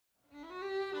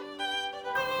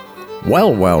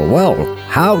Well, well, well,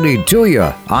 howdy to you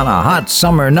on a hot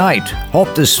summer night.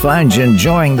 Hope this finds you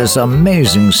enjoying this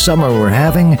amazing summer we're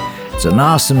having. It's an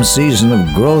awesome season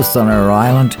of growth on our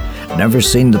island. Never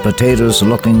seen the potatoes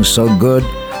looking so good.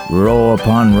 Row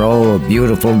upon row of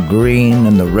beautiful green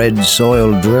and the red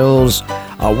soil drills.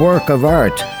 A work of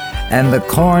art. And the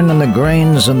corn and the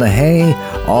grains and the hay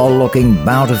all looking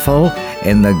bountiful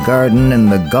in the garden in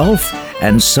the Gulf.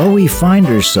 And so we find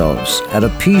ourselves at a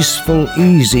peaceful,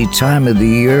 easy time of the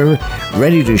year,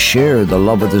 ready to share the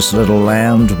love of this little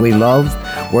land we love,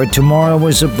 where tomorrow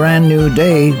is a brand new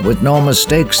day with no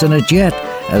mistakes in it yet,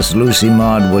 as Lucy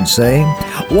Maud would say.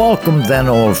 Welcome then,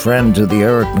 old friend, to the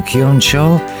Eric McCune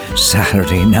Show,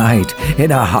 Saturday night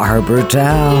in a harbour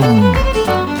town.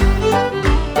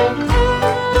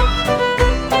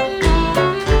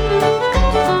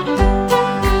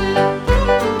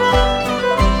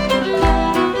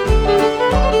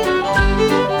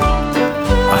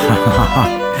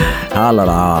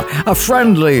 A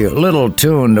friendly little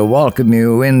tune to welcome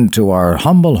you into our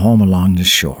humble home along the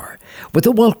shore, with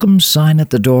a welcome sign at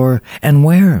the door, and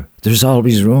where there's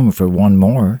always room for one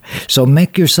more. So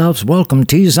make yourselves welcome,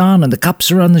 teas on, and the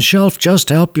cups are on the shelf. Just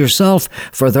help yourself,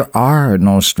 for there are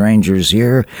no strangers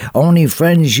here, only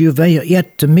friends you've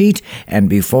yet to meet, and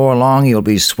before long you'll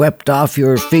be swept off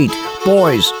your feet.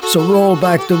 Boys, so roll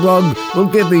back the rug, we'll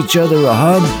give each other a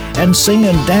hug, and sing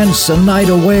and dance the night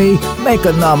away,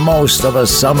 making the most of a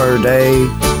summer day.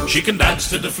 She can dance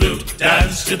to the flute,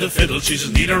 dance to the fiddle. She's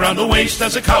as neat around the waist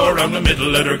as a cow around the middle.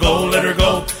 Let her go, let her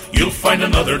go. You'll find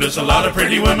another. There's a lot of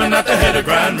pretty women at the head of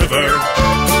Grand River.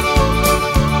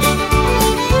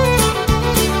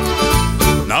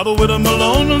 Now the widow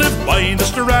Malone lived by the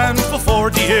Strand for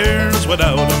 40 years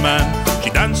without a man. She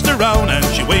danced around and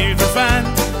she waved her fan,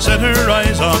 set her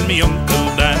eyes on me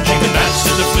Uncle Dan. She can dance to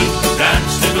the flute,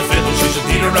 dance to the fiddle. She's as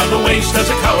neat around the waist as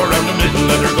a cow around the middle.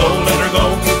 Let her go, let her go.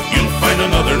 You'll find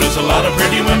another. There's a lot of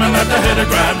pretty women at the head of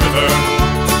Grand River.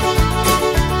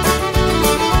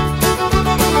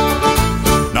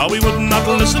 Now we would not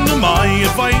listen to my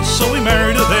advice, so we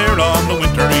married her there on the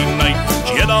wintry night.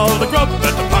 She had all the grub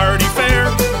at the party fair,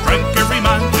 drank every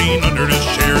man clean under his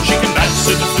chair. She can dance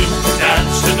to the flute,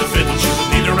 dance to the fiddle. She's as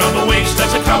neat around the waist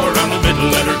as a cow around the middle.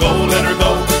 Let her go, let her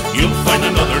go. You'll find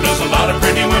another. There's a lot of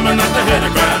pretty women at the head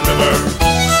of Grand River.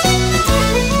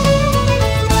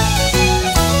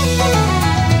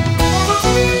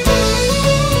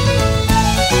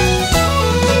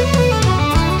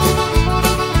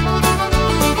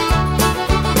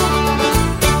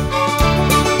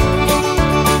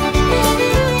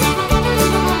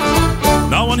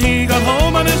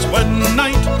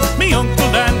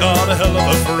 A hell of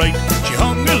a fright. She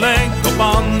hung her leg up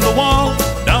on the wall,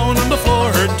 down on the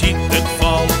floor her teeth did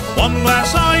fall. One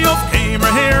glass eye off came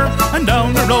her hair, and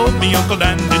down the road me Uncle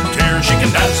Dan did tear. She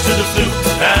can dance to the flute,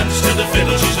 dance to the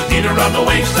fiddle. She's as neat around the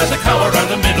waist as a cow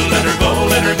around the middle. Let her go,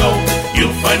 let her go.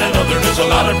 You'll find another. There's a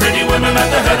lot of pretty women at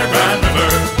the head of Grand River.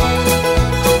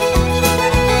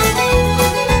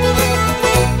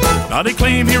 Now they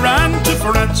claim he ran to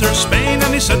France or Spain,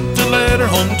 and he sent a letter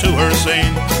home to her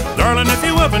saying, darling, if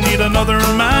you ever need another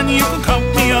man, you can count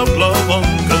me out, love,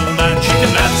 Uncle Dan. She can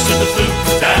dance to the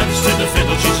flute, dance to the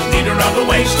fiddle. She's as neat around the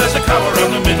waist as a cow around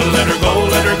the middle. Let her go,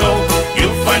 let her go.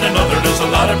 You'll find another. There's a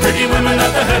lot of pretty women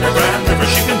at the head of Grand River.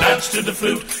 She can dance to the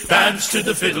flute, dance to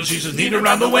the fiddle. She's as neat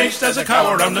around the waist as a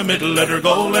cow around the middle. Let her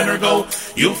go, let her go.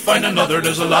 You'll find another.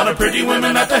 There's a lot of pretty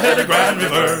women at the head of Grand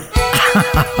River.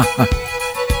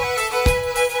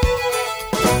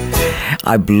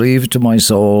 I believe to my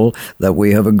soul that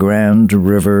we have a grand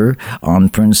river on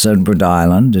Prince Edward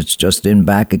Island. It's just in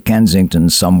back of Kensington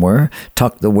somewhere,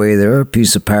 tucked away there, a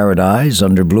piece of paradise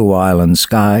under blue island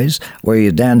skies, where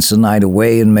you dance the night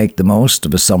away and make the most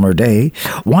of a summer day.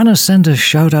 Want to send a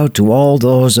shout out to all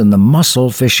those in the mussel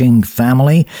fishing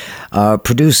family,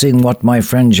 producing what my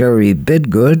friend Jerry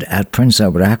Bidgood at Prince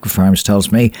Edward Aquafarms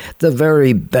tells me, the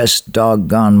very best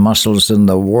doggone mussels in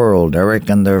the world, Eric,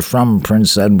 and they're from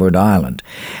Prince Edward Island.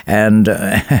 And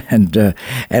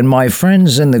my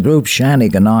friends in the group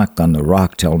Shanneyganock on the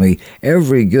Rock tell me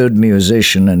every good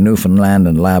musician in Newfoundland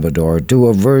and Labrador do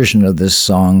a version of this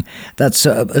song that's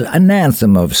an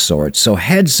anthem of sorts. So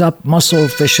heads up, mussel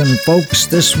fishing folks,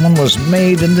 this one was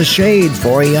made in the shade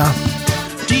for ya.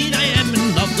 Deed I am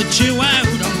in love with you out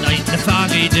all night in the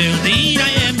foggy dew. Deed I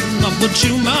am in love with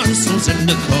you, mussels in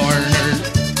the corner.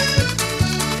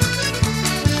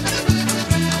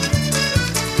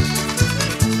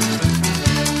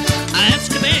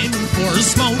 For a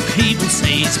smoke, he will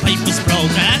say his pipe was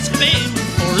broke. Ask him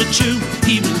for a chew,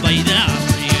 he will bite it off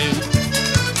for you.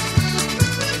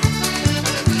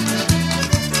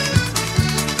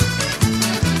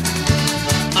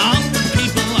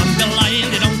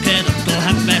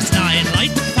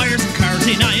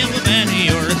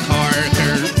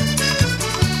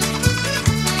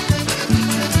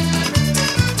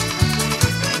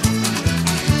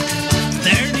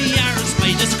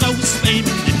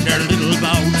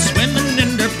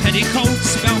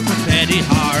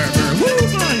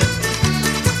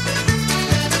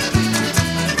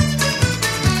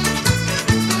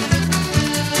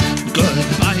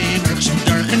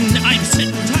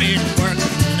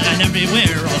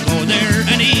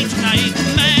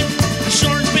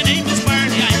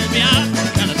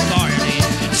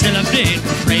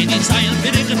 Brady's I'll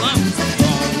bid it amongst the fall.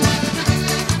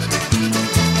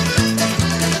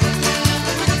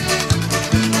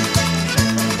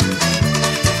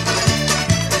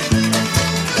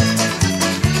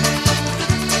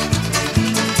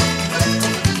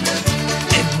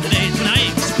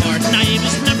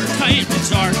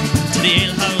 To the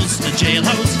alehouse, the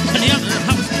jailhouse, and the other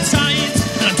house besides.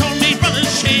 And I told me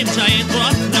brother's shames I ain't go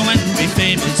up now and be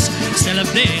famous. Still a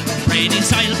big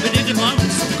Brady's I'll bid it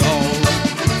once go.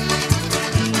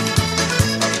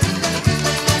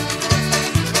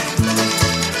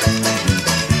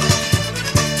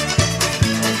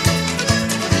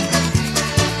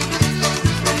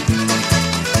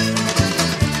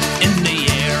 In the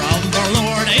year of our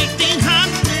Lord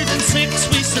 1806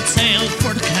 we set sail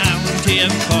for the county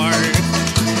of Cork.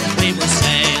 We were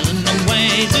sailing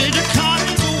away to the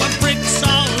cargo of bricks,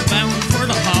 all bound for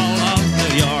the Hall of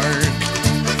New York.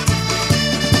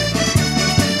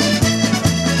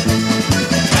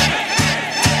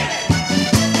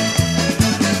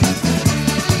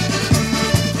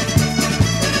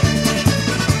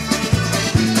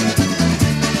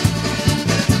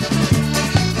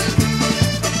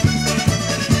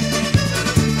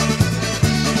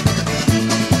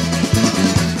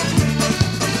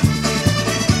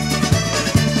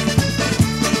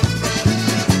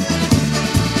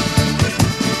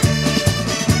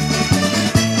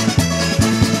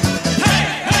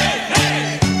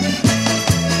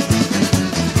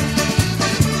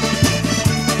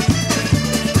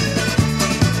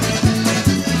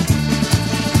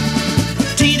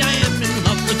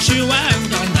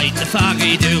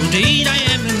 Foggy do, indeed I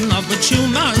am in love with you,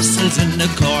 muscles in the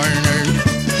corner.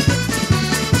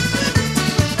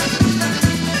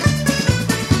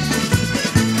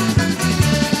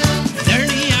 There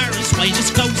the Irish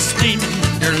whitest ghosts steaming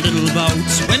in their little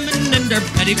boats, women in their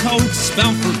petticoats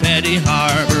bound for Petty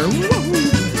Harbour. Woo-hoo.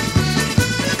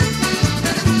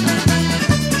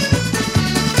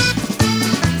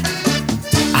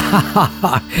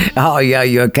 Oh, yeah,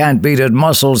 you can't beat it.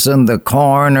 Muscles in the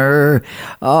corner.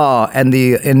 Oh, and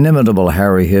the inimitable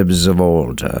Harry Hibbs of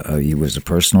old. He was a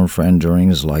personal friend during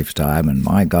his lifetime, and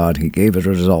my God, he gave it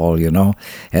his all, you know.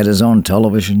 Had his own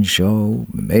television show,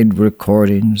 made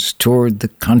recordings, toured the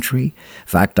country. In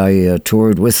fact, I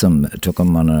toured with him, took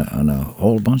him on a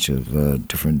whole bunch of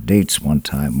different dates one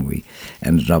time. We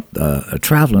ended up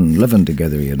traveling, living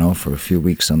together, you know, for a few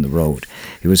weeks on the road.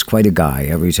 He was quite a guy.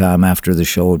 Every time after the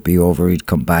show would be over, he'd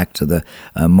come back to the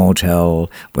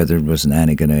motel, whether it was in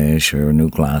Antigonish or New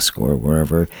Glasgow or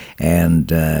wherever,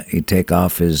 and he'd take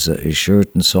off his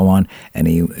shirt and so on, and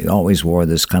he always wore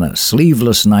this kind of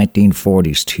sleeveless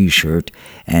 1940s T-shirt,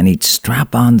 and he'd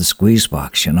strap on the squeeze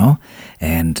box, you know,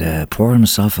 and pour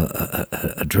himself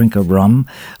a drink of rum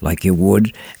like you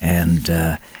would, and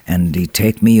he'd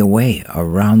take me away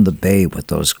around the bay with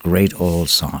those great old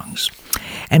songs.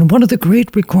 And one of the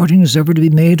great recordings ever to be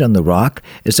made on the Rock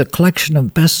is a collection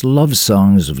of best love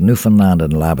songs of Newfoundland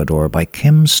and Labrador by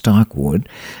Kim Stockwood.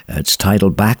 It's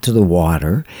titled Back to the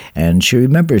Water, and she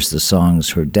remembers the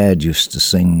songs her dad used to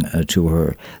sing to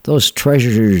her, those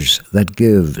treasures that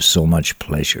give so much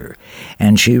pleasure.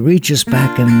 And she reaches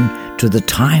back into the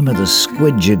time of the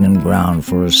squid jigging ground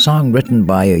for a song written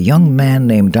by a young man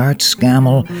named Art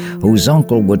Scammell, whose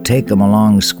uncle would take him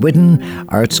along squidding.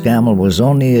 Art Scammell was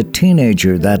only a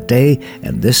teenager that day,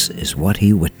 and this is what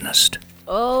he witnessed.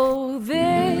 Oh,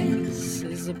 this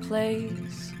is a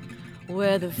place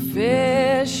where the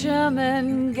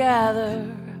fishermen gather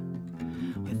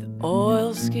with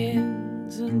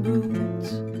oilskins and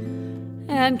boots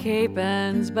and cape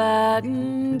ends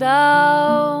battened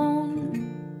down.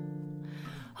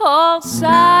 All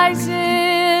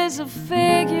sizes of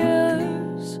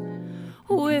figures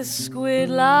with squid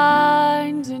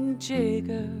lines and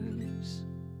jiggers.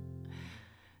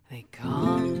 They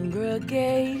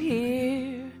congregate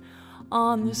here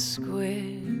on the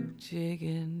squid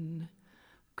jigging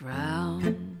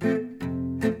ground.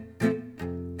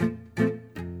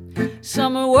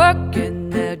 Some are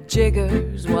working their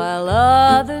jiggers while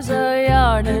others are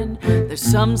yarning. There's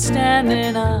some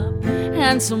standing up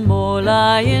and some more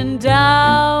lying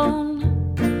down,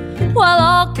 while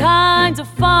all kinds of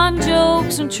fun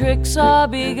jokes and tricks are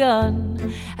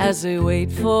begun as they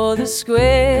wait for the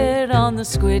squid on the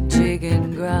squid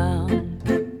jigging ground.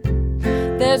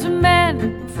 There's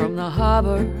men from the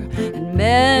Harbour and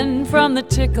men from the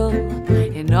Tickle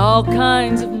in all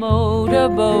kinds of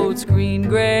motorboats, green,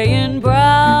 grey and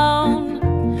brown.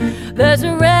 There's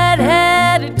a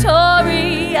red-headed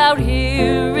Tory out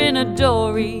here in a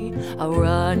dory,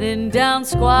 a-running down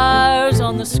squires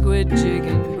on the squid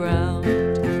jigging ground.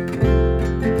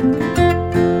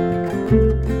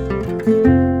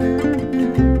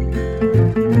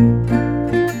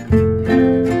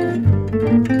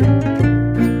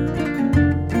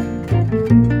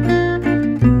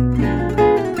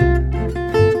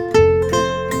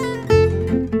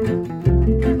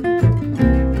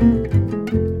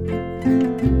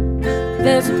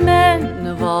 There's men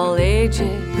of all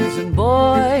ages and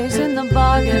boys in the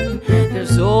bargain.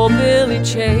 There's old Billy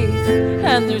Chafe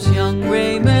and there's young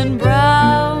Raymond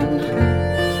Brown.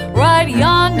 Right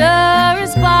yonder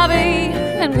is Bobby,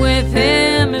 and with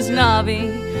him is Nobby.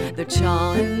 They're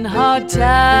chawing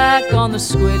hardtack on the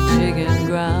squid jigging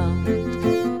ground.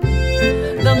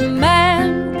 The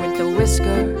man with the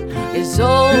whisker is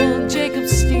old Jacob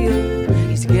Steele.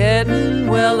 He's getting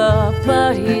well up,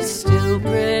 but he's still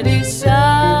pretty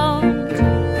sound.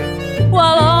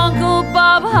 While Uncle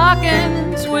Bob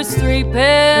Hawkins wears 3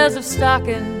 pairs of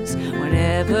stockings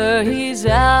whenever he's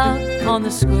out on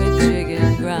the squid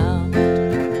jigging ground.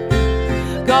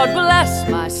 God bless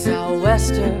my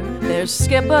sou'wester, there's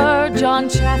Skipper John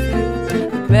Chaffee,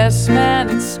 the best man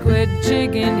at squid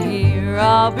jigging here,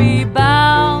 I'll be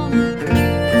bound.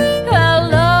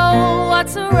 Hello,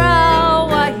 what's a row?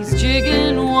 Why, he's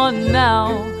jigging one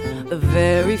now, the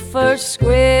very first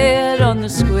squid on the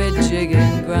squid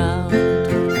jigging ground.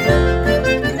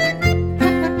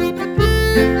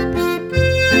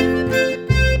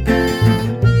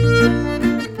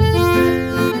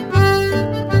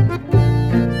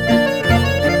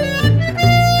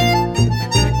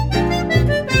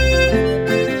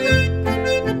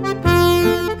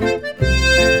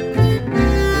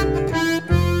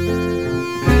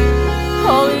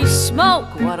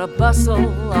 What a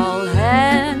bustle, all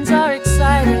hands are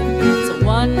excited. It's a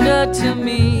wonder to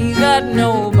me that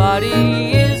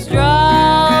nobody is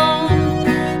drowned.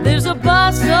 There's a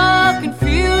buzz of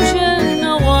confusion,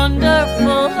 a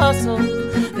wonderful hustle.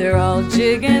 They're all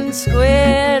jigging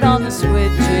squid on the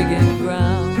squid jigging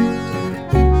ground.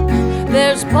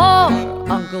 There's poor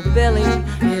Uncle Billy,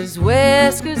 his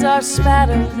whiskers are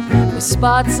spattered with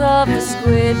spots of the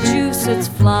squid juice that's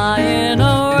flying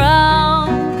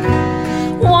around.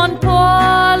 One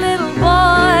poor little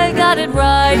boy got it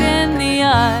right in the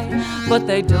eye, but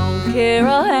they don't care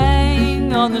a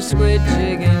hang on the squid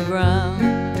jigging ground.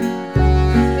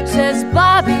 Says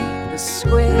Bobby, the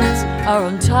squids are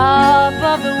on top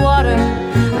of the water.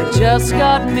 I just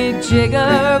got me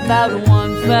jigger about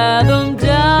 1 fathom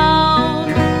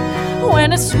down,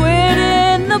 when a squid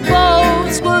in the boat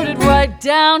squirted right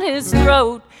down his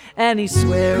throat, and he's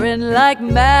swearing like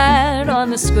mad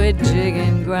on the squid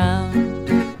jigging ground.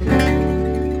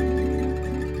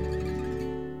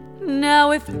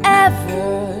 Now if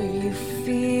ever you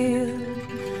feel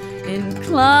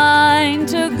inclined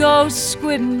to go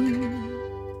squidding,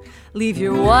 leave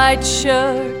your white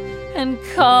shirt and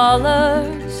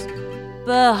collars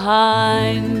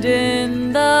behind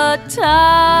in the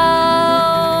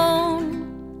town.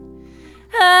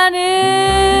 And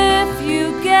if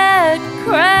you get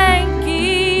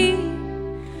cranky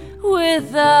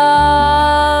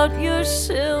without your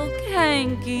silk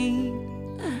hanky,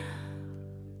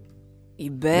 you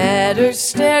better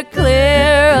steer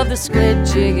clear of the squid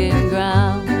jigging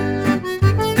ground.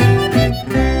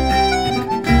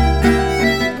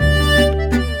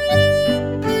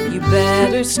 You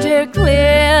better steer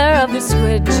clear of the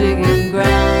squid jigging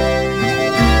ground.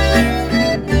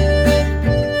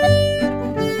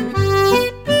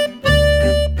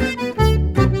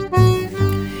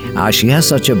 She has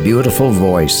such a beautiful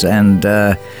voice, and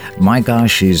my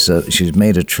gosh, she's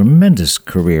made a tremendous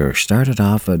career. Started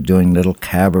off doing little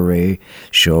cabaret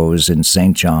shows in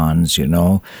St. John's, you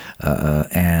know,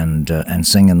 and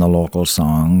singing the local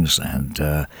songs, and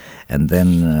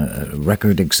then a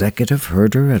record executive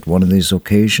heard her at one of these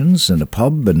occasions in a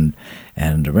pub, and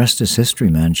the rest is history,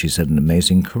 man. She's had an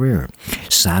amazing career.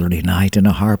 Saturday night in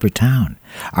a Harbour town.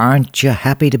 Aren't you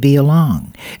happy to be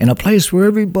along? In a place where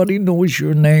everybody knows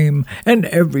your name and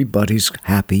everybody's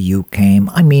happy you came.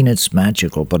 I mean, it's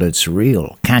magical, but it's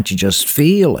real. Can't you just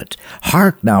feel it?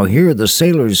 Hark now, hear the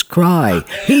sailors cry.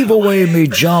 Heave away, me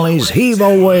jollies, heave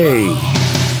away.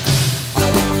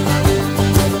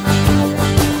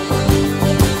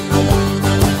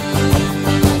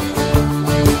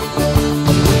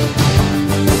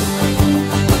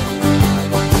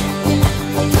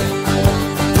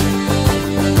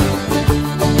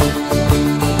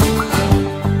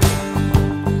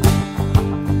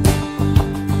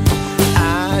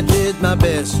 My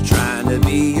best trying to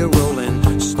be a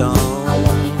rolling stone.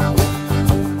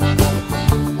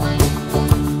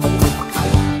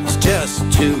 It's just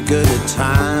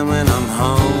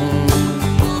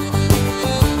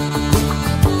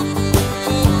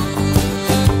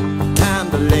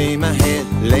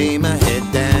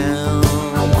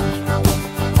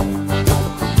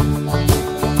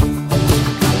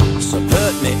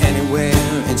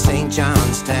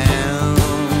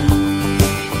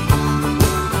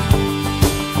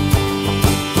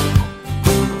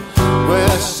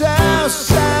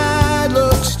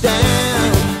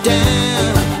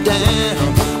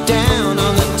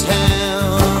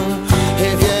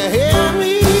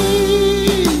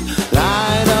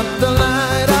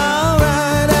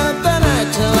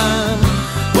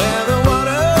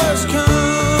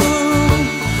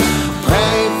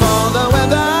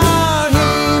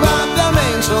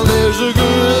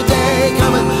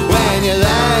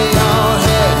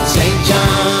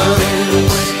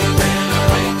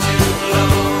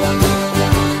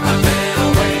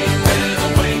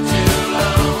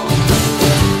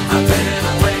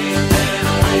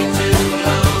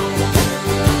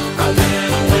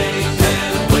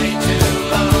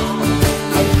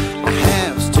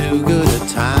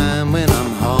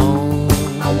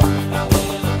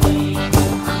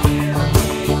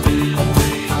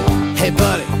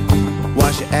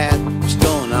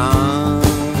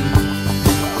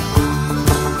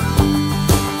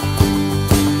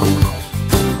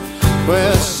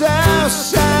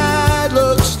side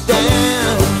looks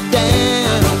down,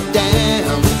 down,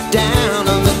 down, down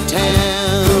on the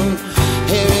town.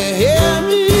 Hear you hear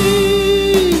me?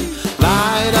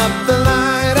 Light up the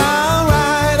light, I'll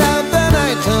ride out the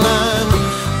night till I'm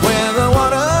where the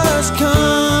waters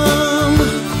come.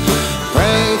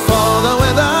 Pray for the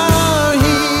weather,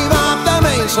 heave up the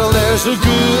mainsail. There's a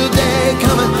good day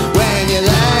coming when you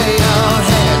lay your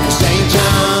head in St.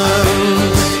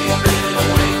 John's.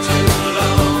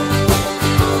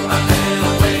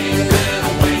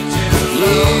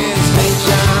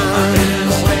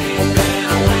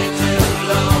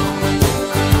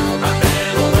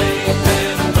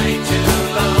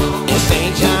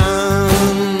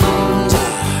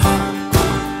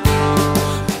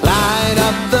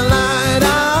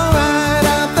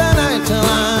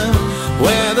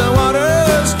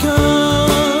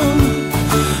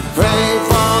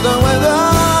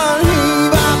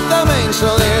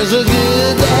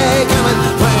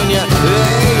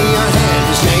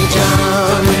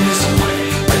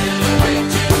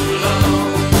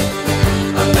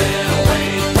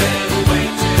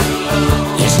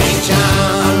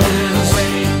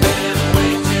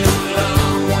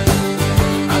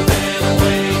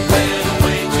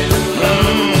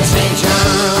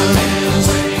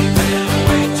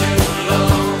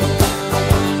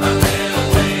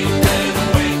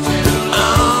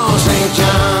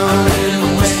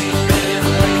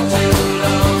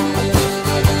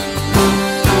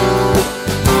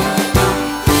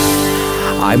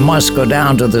 I must go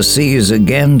down to the seas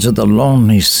again, to the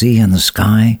lonely sea and the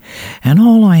sky, and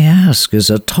all I ask is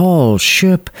a tall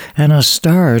ship and a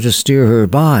star to steer her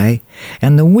by,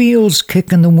 and the wheels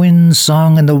kicking the wind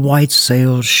song and the white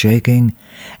sails shaking,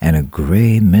 and a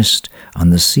grey mist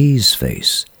on the sea's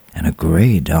face and a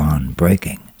grey dawn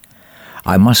breaking.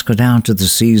 I must go down to the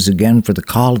seas again, for the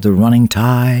call of the running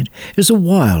tide is a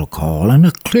wild call and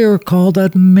a clear call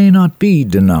that may not be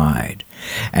denied.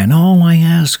 And all I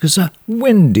ask is a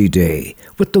windy day,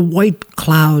 with the white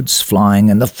clouds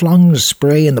flying and the flung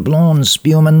spray and the blown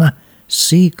spume and the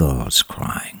seagulls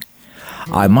crying.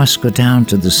 I must go down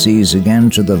to the seas again,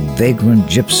 to the vagrant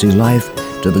gypsy life,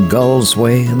 to the gull's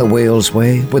way and the whale's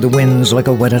way, where the wind's like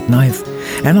a whetted knife.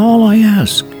 And all I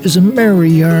ask is a merry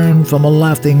yarn from a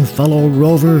laughing fellow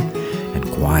rover, and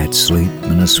quiet sleep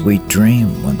and a sweet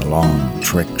dream when the long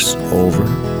trick's over.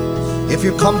 If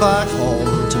you come back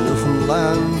home to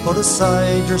Newfoundland, put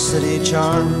aside your city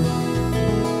charm.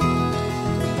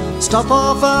 Stop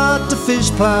off at the fish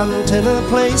plant in a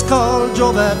place called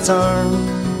Jobat's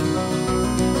Arm.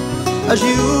 As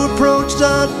you approach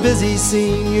that busy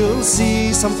scene, you'll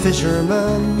see some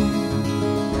fishermen,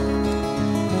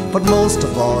 but most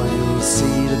of all you'll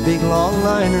see the big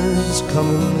longliners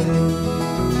coming in.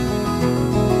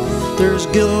 There's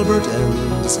Gilbert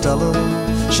and Stella,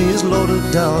 she is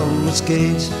loaded down with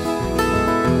skate,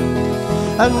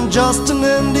 and Justin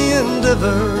and the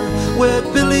Endeavour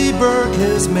with Billy Burke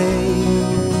his mate.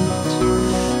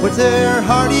 With their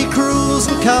hardy crews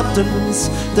and captains,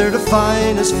 they're the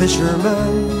finest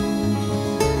fishermen,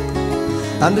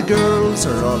 and the girls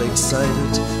are all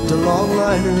excited, the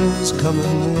longliners coming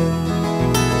in.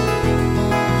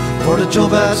 For the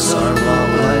Jobat's Arm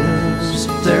longliners,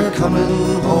 they're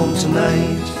coming home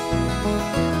tonight.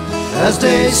 As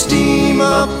they steam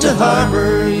up to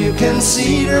Harbour, you can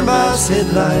see their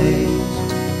masthead light.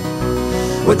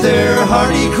 With their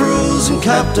hardy crews and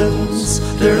captains,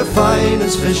 they're the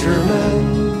finest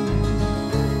fishermen,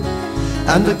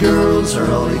 and the girls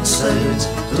are all excited,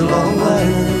 the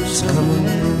longliners coming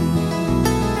in.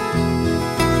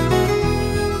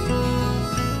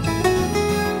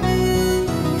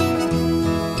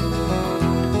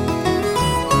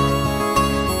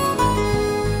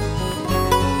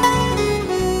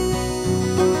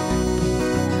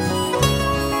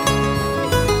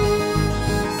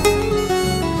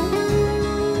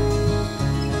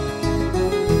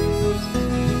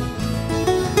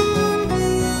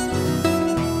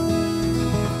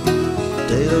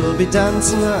 They'll be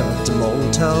dancing at the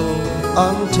motel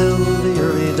until the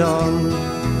early dawn,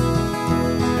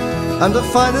 and the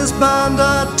finest band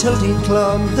at Tilting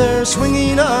Club, they're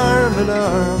swinging arm in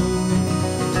arm.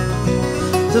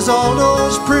 There's all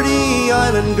those pretty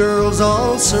island girls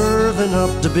all serving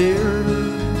up the beer,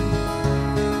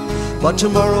 but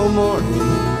tomorrow morning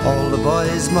all the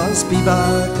boys must be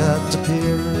back at the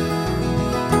pier.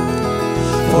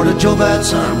 For the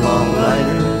Jobat's Arm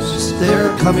longliners,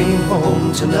 they're coming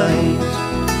home tonight.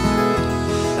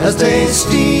 As they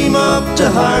steam up to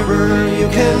Harbour, you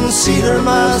can see their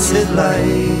masthead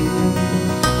light.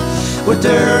 With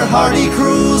their hardy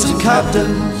crews and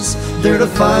captains, they're the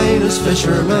finest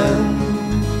fishermen,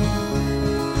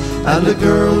 and the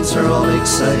girls are all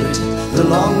excited, the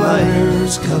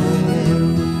longliners coming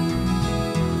in.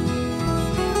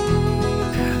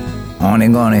 Only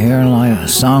gonna hear a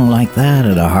song like that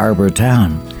at a harbour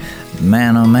town.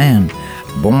 Man, oh man,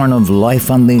 born of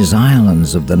life on these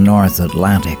islands of the North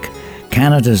Atlantic,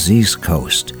 Canada's east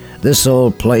coast, this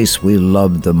old place we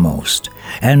love the most.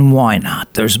 And why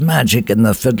not? There's magic in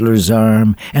the fiddler's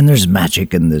arm, and there's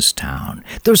magic in this town.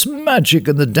 There's magic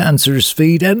in the dancer's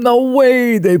feet, and the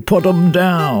way they put 'em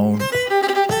down.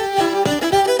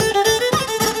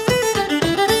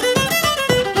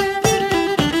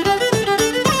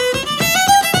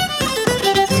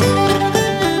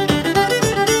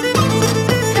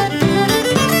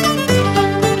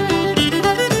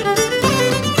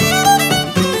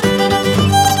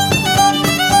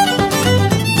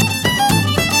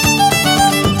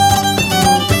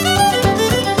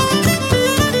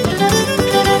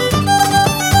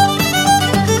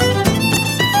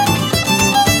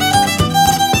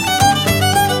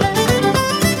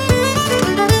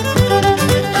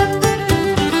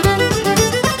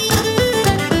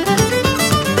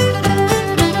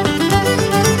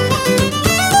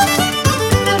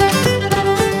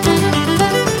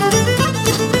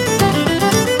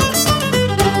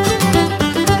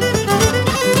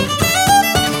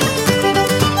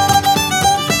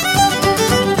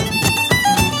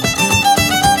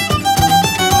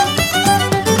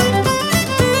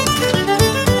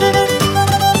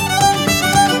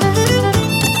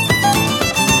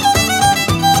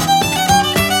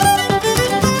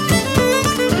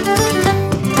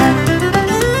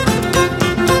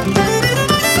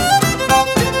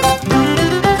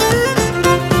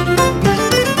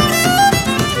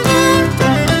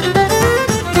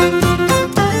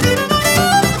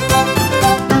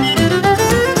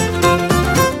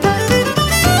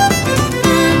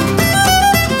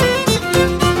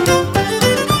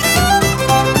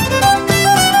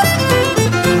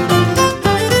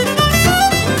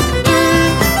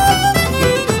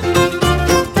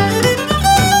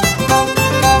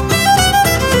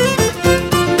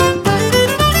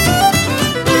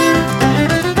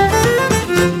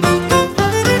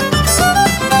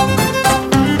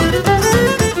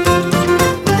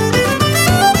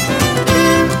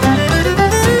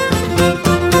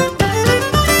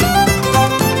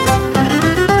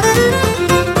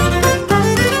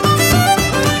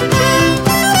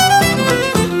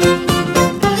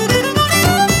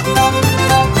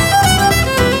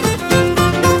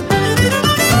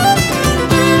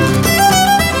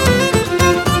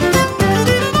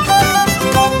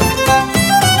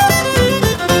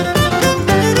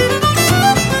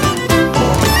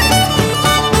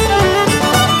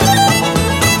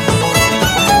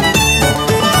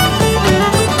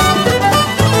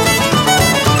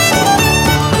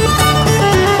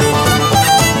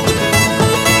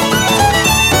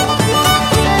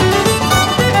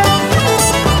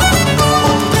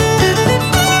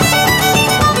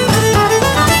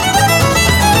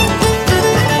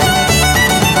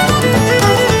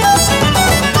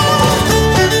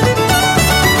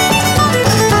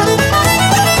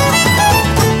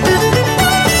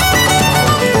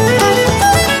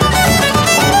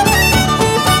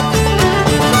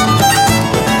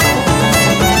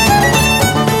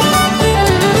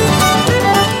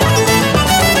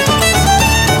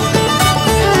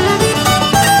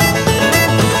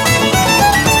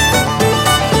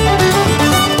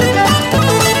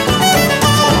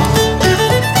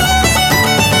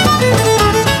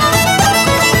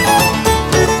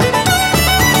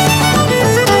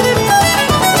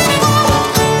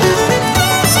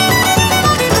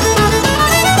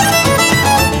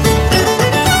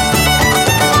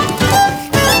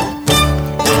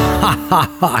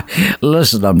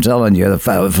 Listen, I'm telling you,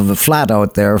 the flat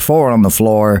out there, 4 on the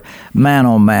floor, man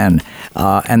oh man,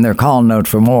 and they're calling out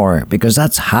for more, because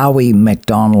that's Howie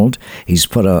MacDonald. He's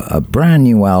put a brand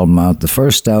new album out, the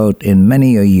first out in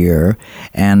many a year,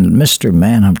 and Mr.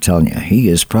 Man, I'm telling you, he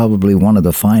is probably one of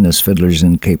the finest fiddlers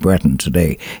in Cape Breton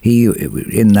today. He,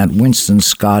 in that Winston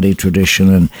Scotty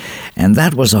tradition, and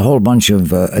that was a whole bunch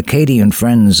of Acadian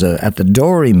friends at the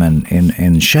Doryman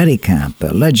in Shetty Camp,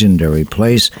 a legendary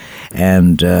place,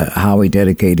 and Howie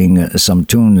dedicating some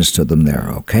tunes to them there,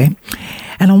 okay?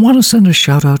 And I want to send a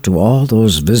shout out to all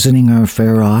those visiting our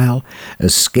fair isle,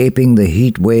 escaping the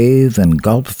heat wave,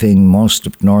 engulfing most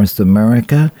of North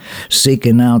America,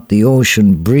 seeking out the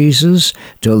ocean breezes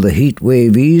till the heat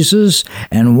wave eases,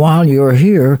 and while you're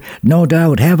here, no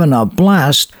doubt having a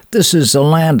blast. This is the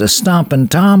land of Stompin'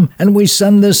 Tom, and we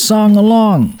send this song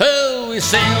along. Oh, we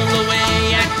sailed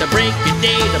away at the break of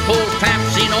day to pull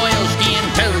traps in oilskin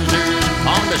trousers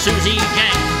on the Susie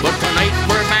Jack, but tonight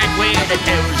we're back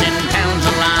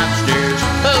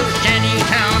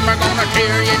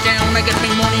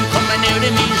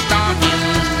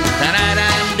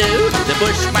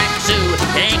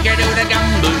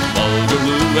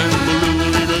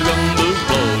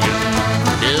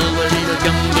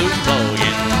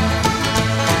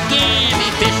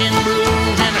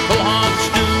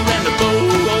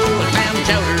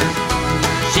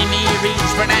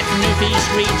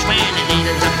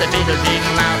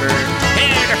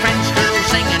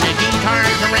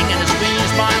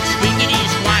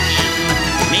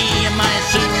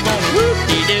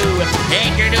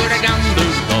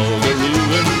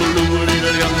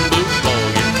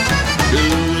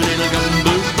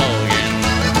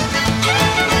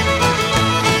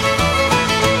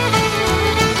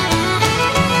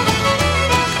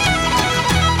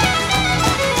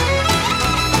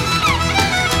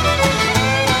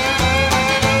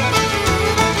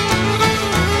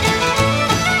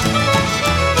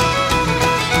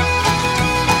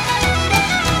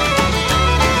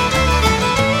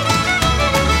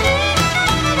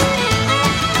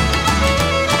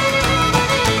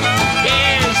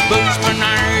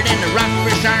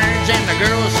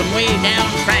girls some way down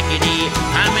crackety.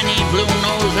 How many blue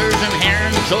nosers and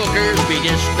heron chokers, we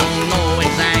just don't know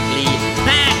exactly.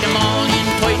 Pack 'em all in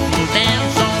tight and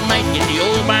dance all night. Get the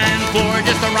old barn floor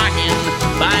just a rockin'.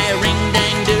 Buy a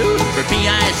ring-dang-doo for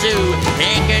P.I. Sue.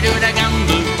 Take her to the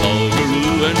gumboot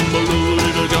ballgaroo and baloo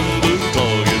little gumboot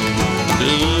ballin'. Do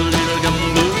little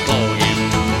gumboot ballin'.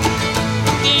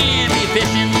 Give me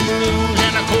fishing brews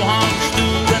and a quahog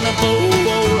stew and a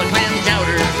bowl of clam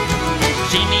chowder.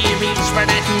 See me reach for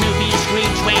that newbie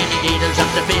screech when the gators up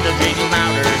the fiddle jingle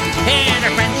louder. Hear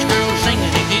the French girls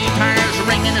singing, the guitars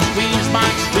ringing, the squeeze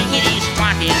box squeaky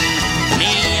squawking.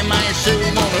 Me and my Sue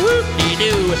gonna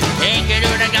whoop-de-doo, take her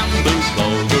to the gumboot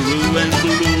ballgaroo and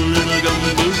blue little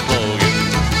gumboot ballin'.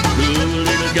 Blue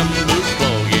little gumboot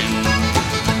ballin'.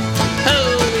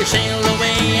 Oh, we sailed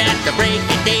away at the break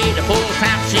of day to pull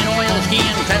traps in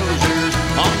oilskin trousers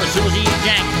on the Susie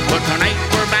Jack. But tonight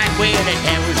we're back where the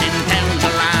towers in pounds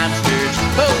of lobsters.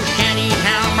 Oh, Shanty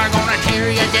Town, we're gonna tear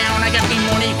you down. I got me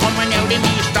money coming out in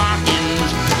me stockings.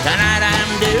 Tonight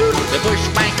I'm due the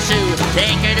bushback Sue.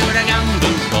 Take her to the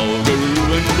gumboot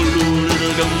ballgaroo and blue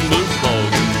little gumboot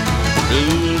ballin'.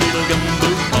 Blue little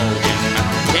gumboot ballin'.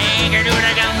 Take her to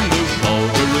the gumboot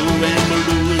ballgaroo and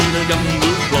blue little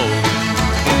gumboot ballin'.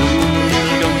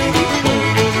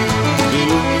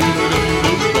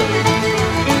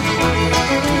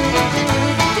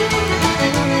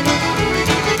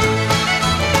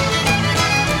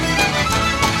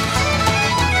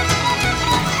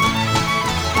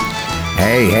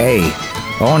 Hey,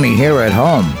 only here at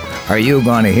home are you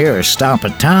going to hear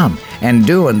Stompin' Tom and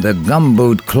doing the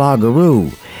gumboot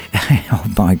cloggeroo. Oh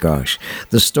my gosh,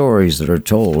 the stories that are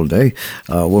told,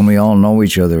 when we all know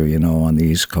each other, on the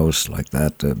East Coast like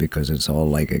that, because it's all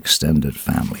like extended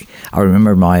family. I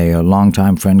remember my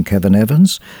longtime friend Kevin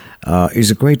Evans.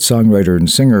 He's a great songwriter and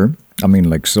singer. I mean,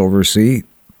 like Silver Sea,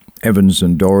 Evans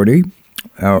and Doherty,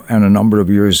 and a number of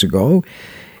years ago.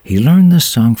 He learned this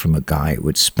song from a guy who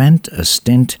had spent a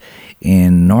stint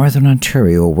in northern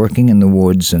Ontario working in the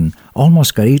woods and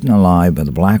almost got eaten alive by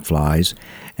the black flies.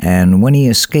 And when he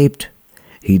escaped,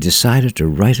 he decided to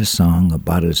write a song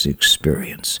about his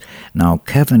experience. Now,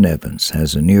 Kevin Evans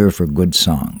has an ear for good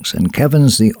songs, and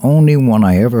Kevin's the only one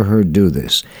I ever heard do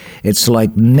this. It's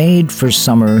like made for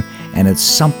summer, and it's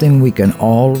something we can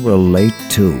all relate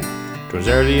to. 'Twas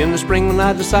early in the spring when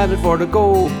I decided for to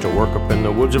go to work up in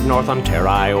the woods of North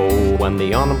Ontario. When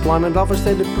the unemployment office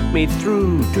said it put me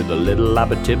through to the little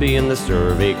Abitibi and the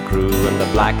survey crew. And the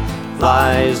black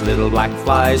flies, little black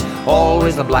flies,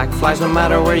 always the black flies no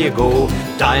matter where you go.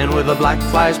 Dying with the black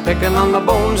flies, picking on the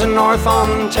bones in North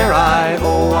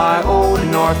Ontario, in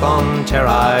North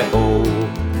Ontario.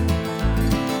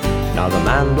 Now the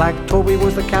man Black Toby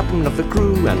was the captain of the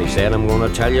crew, and he said, I'm gonna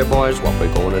tell you boys what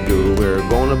we're gonna do. We're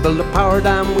gonna build a power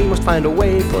dam, we must find a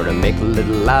way for to make the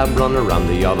little lab run around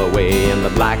the other way. And the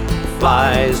black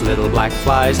flies, little black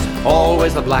flies,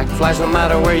 always the black flies no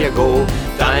matter where you go.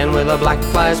 Dying with the black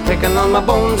flies, picking on my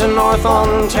bones in North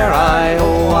Ontario,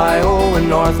 in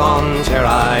North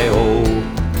Ontario.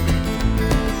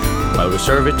 Well, we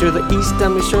serve it to the east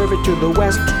and we serve it to the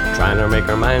west, trying to make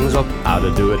our minds up how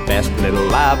to do it best. Little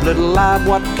lab,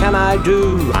 what can I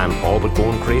do? I'm all but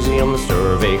going crazy on the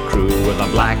survey crew. With the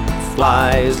black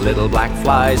flies, little black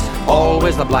flies,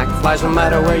 always the black flies no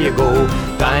matter where you go.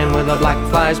 Dying with the black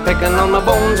flies, picking on my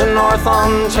bones in North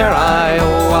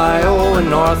Ontario, in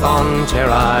North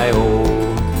Ontario.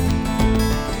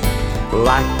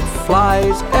 Black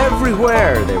flies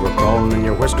everywhere. They were crawling in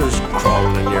your whiskers,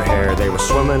 crawling in your hair. They were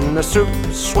swimming in the soup,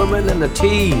 swimming in the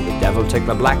tea. The devil take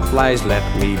the black flies, let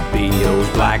me be. Those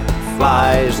black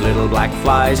flies, little black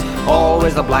flies,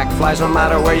 always the black flies no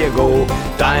matter where you go.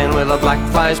 Dying with the black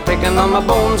flies, picking on my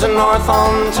bones in North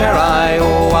Ontario,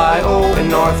 in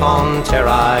North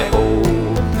Ontario.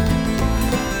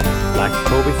 Black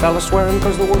Toby fell a swearing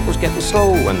cause the work was getting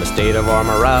slow, and the state of our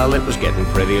morale, it was getting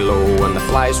pretty low. And the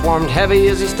flies swarmed heavy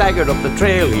as he staggered up the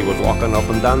trail. He was walking up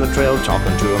and down the trail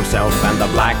talking to himself. And the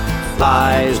black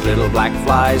flies, little black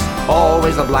flies,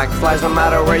 always the black flies no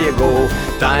matter where you go.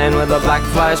 Dying with the black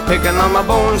flies, picking on my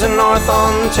bones in North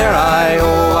Ontario,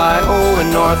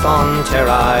 in North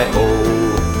Ontario.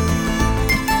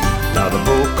 Now the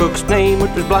bull cook's name,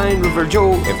 which was Blind River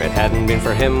Joe, if it hadn't been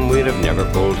for him, we'd have never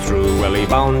pulled through. Well, he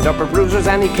bound up our bruises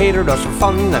and he catered us for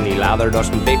fun, and he lathered us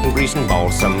in bacon grease and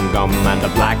balsam gum. And the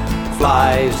black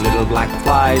flies, little black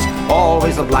flies,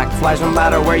 always the black flies no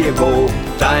matter where you go.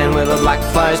 Dying with the black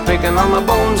flies, picking on my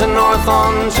bones in North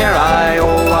Ontario,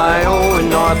 in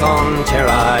North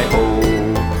Ontario.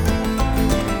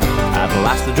 At At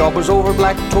last the job was over,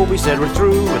 Black Toby said we're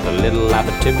through with the little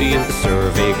Abitibi and the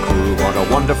survey crew. What a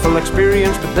wonderful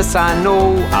experience, but this I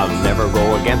know, I'll never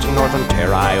go again to North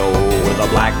Ontario. With the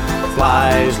black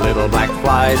flies, little black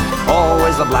flies,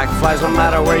 always the black flies no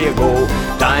matter where you go.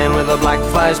 Dying with the black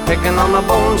flies, picking on the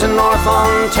bones in North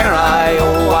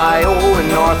Ontario. I-O in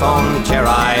North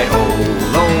Ontario.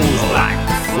 Those black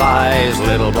flies,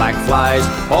 little black flies,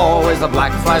 always the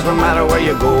black flies no matter where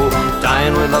you go.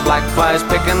 Dying with the black flies,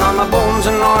 picking on the bones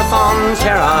in North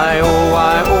Ontario.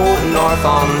 I-O in North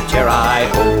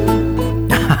Ontario.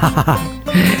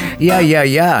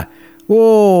 Yeah.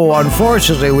 Oh,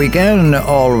 unfortunately, we can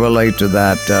all relate to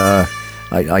that.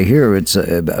 I hear it's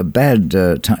a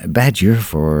bad year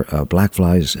for black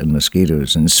flies and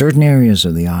mosquitoes in certain areas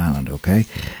of the island. Okay,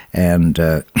 and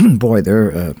boy,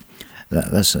 they're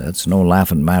that's no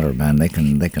laughing matter, man. They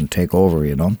can take over,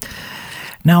 you know.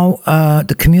 Now,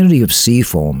 the community of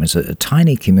Seafoam is a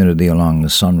tiny community along the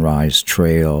Sunrise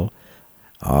Trail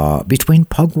between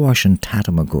Pugwash and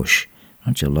Tatamagouche.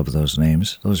 Don't you love those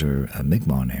names? Those are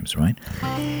Mi'kmaq names, right?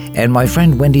 And my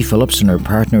friend Wendy Phillips and her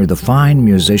partner, the fine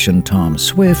musician Tom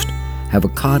Swift, have a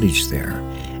cottage there.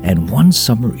 And one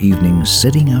summer evening,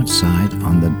 sitting outside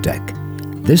on the deck,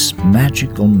 this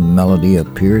magical melody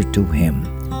appeared to him,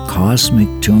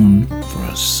 cosmic tune for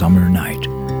a summer night.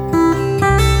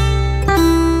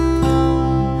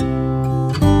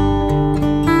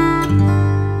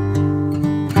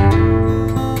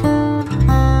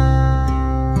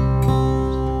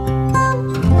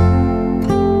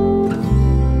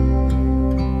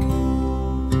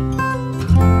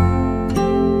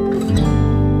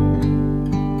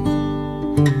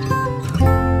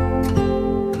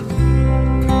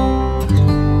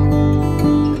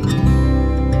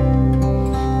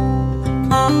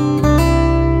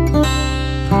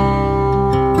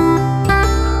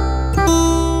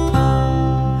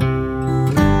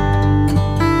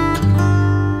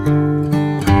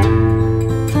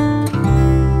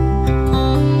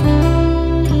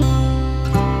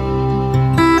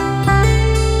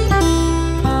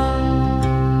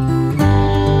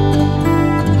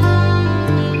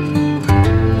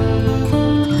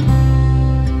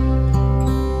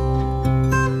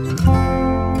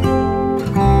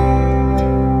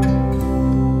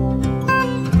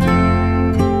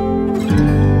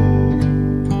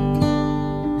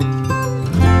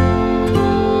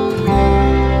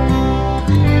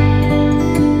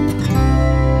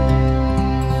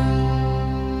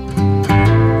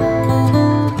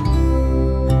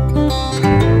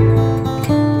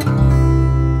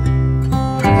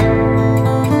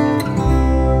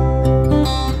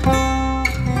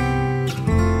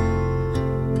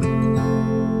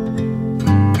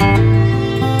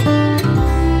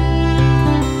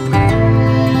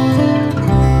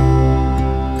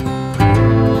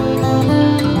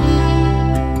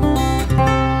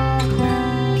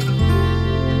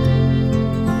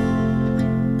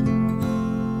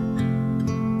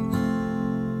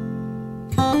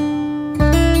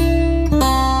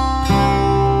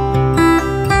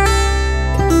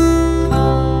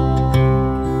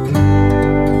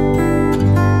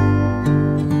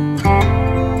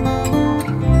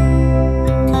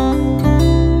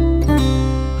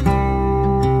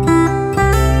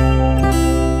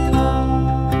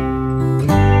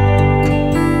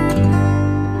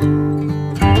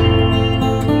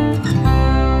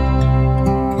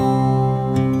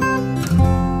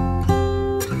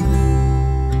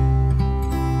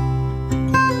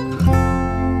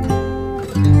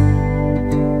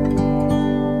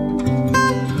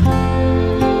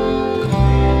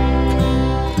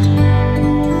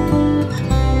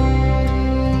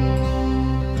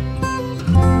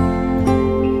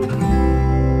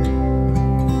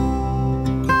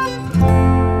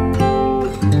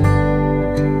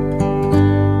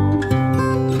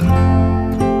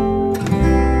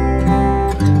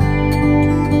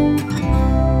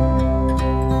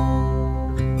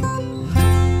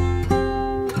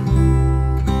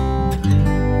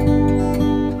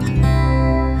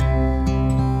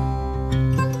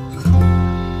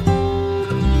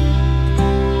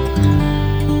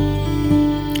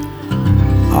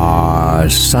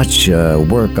 Such a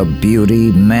work of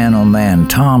beauty, man oh man.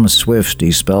 Tom Swift,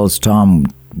 he spells Tom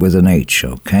with an H,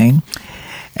 okay?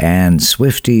 And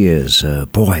Swifty is,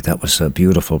 boy, that was a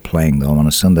beautiful playing, though. I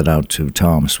want to send it out to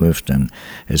Tom Swift and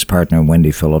his partner,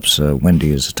 Wendy Phillips.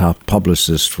 Wendy is a top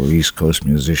publicist for East Coast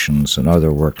musicians and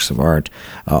other works of art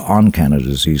on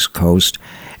Canada's East Coast.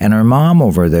 And her mom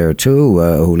over there, too,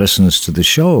 who listens to the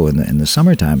show in the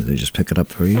summertime. They just pick it up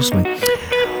very easily.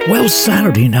 Well,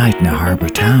 Saturday night in a harbour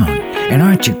town, and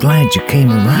aren't you glad you came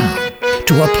around?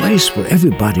 to a place where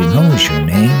everybody knows your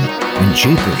name, and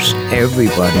jeepers,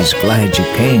 everybody's glad you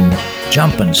came.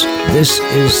 Jumpins', this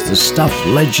is the stuff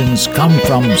legends come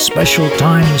from. Special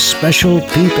times, special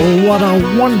people, what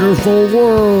a wonderful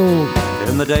world.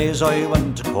 In the days I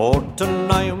went to court,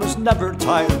 and I was never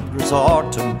tired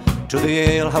resorting to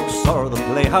the alehouse or the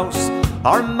playhouse,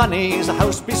 or many's a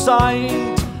house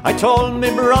beside. I told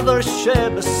me brother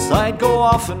Seamus I'd go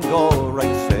off and go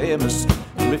right famous,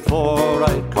 and before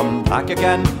I'd come back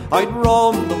again I'd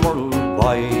roam the world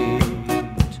wide.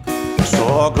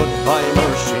 So goodbye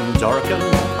Mersheen Durkin,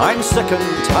 I'm sick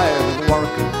and tired of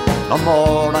working. No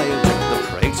more I'll take the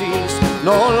praises,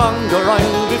 no longer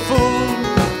I'll be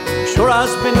fooled. Sure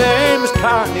as my name is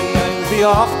Carney, I'll be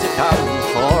off to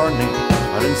California,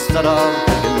 and instead of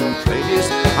digging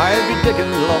praises, I'll be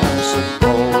digging lumps of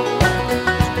gold.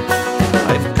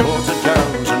 I've courted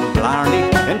girls in Blarney,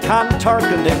 in Canturk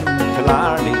and in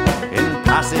Killarney, in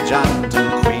Passage and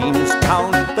in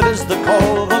Queenstown, that is the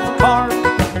Cove of Cork.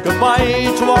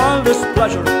 Goodbye to all this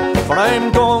pleasure, for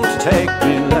I'm going to take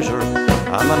me leisure,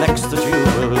 and the next that you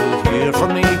will hear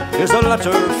from me is a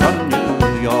letter from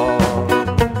New York.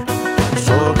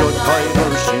 So goodbye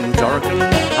Mersheen Durkin,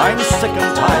 I'm sick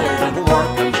and tired of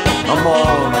working. No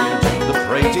more I'll take the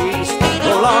praises,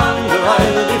 no longer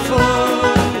I'll be fooled.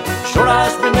 Sure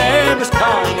as my name is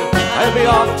Carney, I'll be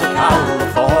off to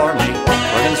California,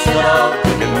 but instead of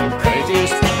digging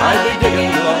praises, I'll be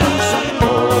digging lumps of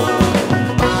gold.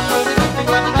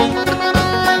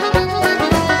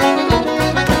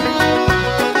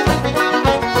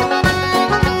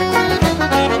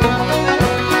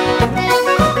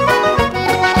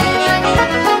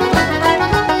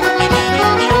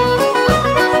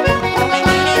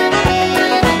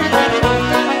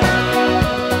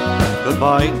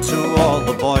 Goodbye to all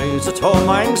the boys at home,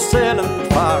 I'm sailing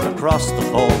far across the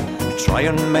foam to try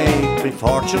and make me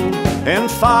fortune in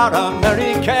far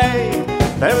America.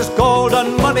 There's gold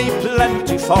and money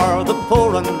plenty for the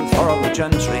poor and for the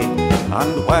gentry,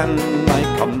 and when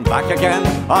I come back again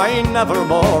I never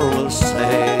more will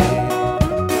say.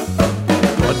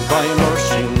 Goodbye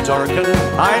Mersheen Durkin,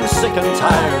 I'm sick and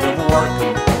tired of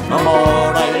working. No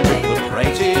more I'll dig the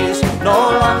praises,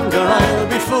 no longer I'll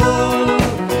be fooled.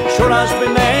 Sure as my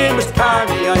name is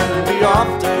Carney, I'll be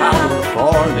off to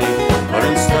California, but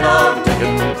instead of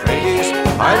digging praises,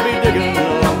 I'll be digging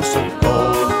lumps of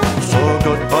gold. So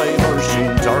goodbye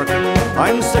Mersheen Durkin,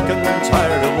 I'm sick and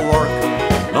tired of working.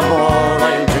 No more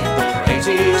I'll dig the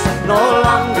praises, no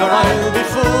longer I'll be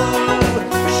fooled.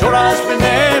 Sure as my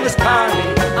name is Carney,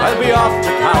 I'll be off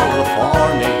to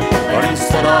California, but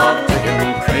instead of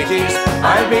digging praises,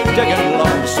 I'll be digging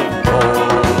lumps of gold.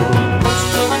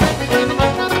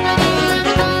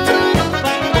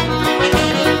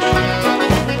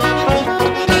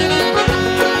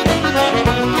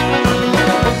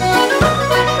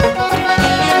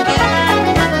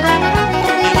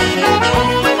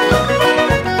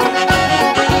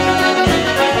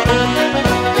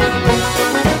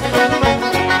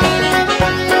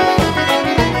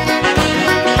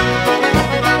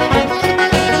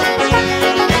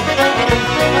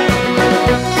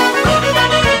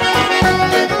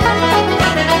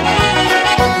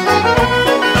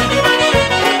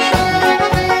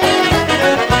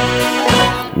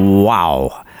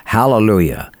 Wow.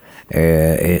 Hallelujah.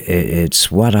 It's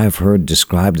what I've heard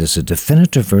described as a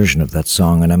definitive version of that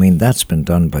song, and I mean, that's been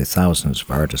done by thousands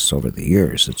of artists over the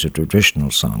years. It's a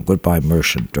traditional song, Goodbye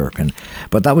Mersheen Durkin.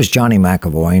 But that was Johnny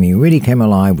McAvoy, and he really came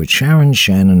alive with Sharon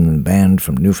Shannon and the band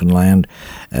from Newfoundland,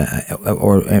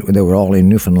 or they were all in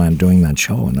Newfoundland doing that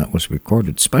show, and that was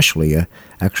recorded specially,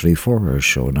 actually for our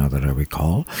show, now that I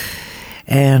recall.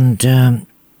 And,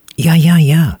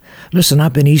 yeah. Listen,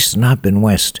 I've been east and I've been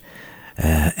west.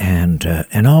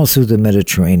 And all through the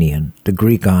Mediterranean, the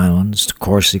Greek islands, to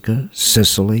Corsica,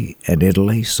 Sicily, and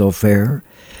Italy, so fair,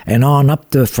 and on up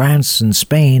to France and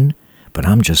Spain. But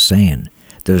I'm just saying,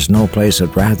 there's no place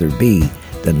I'd rather be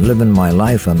than living my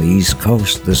life on the East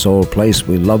Coast, this old place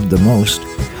we love the most.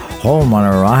 Home on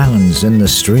our islands in the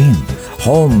stream,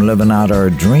 home living out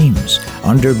our dreams,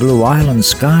 under blue island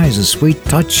skies, a sweet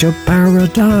touch of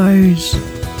paradise.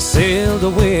 Sailed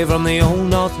away from the old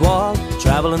north wall,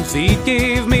 traveling feet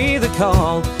gave me the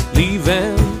call,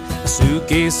 leaving a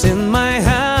suitcase in my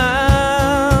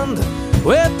hand.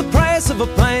 With the price of a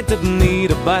pint, didn't need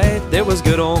a bite. There was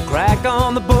good old crack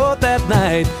on the boat that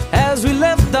night as we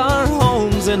left our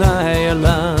homes in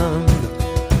Ireland.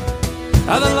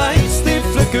 How the lights they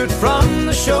flickered from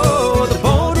the shore, the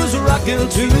boat was rocking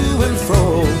to and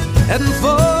fro, heading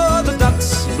for the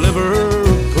docks of Liverpool.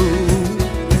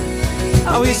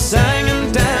 How we sang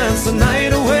and danced the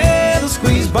night away, the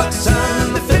squeeze box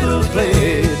and the fiddle played.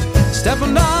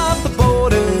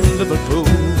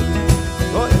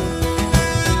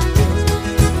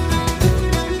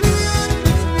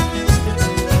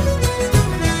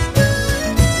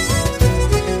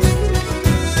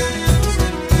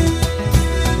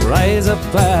 always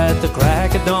up at the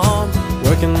crack of dawn,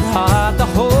 working hard the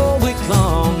whole week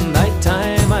long.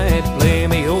 Nighttime I'd play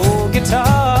me old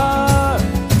guitar.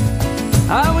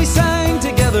 How we sang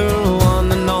together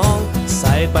one and all,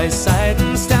 side by side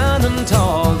and standing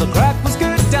tall. The crack was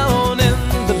good down in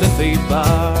the Biffy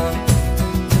bar.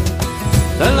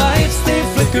 The lights they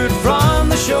flickered from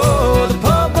the shore, the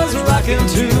pub was rocking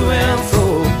to and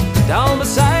fro, down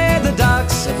beside the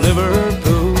docks of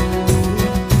Liverpool.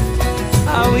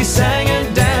 How we sang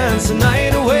and danced the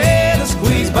night away, the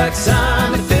squeeze-back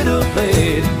sound the fiddle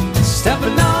played,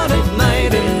 stepping out at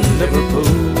night in Liverpool.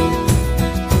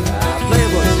 Play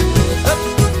it once.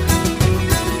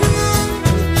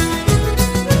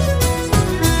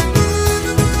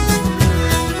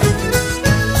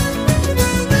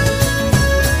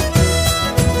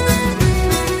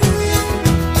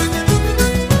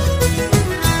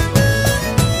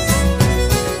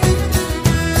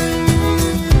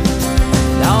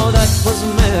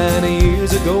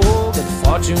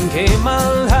 Fortune came,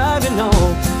 I'll have you know,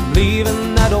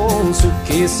 leaving that old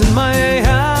suitcase in my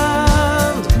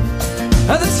hand.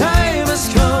 The time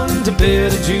has come to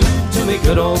bid adieu to me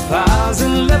good old pals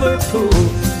in Liverpool.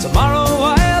 Tomorrow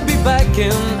I'll be back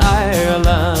in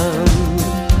Ireland.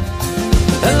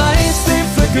 The lights they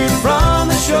flickered from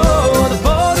the shore, the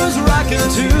boat was rocking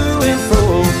to and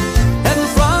fro, heading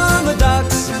from the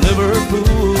docks of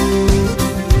Liverpool.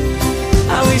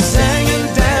 How we sang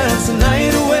and danced the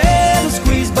night away,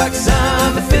 back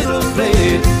sound the fiddle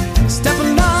played,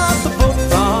 stepping off the boat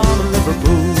from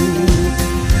Liverpool.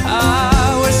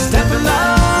 Ah, we're stepping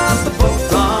off the boat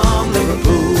from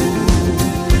Liverpool.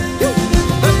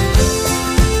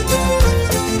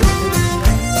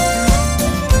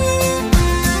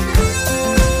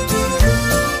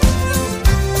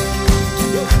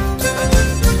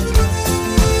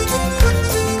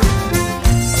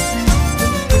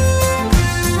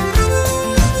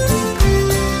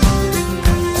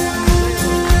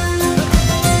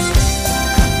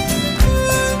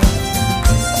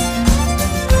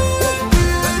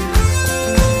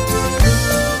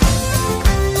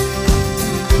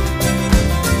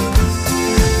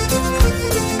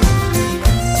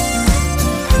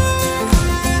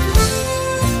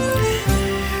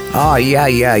 Oh,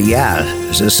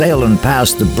 yeah. So sailing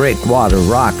past the breakwater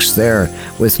rocks there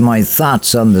with my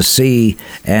thoughts on the sea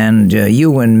and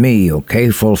you and me, okay,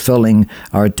 fulfilling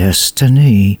our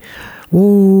destiny.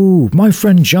 Whoa, my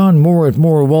friend John Moore at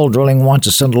Moore Well Drilling wants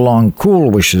to send along cool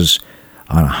wishes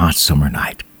on a hot summer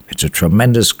night. It's a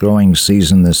tremendous growing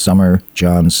season this summer,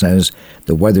 John says.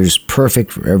 The weather's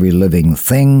perfect for every living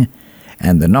thing,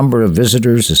 and the number of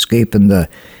visitors escaping the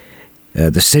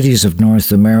cities of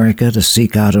North America to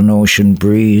seek out an ocean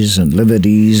breeze and live at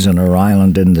ease on our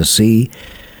island in the sea.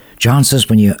 John says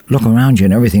when you look around you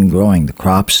and everything growing, the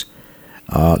crops,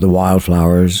 the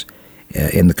wildflowers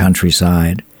in the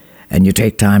countryside, and you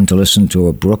take time to listen to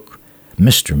a brook,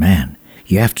 Mr. Man,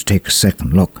 you have to take a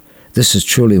second look. This is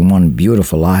truly one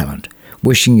beautiful island.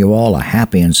 Wishing you all a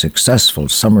happy and successful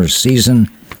summer season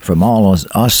from all of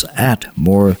us at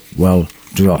Moore Well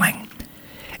Drilling.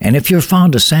 And if you're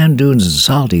fond of sand dunes and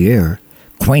salty air,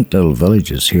 quaint little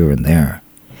villages here and there,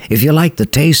 if you like the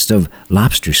taste of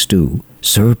lobster stew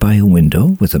served by a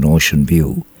window with an ocean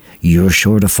view, you're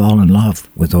sure to fall in love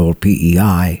with old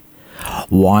PEI.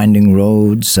 Winding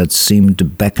roads that seem to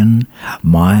beckon,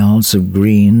 miles of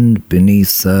green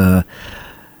beneath a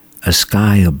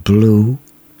sky of blue,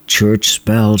 church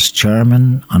bells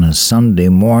charming on a Sunday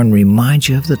morn remind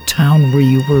you of the town where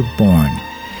you were born.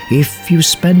 If you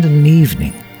spend an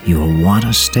evening, you'll want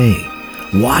to stay,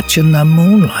 watching the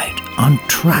moonlight on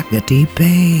Tracadie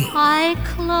Bay. I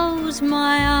close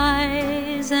my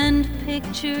eyes and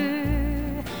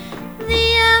picture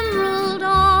the emerald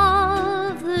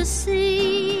of the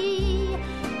sea,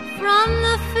 from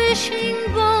the fishing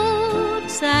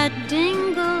boats at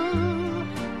Dingle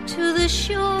to the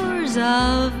shores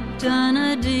of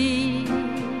Dunedin.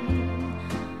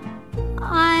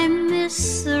 I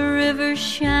miss the River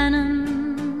Shannon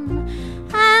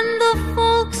and the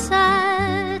folks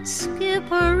at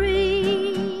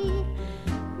Skippery,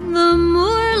 the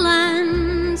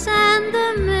moorlands and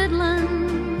the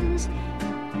midlands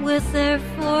with their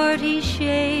 40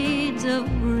 shades of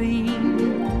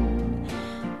green.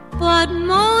 But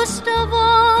most of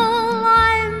all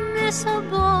I miss a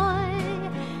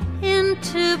boy in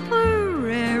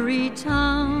Tipperary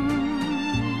town,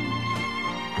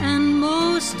 and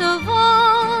most of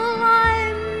all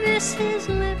I miss his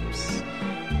lips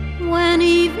when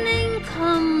evening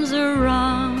comes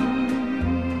around.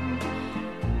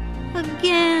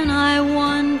 Again I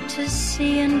want to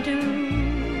see and do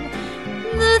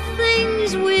the things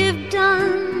things we've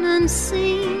done and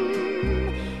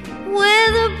seen,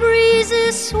 where the breeze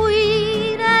is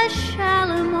sweet as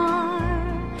Shalimar,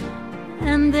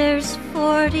 and there's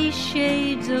 40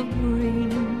 shades of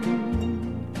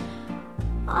green.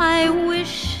 I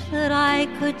wish that I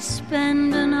could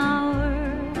spend an hour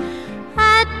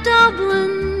at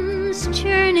Dublin's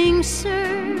churning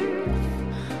surf.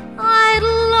 I'd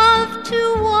love to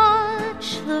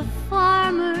watch the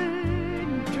farmer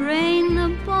drain the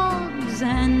bogs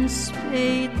and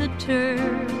spade the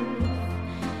turf,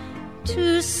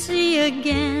 to see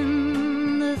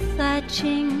again the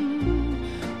thatching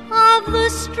of the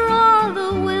straw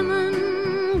the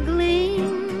women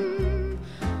glean.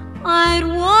 I'd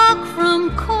walk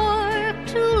from Cork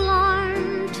to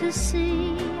Larne to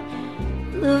see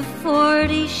the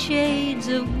 40 shades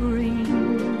of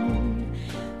green.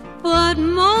 But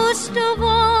most of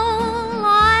all,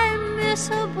 I miss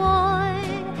a boy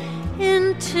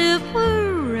in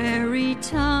Tipperary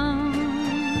town.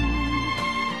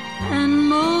 And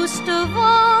most of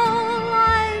all,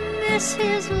 I miss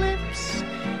his lips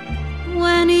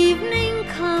when evening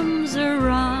comes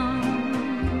around.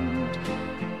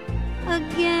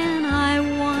 Again, I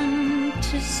want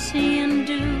to see and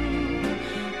do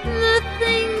the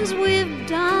things we've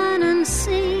done and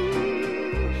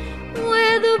seen,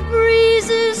 where the breeze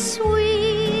is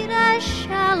sweet as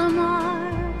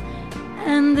Shalimar,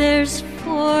 and there's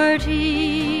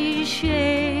 40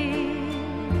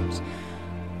 shades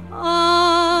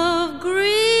of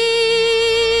green.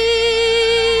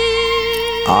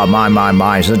 Ah,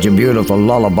 my, such a beautiful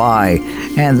lullaby.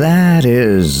 And that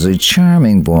is the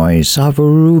charming voice of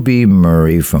Ruby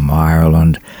Murray from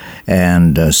Ireland.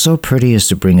 And so pretty as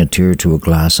to bring a tear to a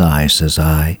glass eye, says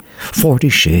I. 40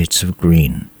 Shades of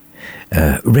Green.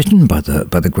 Written by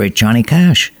the great Johnny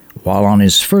Cash while on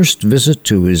his first visit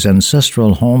to his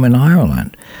ancestral home in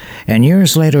Ireland. And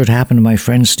years later it happened to my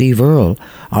friend Steve Earle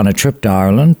on a trip to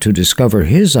Ireland to discover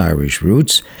his Irish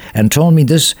roots, and told me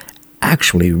this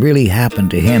actually really happened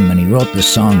to him, and he wrote this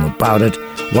song about it,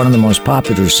 one of the most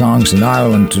popular songs in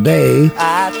Ireland today.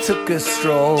 I took a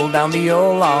stroll down the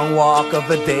old long walk of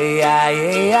the day.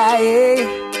 I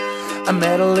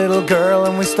met a little girl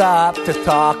and we stopped to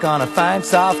talk on a fine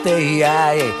soft day.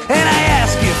 And I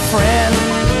asked you, friend,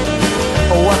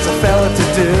 what's a fella to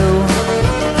do?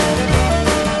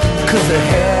 'Cause her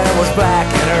hair was black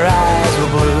and her eyes were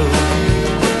blue.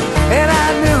 And I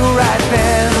knew right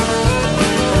then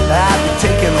I'd be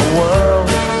taking the world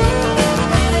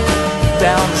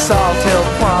down to Salt Hill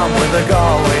Prom with a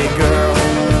Galway girl.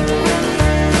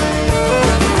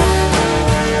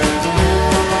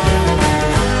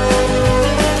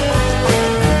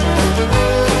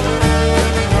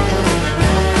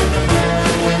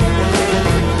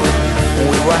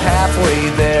 We were halfway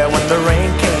there when the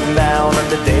rain came down on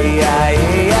the day.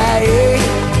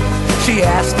 She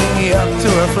asked me up to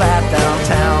her flat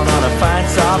downtown on a fine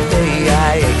soft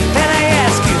day. And I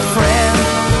asked you, friend,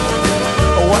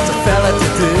 what's a fella to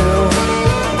do?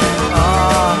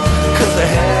 'Cause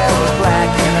her hair was black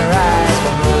and her eyes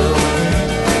were blue.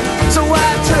 So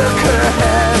I took her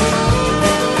hand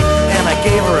and I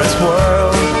gave her a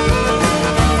swirl,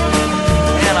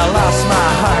 and I lost my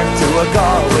heart to a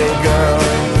Galway girl.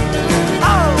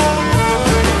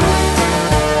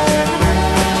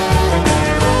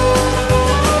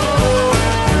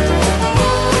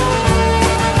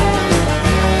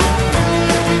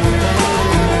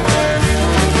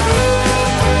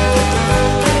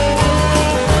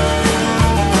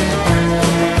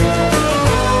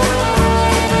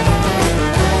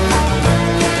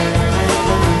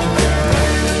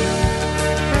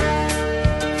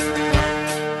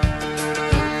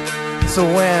 So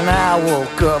when I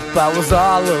woke up, I was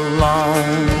all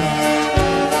alone,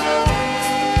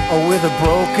 with a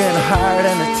broken heart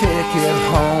and a ticket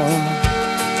home.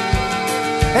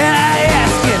 And I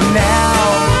ask you now,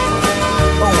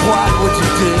 what would you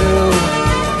do?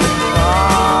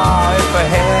 If her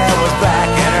hair was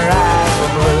black and her eyes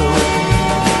were blue.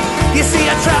 You see,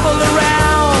 I traveled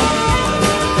around,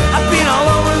 I've been all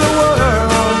over the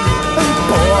world, and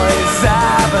boys,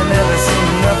 I've never seen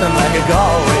nothing like a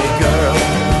Galway girl.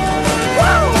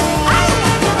 Woo!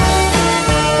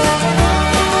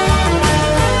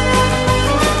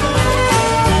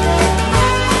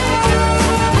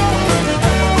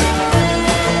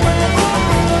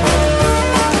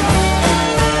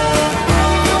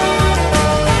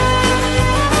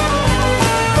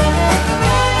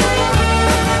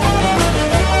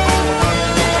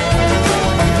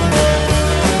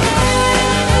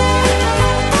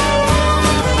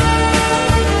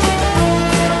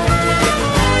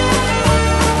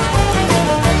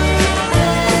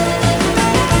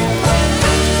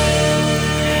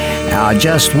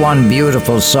 Just one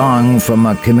beautiful song from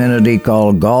a community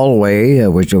called Galway,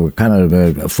 which we're kind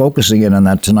of focusing in on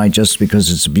that tonight just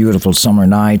because it's a beautiful summer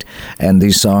night and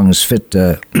these songs fit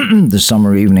the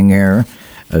summer evening air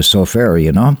so fair,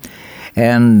 you know.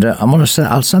 And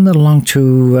I'll send it along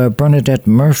to Bernadette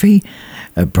Murphy.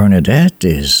 Bernadette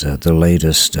is the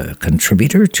latest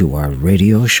contributor to our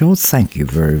radio show. Thank you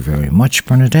very, very much,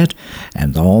 Bernadette.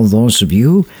 And all those of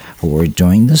you who are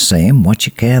doing the same, what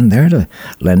you can there to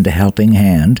lend a helping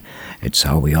hand. It's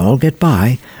how we all get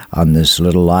by on this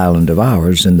little island of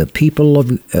ours. And the people of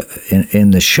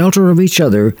in the shelter of each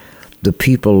other, the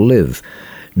people live.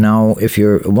 Now, if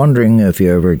you're wondering if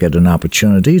you ever get an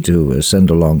opportunity to send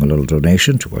along a little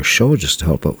donation to our show just to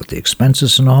help out with the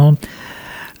expenses and all,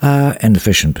 and the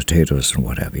fish and potatoes and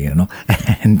whatever, you know.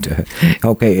 And,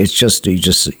 okay, it's just, you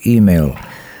just email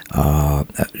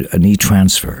an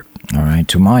e-transfer, all right,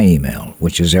 to my email,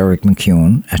 which is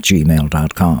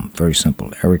ericmccune@gmail.com. Very simple,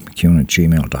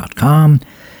 ericmccune@gmail.com.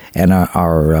 And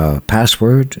our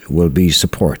password will be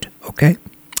support, okay?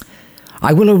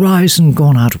 I will arise and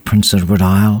go out of Prince Edward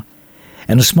Isle,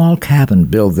 and a small cabin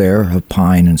build there of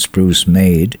pine and spruce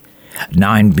made.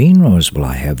 9 bean rows will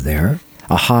I have there,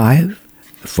 a hive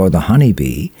for the honey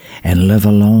bee, and live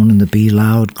alone in the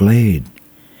bee-loud glade.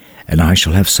 And I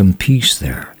shall have some peace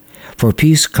there, for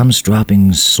peace comes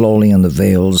dropping slowly in the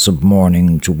vales of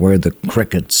morning to where the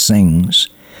cricket sings.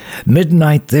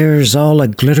 Midnight there's all a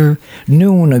glitter,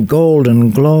 noon a golden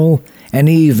glow, and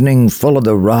evening full of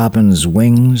the robin's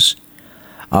wings.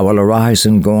 I will arise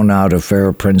and go now to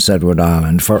fair Prince Edward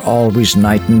Island, for always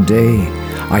night and day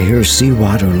I hear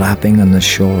sea-water lapping on the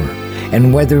shore,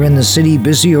 and whether in the city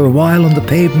busy or while on the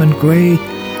pavement grey,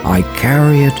 I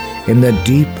carry it in the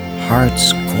deep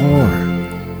heart's core.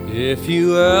 If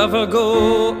you ever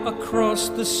go across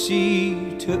the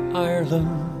sea to Ireland,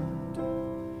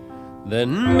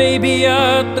 then maybe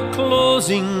at the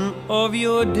closing of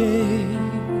your day,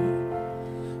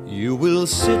 you will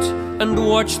sit and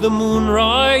watch the moon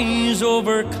rise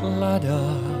over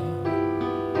Claddagh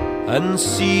and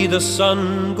see the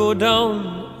sun go down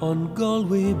on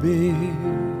Galway Bay,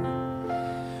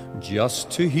 just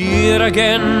to hear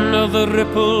again the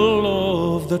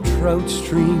ripple of the trout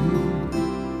stream,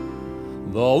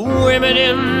 the women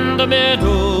in the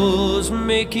meadows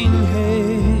making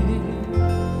hay,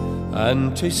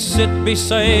 and to sit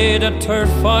beside a turf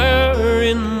fire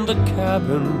in the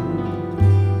cabin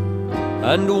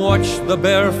and watch the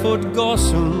barefoot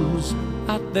gossoons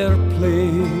at their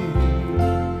play.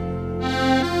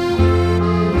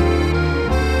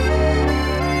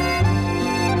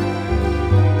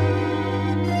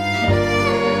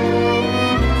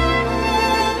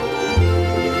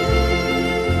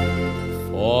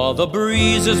 For the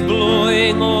breeze is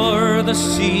blowing o'er the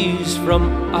seas from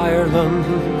Ireland,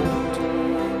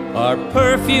 are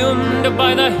perfumed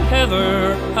by the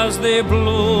heather as they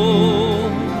blow,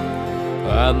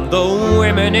 and the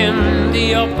women in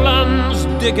the uplands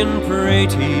digging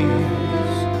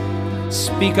praties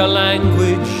speak a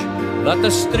language that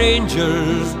the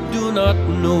strangers do not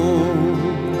know.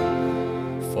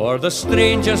 For the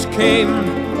strangers came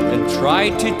and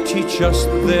tried to teach us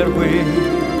their way.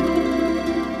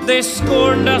 They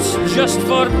scorned us just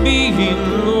for being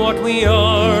what we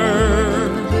are,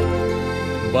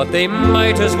 but they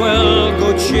might as well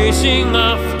go chasing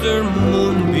after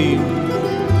moonbeams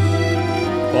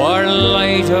or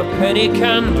light a penny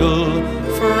candle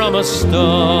from a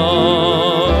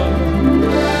star.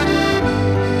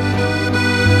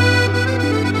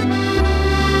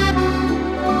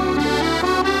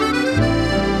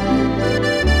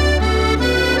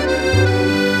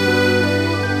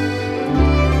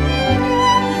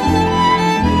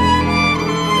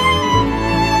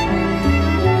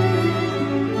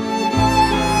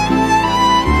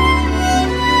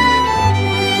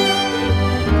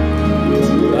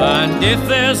 And if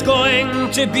there's going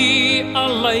to be a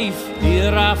life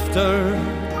hereafter,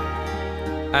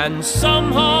 and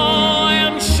somehow I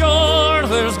am sure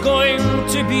there's going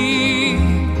to be,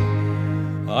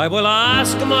 I will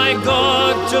ask my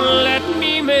God to let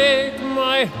me make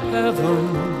my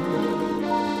heaven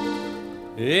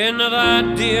in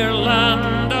that dear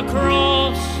land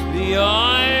across the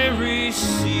Irish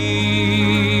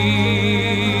Sea.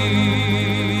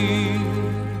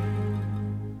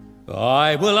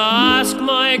 I will ask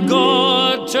my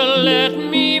God to let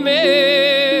me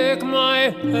make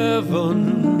my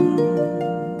heaven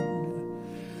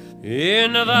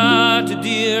in that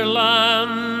dear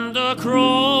land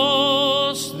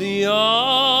across the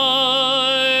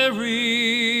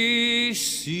Irish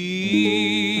Sea.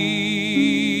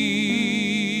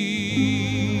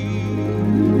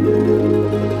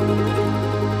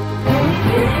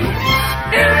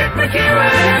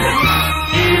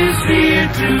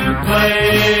 to play.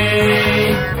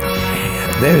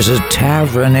 There's a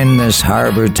tavern in this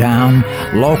harbor town.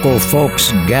 Local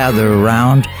folks gather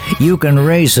around. You can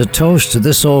raise a toast to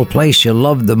this old place you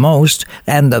love the most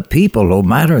and the people who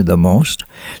matter the most.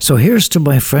 So here's to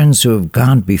my friends who have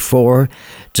gone before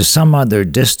to some other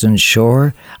distant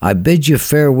shore. I bid you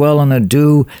farewell and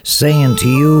adieu, saying to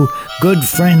you, good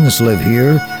friends live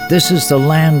here. This is the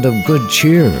land of good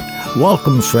cheer.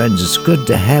 Welcome, friends. It's good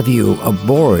to have you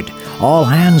aboard. All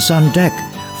hands on deck.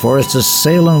 For it's a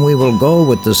sailing we will go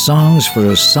with the songs for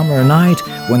a summer night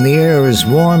when the air is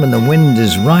warm and the wind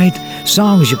is right.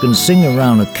 Songs you can sing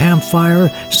around a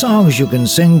campfire, songs you can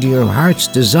sing to your heart's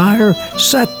desire.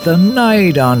 Set the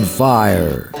night on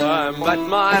fire. I met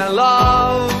my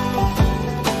love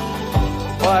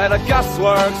by the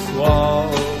gasworks wall.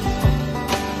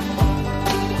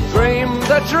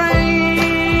 Dreamed a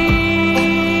dream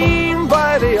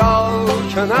by the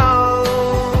old canal.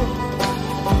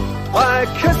 I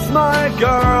kissed my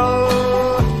girl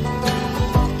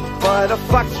by the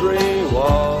factory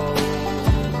wall.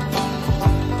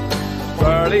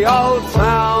 Dirty old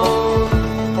town,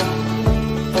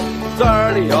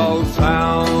 dirty old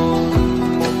town.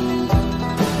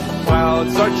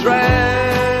 Clouds are drifting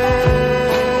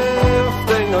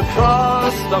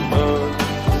across the moon.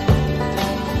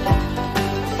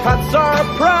 Cats are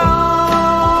prowling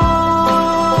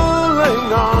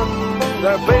on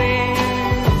their beat.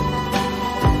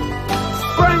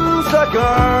 A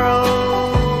girl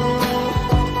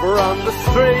from the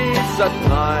streets at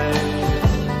night.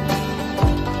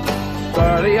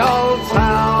 Dirty old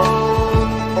town,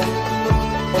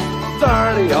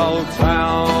 dirty old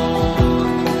town.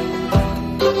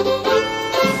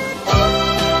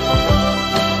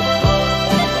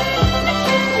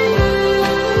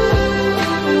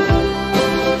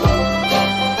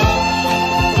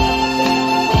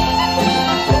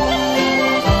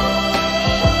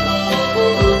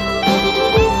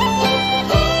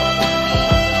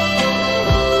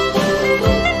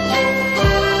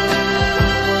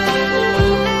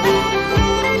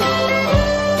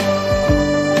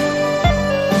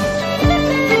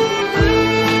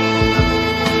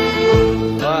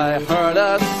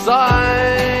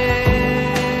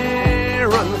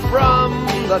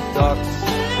 The docks.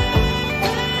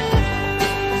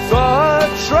 Saw a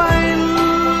train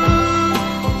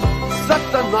set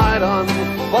the night on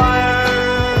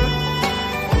fire.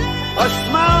 I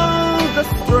smelled the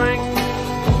string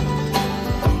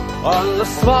on the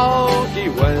smoky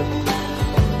wind.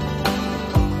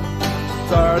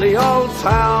 Dirty old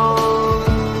town,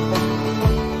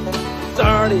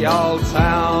 dirty old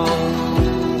town.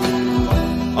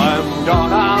 I'm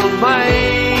gonna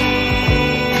make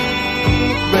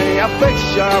a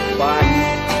picture back,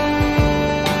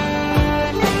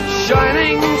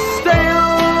 shining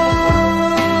steel,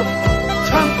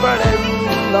 tempered in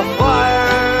the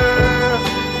fire.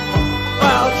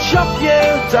 I'll chop you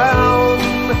down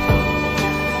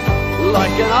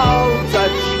like an old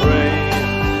dead tree.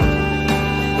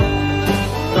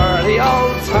 Dirty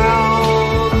old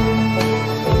town,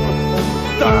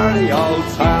 dirty old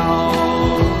town.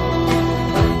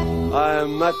 I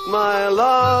met my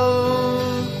love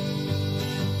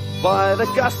by the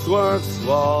gasworks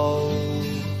wall.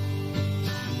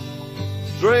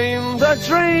 Dreamed a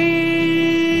dream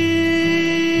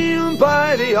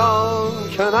by the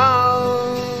old canal.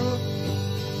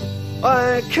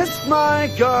 I kissed my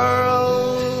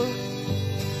girl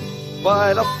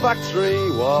by the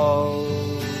factory wall.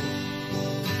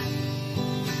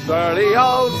 Dirty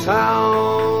old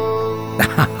town,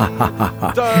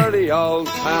 dirty old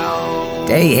town.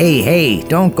 Hey,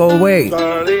 don't go away.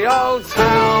 Dirty old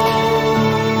town,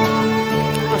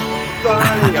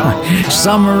 dirty old town.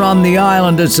 Summer on the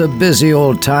island, it's a busy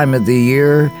old time of the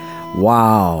year.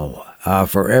 Wow.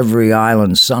 For every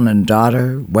island son and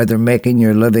daughter, whether making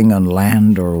your living on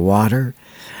land or water.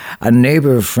 A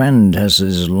neighbor friend has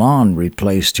his lawn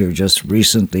replaced here just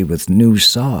recently with new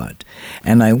sod,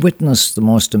 and I witnessed the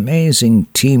most amazing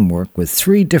teamwork with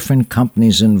 3 different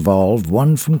companies involved,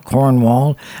 one from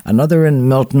Cornwall, another in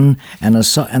Milton, and the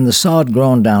sod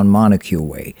grown down Montague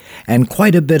way, and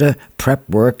quite a bit of prep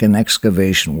work and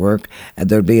excavation work.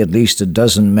 There'd be at least a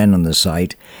dozen men on the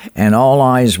site, and all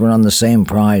eyes were on the same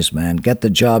prize, man. Get the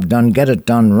job done, get it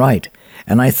done right.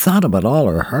 And I thought about all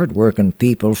our hard-working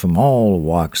people from all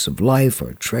walks of life,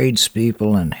 our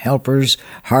tradespeople and helpers,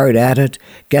 hard at it,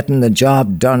 getting the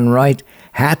job done right.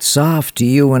 Hats off to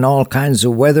you in all kinds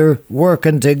of weather.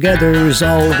 Working together is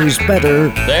always better.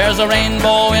 There's a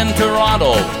rainbow in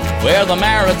Toronto where the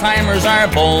Maritimers are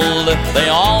bold. They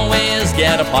always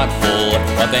get a pot full,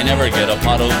 but they never get a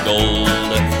pot of gold.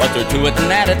 But they're to it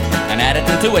and at it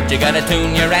and to it. You gotta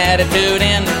tune your attitude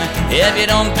in. If you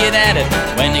don't get at it,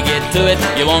 when you get to it,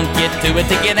 you won't get to it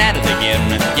to get at it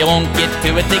again. You won't get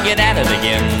to it to get at it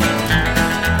again.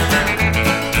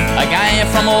 A guy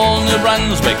from old New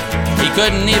Brunswick, he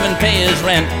couldn't even pay his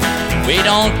rent. We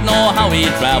don't know how he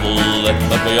traveled,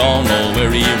 but we all know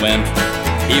where he went.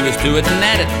 He was to it and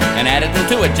at it and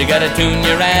to it. You gotta tune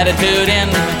your attitude in.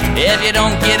 If you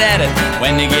don't get at it,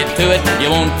 when you get to it, you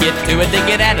won't get to it to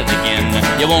get at it again.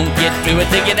 You won't get to it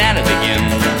to get at it again.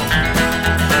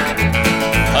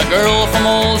 A girl from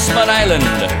old Spud Island,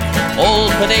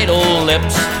 old potato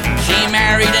lips. She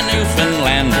married a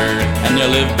Newfoundlander, and they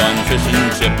lived on fish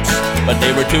and chips. But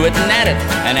they were to it and at it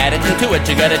and to it.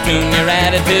 You gotta tune your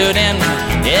attitude in.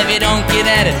 If you don't get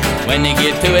at it, when you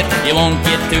get to it, you won't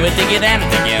get to it to get at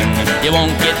it again. You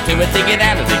won't get to it to get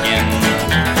at it again.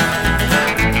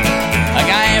 A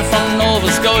guy from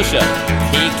Nova Scotia,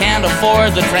 he can't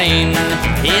afford the train.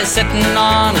 He's sitting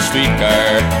on a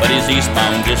streetcar, but he's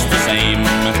eastbound just the same.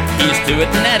 He's to it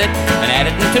and at it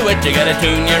and to it. You gotta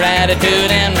tune your attitude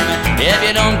in. If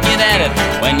you don't get at it,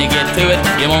 when you get to it,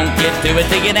 you won't get to it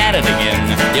to get at it again.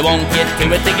 You won't get to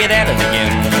it to get at it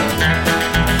again.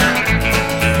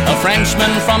 A Frenchman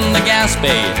from the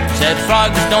Gaspé said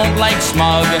frogs don't like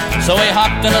smog, so he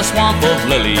hopped in a swamp of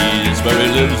lilies where he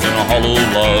lives in a hollow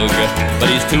log. But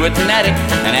he's to it and at it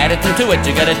and to it.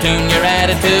 You gotta tune your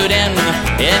attitude in.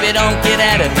 If you don't get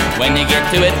at it, when you get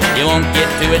to it, you won't get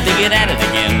to it to get at it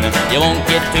again. You won't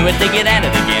get to it to get at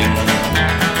it again.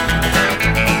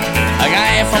 A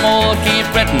guy from old Cape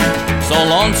Breton, so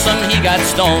lonesome he got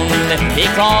stoned. He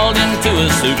crawled into his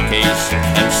suitcase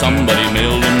and somebody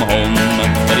mailed him home.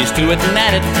 But he's to it and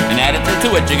at it and to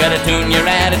it. You gotta tune your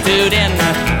attitude in.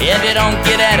 If you don't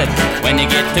get at it, when you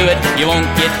get to it, you won't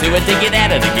get to it to get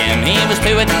at it again. He was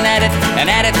to it and at it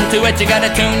and to it. You gotta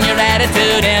tune your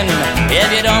attitude in. If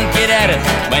you don't get at it,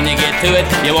 when you get to it,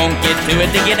 you won't get to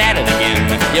it to get at it again.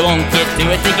 You won't get to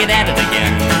it to get at it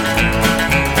again.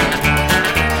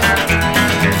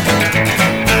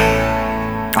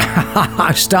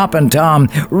 Stopping Tom,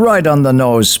 right on the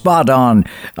nose, spot on.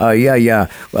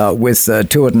 With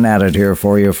To It and At It here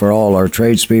for you, for all our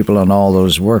tradespeople and all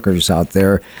those workers out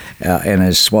there in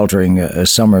a sweltering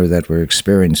summer that we're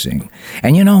experiencing.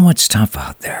 And you know what's tough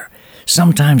out there?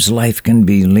 Sometimes life can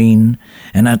be lean,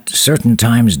 and at certain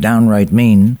times downright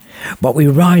mean. But we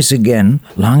rise again,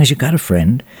 long as you got a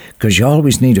friend, 'cause you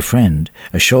always need a friend,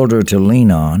 a shoulder to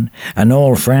lean on. An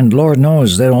old friend, Lord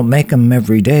knows they don't make 'em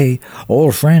every day.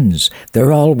 Old friends,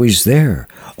 they're always there.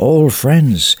 Old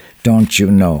friends, don't you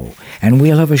know? And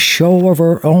we'll have a show of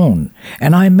our own.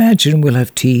 And I imagine we'll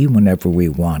have tea whenever we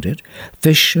want it.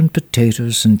 Fish and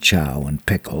potatoes and chow and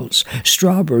pickles.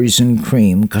 Strawberries and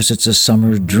cream, 'cause it's a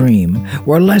summer dream,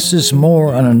 where less is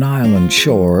more on an island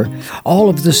shore. All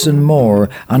of this and more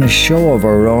on a show of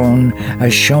our own. A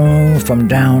show from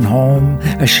down home.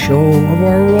 A show of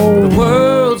our own. The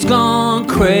world's gone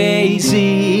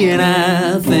crazy, and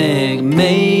I think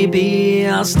maybe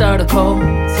I'll start a cult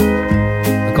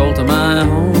of my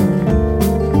own.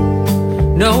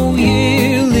 No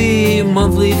yearly,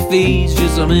 monthly fees,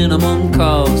 just a minimum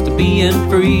cost to being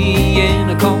free,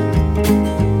 and a cult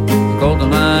of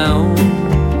my own.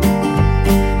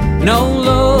 No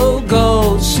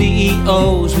logos,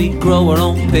 CEOs, we grow our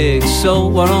own pigs,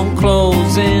 sew our own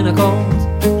clothes, in a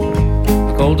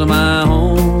cult of my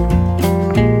own,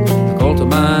 a cult of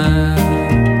my own.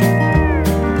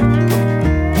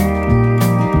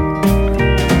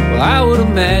 I would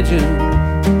imagine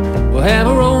we'll have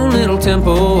our own little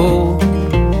temple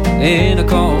in a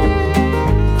cult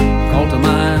of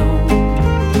my own.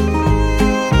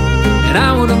 And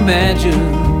I would imagine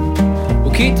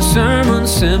we'll keep the sermon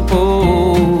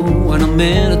simple when I'm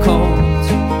in a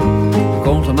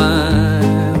cult of my own.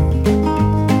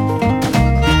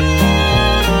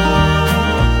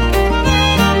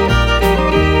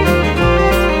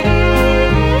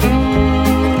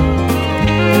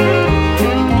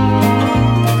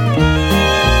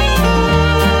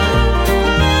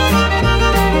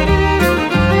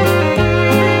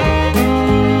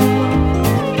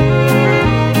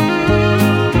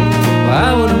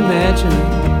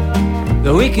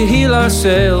 We could heal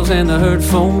ourselves and the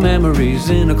hurtful memories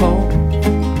in a cult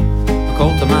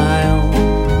of my own.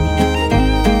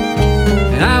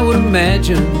 And I would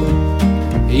imagine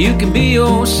you can be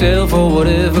yourself or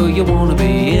whatever you want to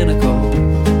be in a cult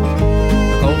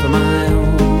of my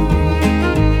own.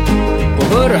 Well,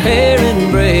 put her hair in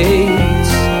braids.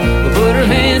 We'll put her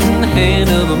hands in the hand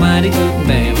of a mighty good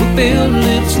man. We'll build a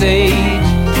little stage.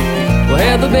 We'll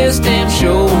have the best damn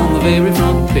show on the very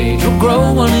front page. We'll grow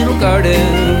a little garden.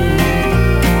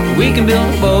 We can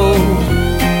build a boat.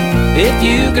 If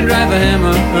you can drive a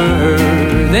hammer,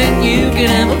 then you can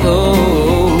have a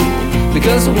boat.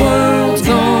 Because the world's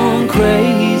gone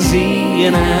crazy,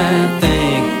 and I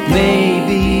think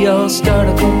maybe I'll start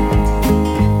a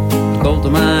cult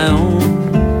of my own.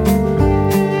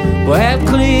 We'll have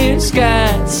clear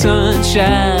skies,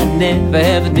 sunshine, never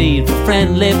have a need for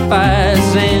friendly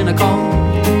fires, and a cult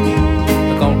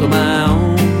of my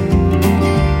own.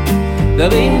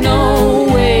 There'll be no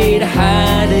way to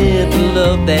hide it, the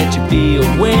love that you feel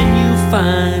when you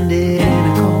find it, and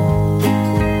a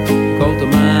cult of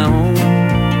my own,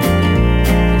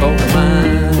 a cult of mine.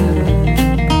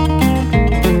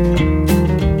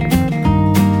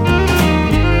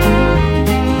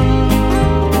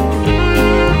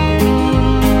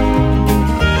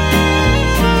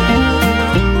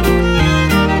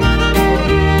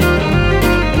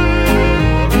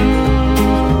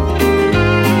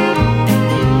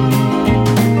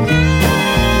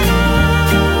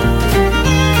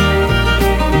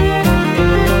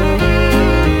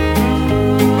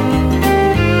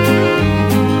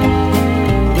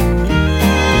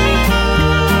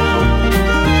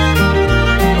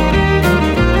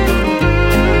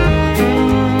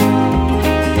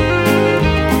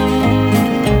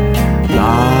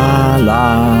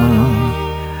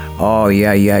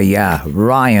 Yeah.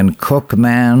 Ryan Cook,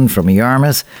 man, from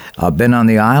Yarmouth. Been on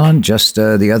the island just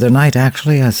the other night,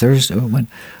 actually, Thursday.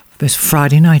 It's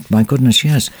Friday night, my goodness,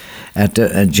 yes. At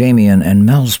Jamie and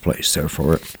Mel's place there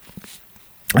for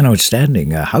an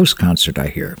outstanding house concert, I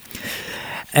hear.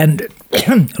 And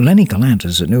Lenny Gallant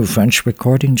has a new French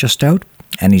recording just out,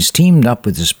 and he's teamed up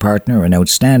with his partner, an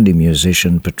outstanding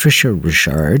musician, Patricia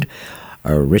Richard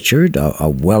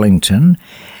of Wellington,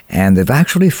 and they've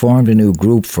actually formed a new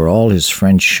group for all his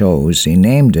French shows. He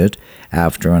named it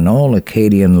after an old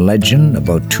Acadian legend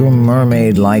about two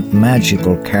mermaid-like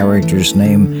magical characters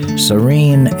named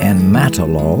Serene and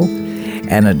Matelot,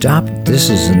 and this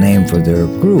is the name for their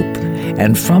group.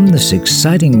 And from this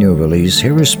exciting new release,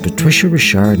 here is Patricia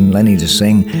Richard and Lenny to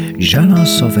sing Je ne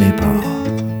savais pas.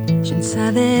 Je ne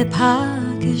savais pas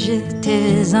que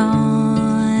j'étais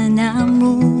en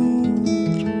amour.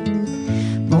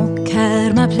 Mon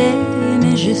cœur m'appelait,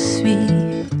 mais je suis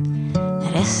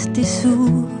resté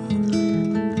sourd.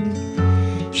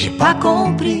 J'ai pas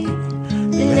compris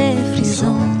les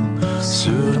frissons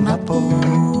sur ma peau.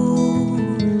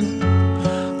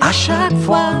 À chaque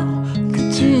fois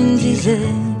que tu me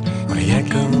disais rien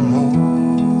qu'un mot,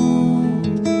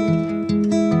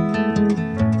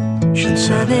 je ne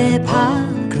savais pas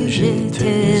que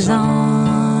j'étais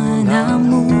en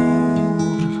amour.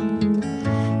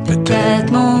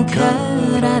 Peut-être mon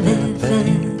cœur avait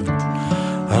fait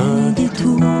un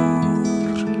détour.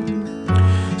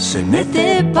 Ce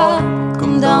n'était pas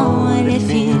comme dans les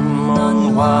films en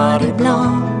noir et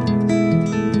blanc.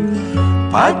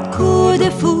 Pas de coup de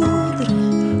foudre,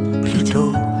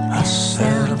 plutôt un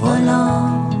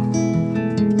cerf-volant.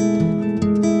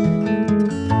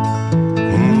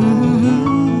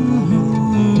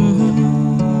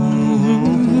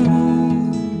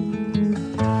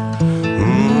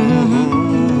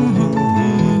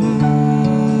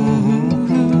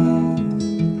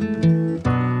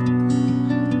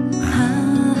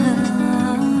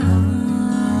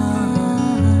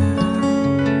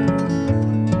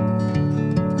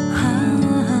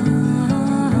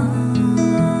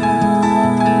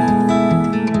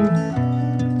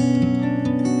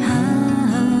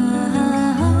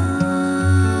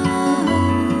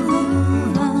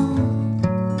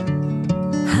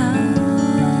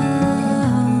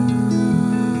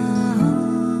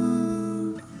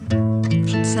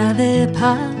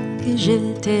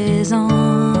 J'étais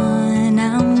en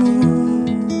amour,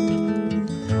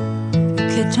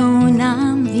 que ton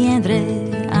âme viendrait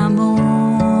à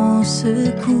mon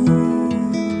secours.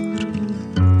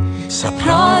 Ça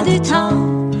prend du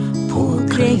temps pour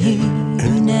créer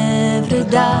une œuvre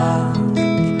d'art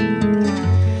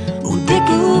ou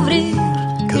découvrir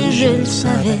que je le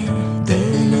savais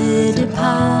dès le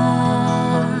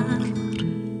départ.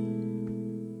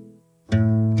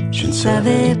 Je ne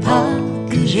savais pas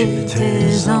que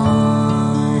j'étais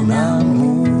en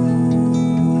amour.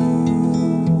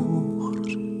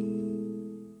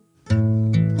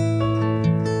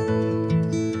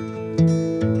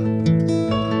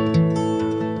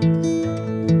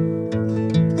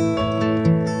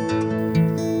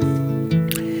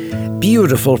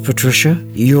 Beautiful, Patricia.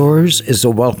 Yours is a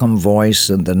welcome voice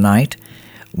in the night.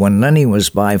 When Lenny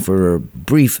was by for a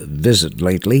brief visit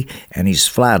lately, and he's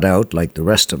flat out like the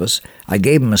rest of us, I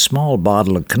gave him a small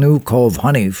bottle of Canoe Cove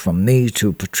honey from me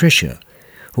to Patricia,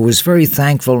 who was very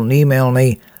thankful and emailed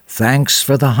me, "Thanks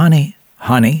for the honey."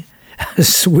 Honey?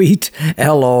 Sweet,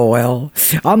 LOL.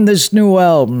 On this new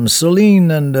album,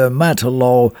 Celine and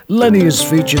Matalo, Lenny is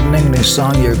featured in English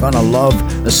song you're gonna love,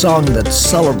 a song that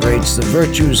celebrates the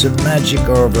virtues and magic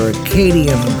of a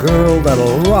Acadian girl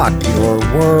that'll rock your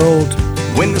world.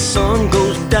 When the sun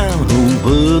goes down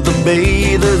over the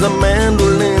bay, there's a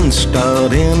mandolin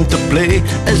starting to play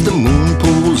as the moon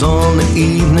pulls on the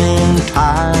evening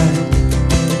tide.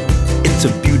 It's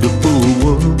a beautiful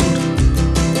world.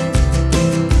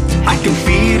 I can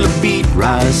feel a beat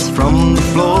rise from the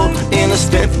floor in a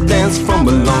step dance from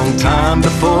a long time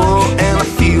before, and I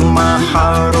feel my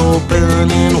heart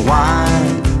opening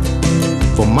wide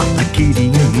for my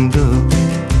Acadian girl.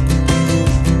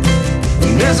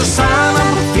 There's a sound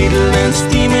of a fiddle and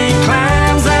steaming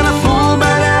clams and a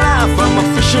full-bellied eye from a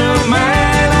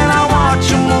fisherman, and I watch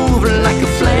her move like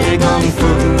a flag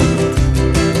unfurled.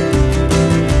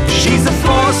 She's a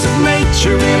force of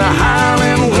nature in a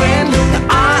howling wind, the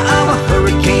eye of a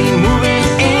hurricane moving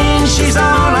in. She's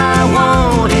all I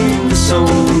want in this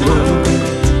whole world.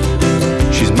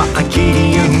 She's my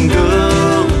Acadian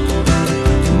girl,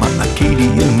 my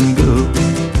Acadian girl.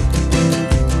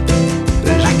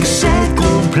 Like a sad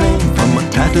gold plane from a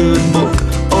tattered book,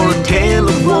 or a tale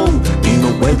of woe in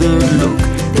a weathered look.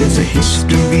 There's a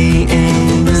history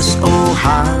in this old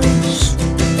house,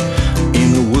 in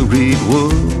a worried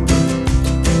world.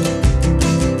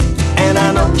 And I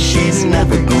know she's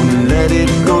never gonna let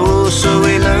it go, so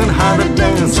we learn how to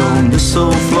dance on this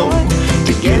old floor.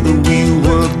 Together we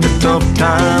work the tough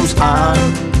times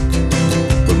hard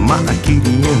with my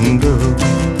Acadian girl.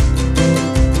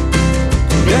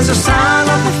 There's a sound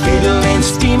of a fiddle and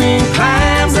steaming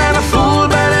clams and a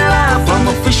full-bellied eye from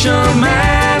a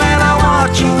fisherman, and I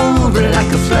watch her move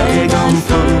like a flag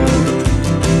unfurled.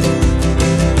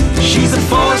 She's a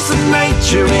force of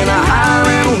nature in a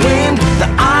howling wind, the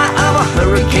eye of a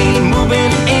hurricane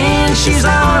moving in. She's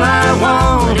all I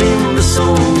want in this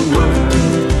whole world.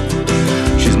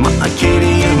 She's my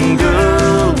Acadian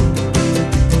girl.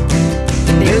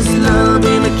 There's love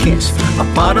in a kiss, a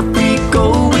pot of pico,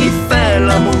 we fell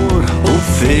amor, oh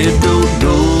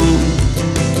fiddle-do.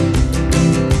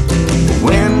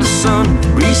 When the sun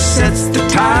resets the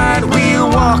tide, we'll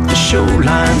walk the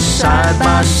shoreline side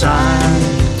by side,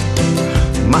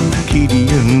 my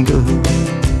Acadian girl.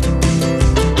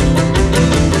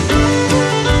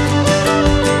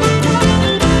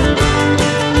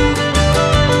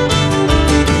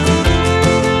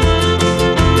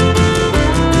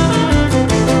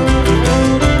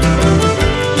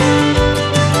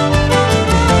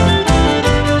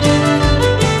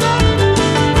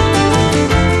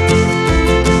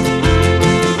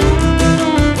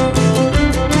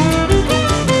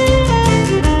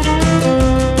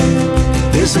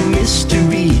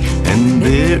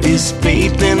 Is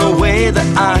faith in a way that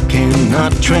I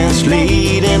cannot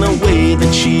translate, in a way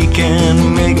that she can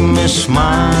make me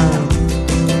smile.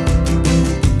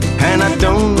 And I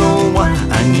don't know why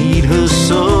I need her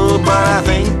so, but I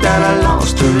think that I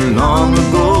lost her long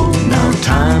ago. Now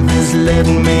time has let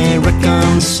me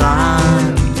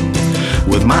reconcile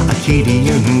with my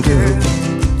Acadian girl.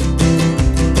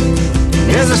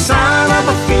 There's a sound of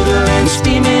a fiddle and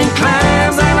steaming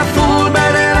clams and a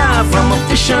full-bellied eye from a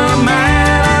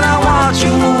fisherman, and I watch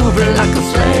you move like a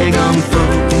flag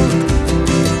unfurled.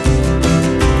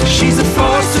 She's a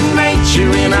force of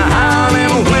nature in a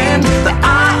howling wind, the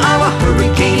eye of a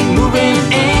hurricane moving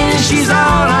in. She's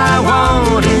all I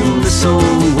want in this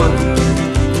whole world.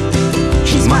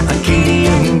 She's my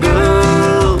Acadian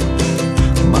girl,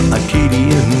 my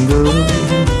Acadian girl.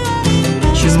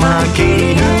 She's my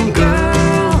Acadian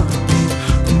girl,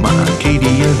 my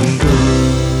Acadian girl.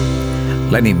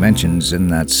 Lenny mentions in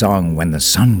that song, When the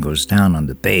Sun Goes Down on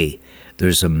the Bay,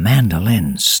 there's a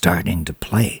mandolin starting to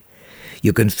play.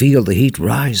 You can feel the heat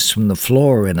rise from the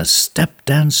floor in a step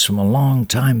dance from a long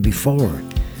time before.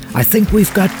 I think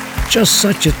we've got just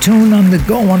such a tune on the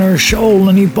go on our show,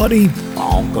 Lenny buddy.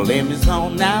 Uncle Emmy's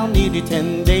gone now nearly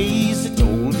 10 days. He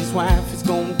told his wife he's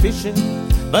gone fishing,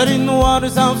 but in the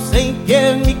waters of St.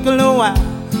 Michael,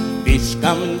 fish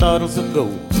come in bottles of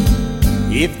gold.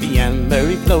 If the Anne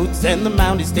Murray floats and the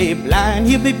Mounties stay blind,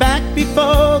 he'll be back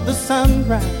before the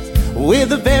sunrise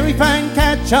with a very fine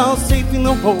catch, all safe in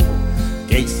the hold.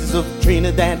 Cases of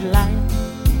Trinidad light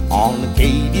on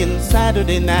Acadian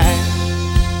Saturday night.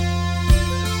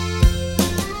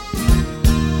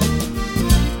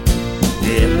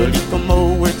 Emily come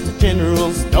over to the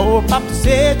general store. Papa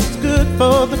said she's good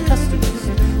for the customers,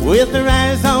 with her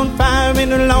eyes on fire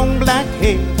and her long black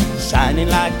hair shining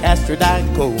like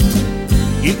astrodite gold.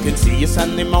 You can see her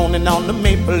Sunday morning on the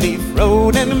Maple Leaf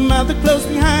Road, and her mother close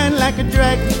behind like a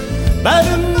dragon. But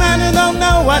her mother don't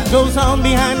know what goes on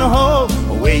behind the hole,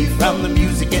 away from the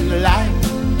music and the light,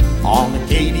 on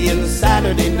Acadian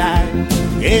Saturday night.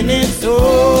 And it's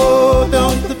oh,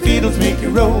 don't the fiddles make you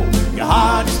roll, your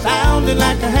heart is pounding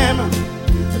like a hammer.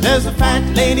 There's a fat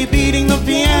lady beating the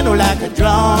piano like a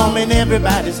drum, and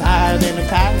everybody's higher than a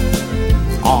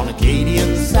kite on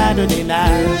Acadian Saturday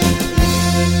night.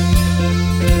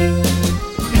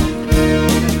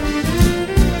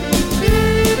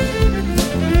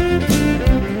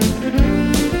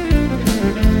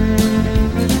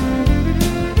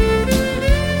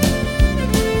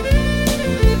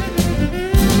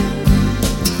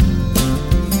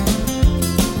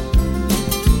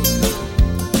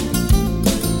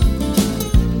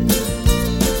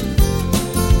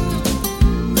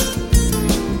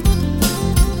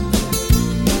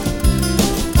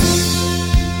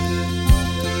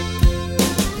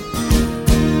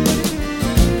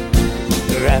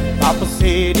 Papa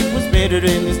said it was better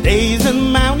in his days,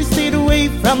 and Mountie stayed away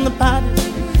from the party.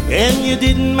 And you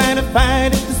didn't mind a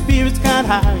fight if the spirits got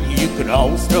high, you could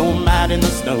always throw 'em out in the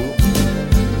snow.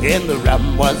 And the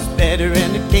rum was better,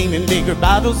 and it came in bigger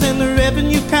bottles, and the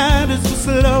revenue counters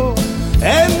were slow.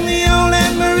 And the old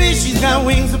Anne Marie, she's got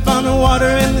wings upon the water,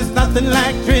 and there's nothing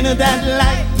like Trinidad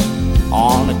Light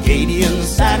on Acadian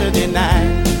Saturday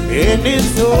night. And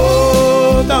it's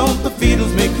oh, don't the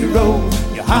fiddles make you roll,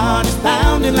 your heart is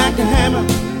pounding like a hammer.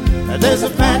 There's a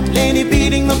fat lady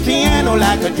beating the piano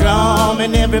like a drum,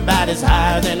 and everybody's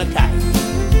higher than a kite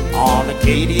on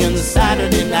Acadian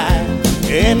Saturday night.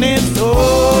 And it's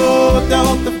oh,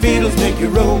 don't the fiddles make you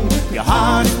roll, your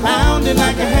heart is pounding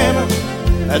like a hammer.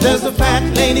 There's a fat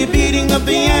lady beating the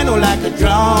piano like a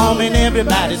drum, and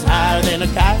everybody's higher than a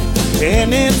kite.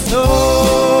 And it's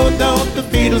oh, don't the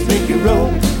fiddles make you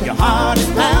roll, your heart is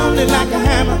pounding like a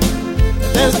hammer.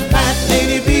 There's a fat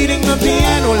lady beating the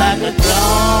piano like a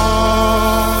drum,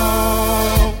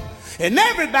 and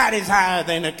everybody's higher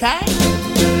than a kite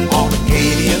on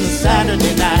Acadian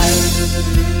Saturday night.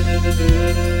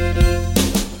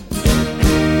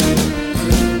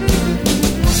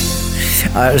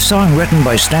 A song written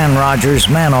by Stan Rogers,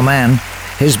 Man Oh Man.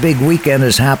 His big weekend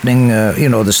is happening,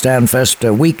 the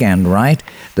Stanfest weekend, right?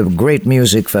 The great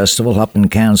music festival up in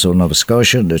Canso, Nova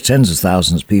Scotia. There's tens of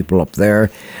thousands of people up there.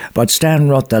 But Stan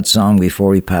wrote that song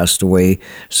before he passed away,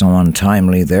 so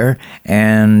untimely there.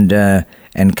 And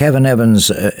Kevin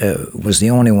Evans was the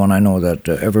only one I know that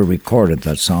ever recorded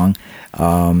that song.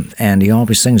 And he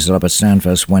always sings it up at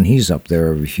Stanfest when he's up there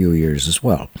every few years as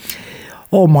well.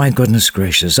 Oh, my goodness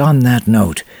gracious. On that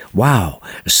note, wow,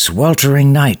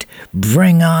 sweltering night.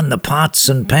 Bring on the pots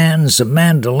and pans, the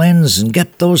mandolins, and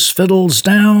get those fiddles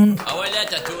down.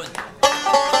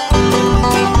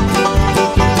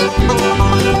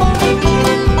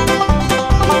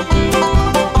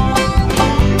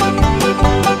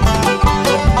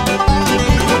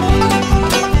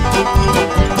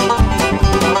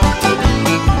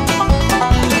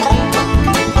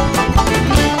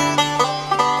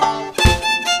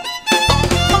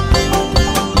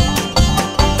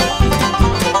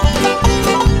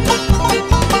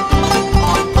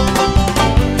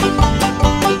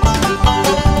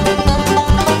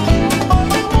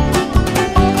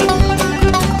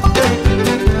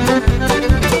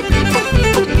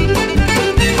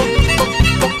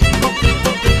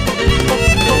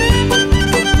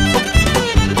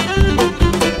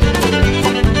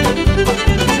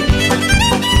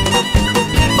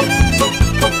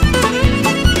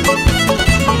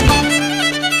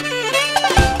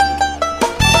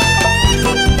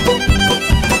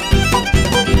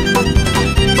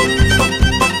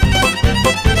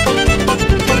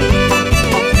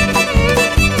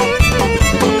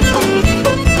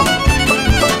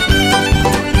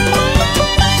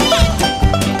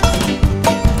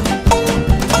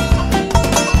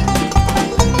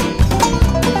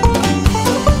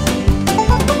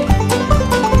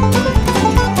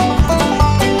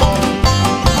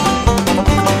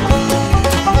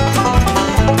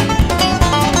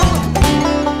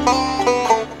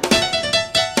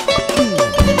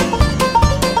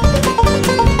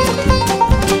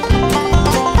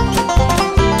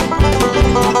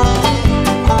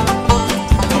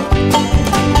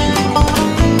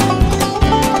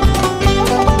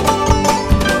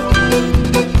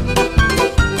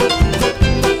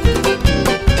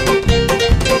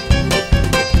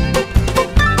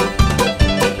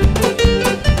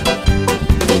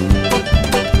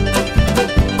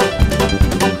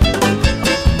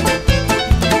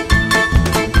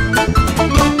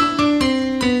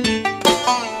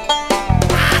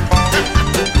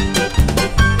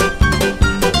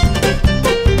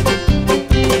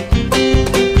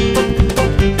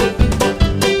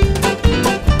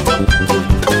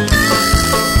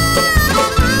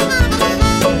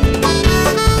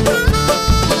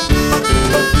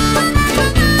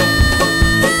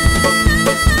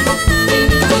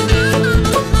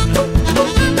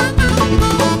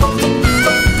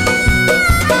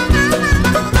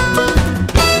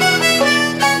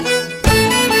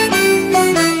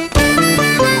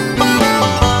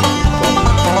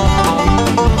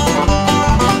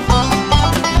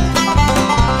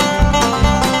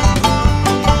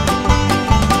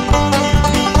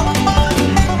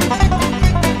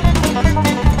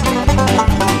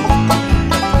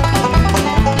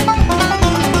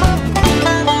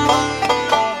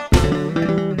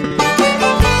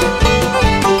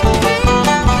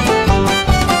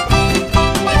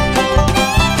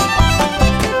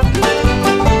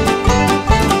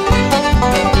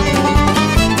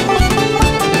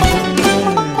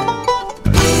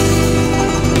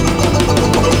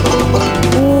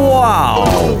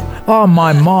 Oh,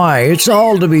 my, it's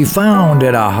all to be found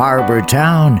in a harbour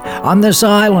town. On this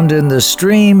island in the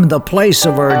stream, the place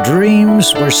of our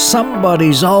dreams, where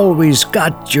somebody's always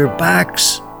got your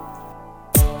backs.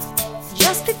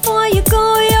 Just before you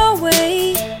go your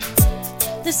way,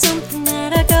 there's something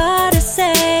that I gotta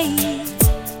say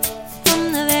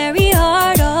from the very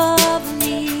heart of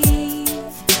me.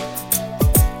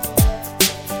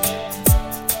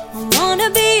 I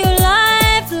wanna be your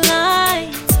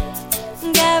lifeline,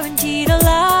 guaranteed a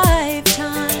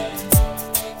lifetime,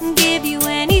 give you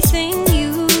anything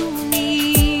you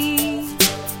need.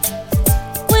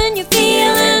 When you're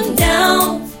feeling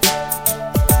down,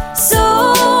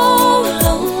 so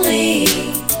lonely,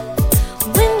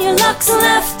 when your luck's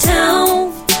left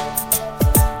town,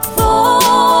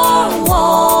 four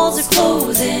walls are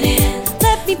closing in,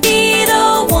 let me be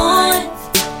the one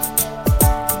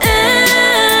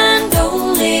and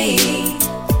only,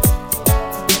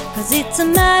 'cause it's a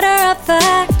matter of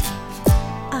fact,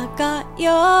 I got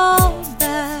your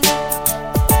back.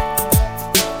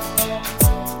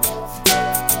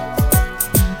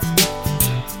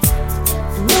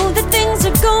 I know that things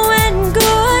are going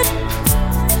good,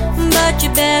 but you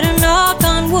better knock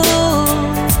on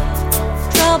wood,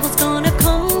 trouble's gonna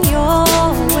come your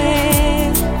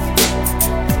way.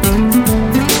 I'm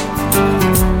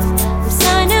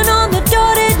signing on the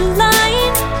dotted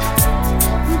line,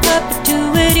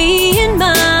 perpetuity in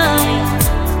mind.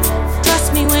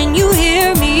 Trust me when you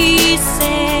hear me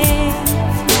say,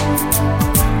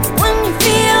 when you're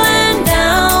feeling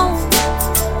down,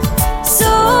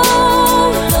 so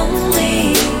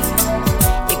lonely,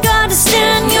 you gotta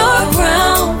stand your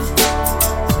ground,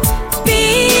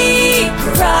 be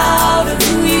proud of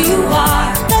who you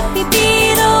are, let me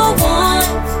be the one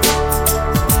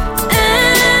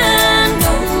and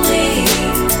only.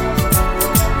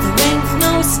 There ain't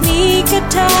no sneak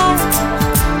attack,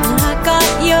 and I got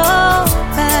your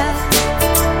back.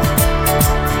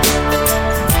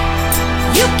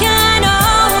 You can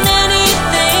own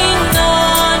anything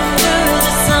under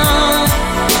the sun.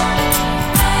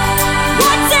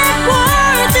 What's it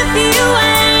worth if you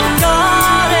ain't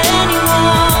got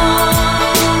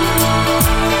anyone?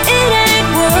 It ain't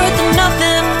worth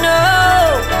nothing, no.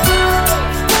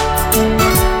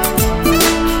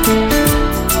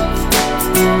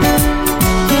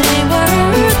 It ain't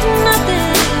worth nothing.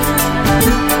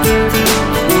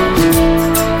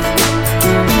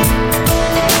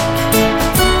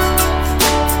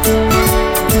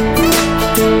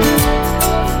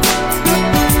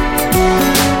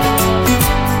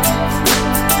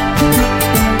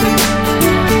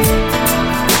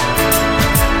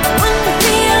 When you're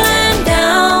feeling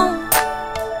down,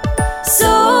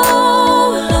 so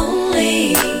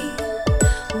lonely,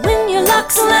 when your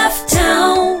luck's left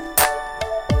town,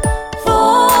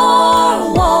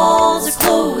 four walls are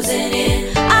closing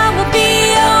in, I will be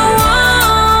your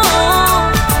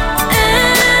one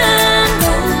and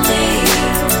only.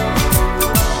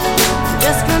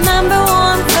 Just remember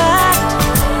one fact,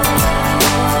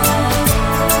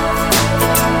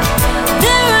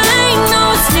 there ain't no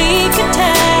sneak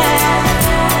attack.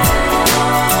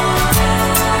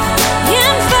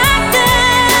 In fact,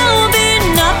 there'll be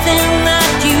nothing that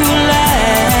you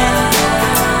lack,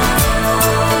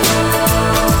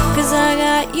 'cause I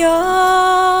got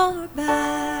your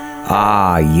back.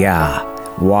 Ah, yeah.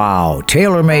 Wow.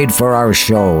 Tailor-made for our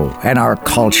show and our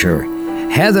culture.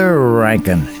 Heather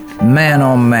Rankin. Man,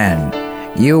 oh man.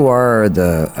 You are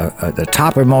the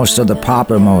toppermost of the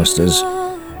poppermost, as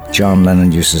John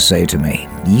Lennon used to say to me.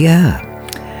 Yeah.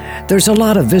 There's a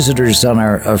lot of visitors on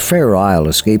our fair isle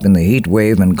escaping the heat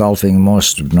wave engulfing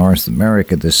most of North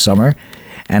America this summer.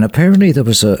 And apparently there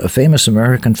was a famous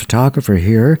American photographer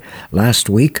here last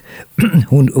week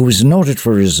who was noted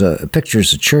for his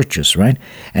pictures of churches, right?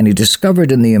 And he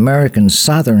discovered in the American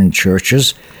Southern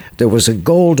churches there was a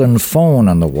golden phone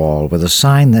on the wall with a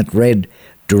sign that read,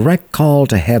 "Direct Call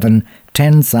to Heaven,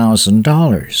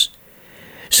 $10,000.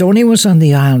 So when he was on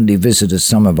the island, he visited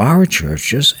some of our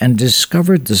churches and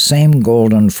discovered the same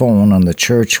golden phone on the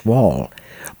church wall.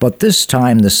 But this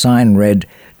time the sign read,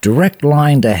 "Direct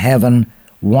Line to Heaven,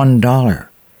 $1."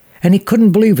 And he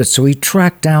couldn't believe it, so he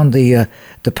tracked down the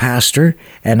pastor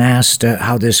and asked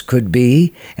how this could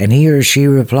be, and he or she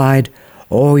replied,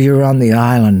 "Oh, you're on the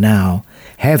island now.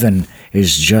 Heaven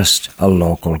is just a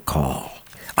local call."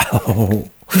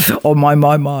 Oh, my,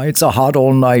 it's a hot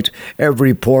old night.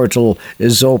 Every portal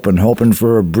is open, hoping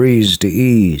for a breeze to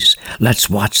ease. Let's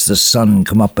watch the sun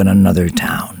come up in another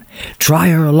town.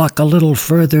 Try our luck a little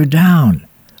further down.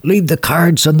 Leave the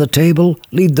cards on the table,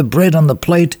 leave the bread on the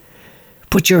plate.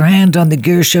 Put your hand on the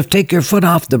gear shift, take your foot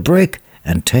off the brake,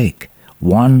 and take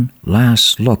one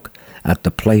last look at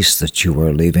the place that you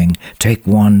are leaving. Take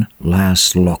one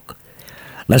last look.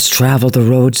 Let's travel the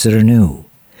roads that are new.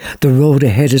 The road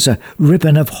ahead is a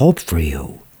ribbon of hope for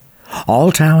you.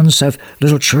 All towns have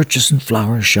little churches and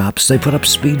flower shops. They put up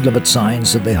speed limit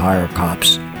signs and they hire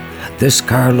cops. This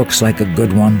car looks like a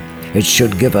good one. It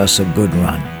should give us a good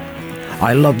run.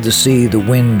 I love to see the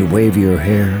wind wave your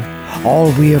hair.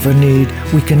 All we ever need,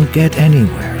 we can get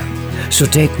anywhere. So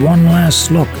take one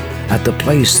last look at the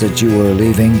place that you are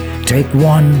leaving. Take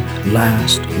one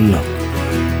last look.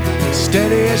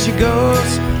 Steady as she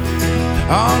goes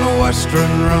on a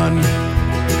western run,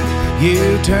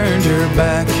 you turned your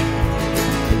back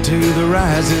to the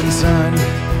rising sun.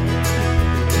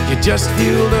 You just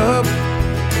fueled up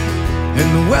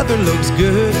and the weather looks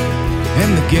good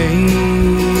and the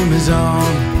game is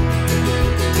on.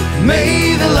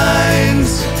 May the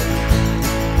lines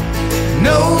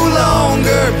no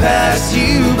longer pass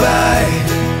you by.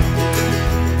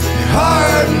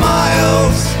 Hard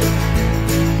miles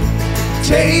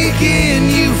taking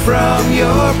you from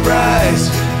your prize.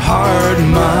 Hard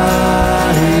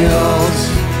miles.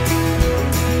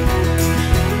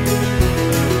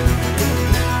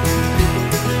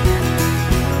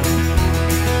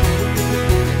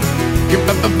 You're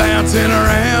bouncing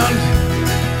around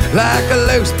like a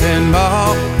loose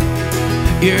pinball.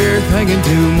 You're thinking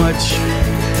too much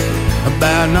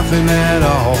about nothing at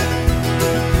all.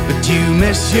 But you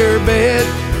miss your bed,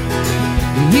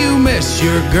 and you miss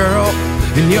your girl,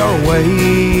 and your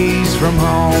ways from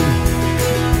home.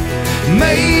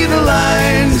 May the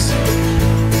lines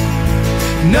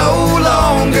no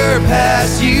longer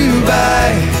pass you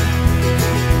by.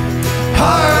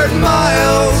 Hard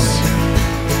miles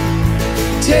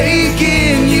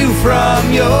taking you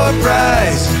from your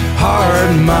prize.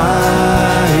 Hard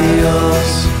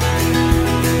miles.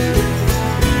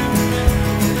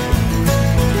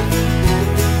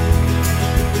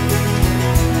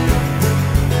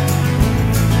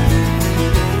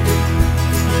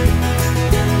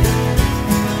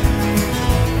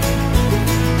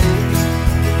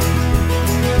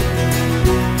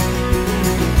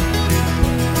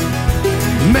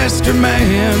 Mr.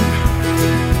 Man,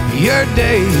 your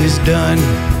day is done.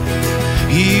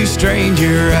 You strained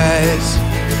your eyes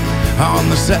on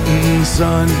the setting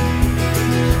sun,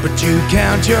 but you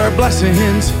count your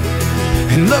blessings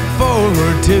and look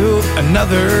forward to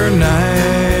another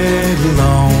night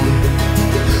alone.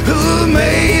 Who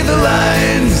made the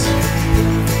lines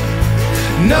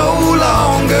no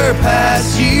longer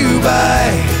pass you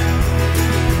by?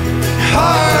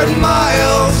 Hard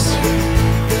miles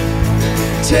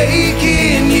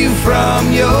taking you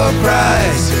from your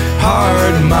prize.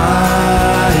 Hard miles.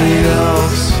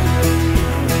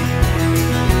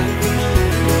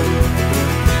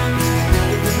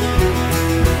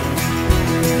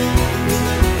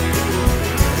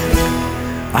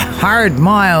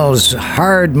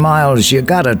 Hard miles. You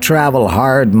gotta travel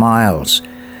hard miles.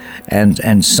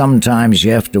 And sometimes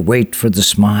you have to wait for the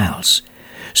smiles.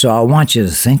 So I want you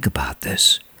to think about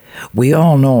this. We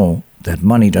all know that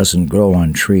money doesn't grow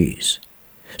on trees.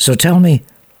 So tell me,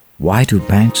 why do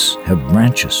banks have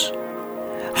branches?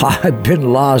 I've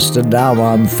been lost and now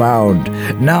I'm found.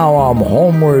 Now I'm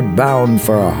homeward bound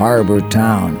for a harbor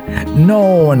town.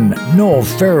 No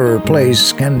fairer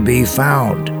place can be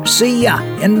found. See ya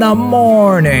in the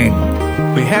morning.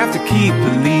 We have to keep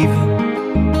believing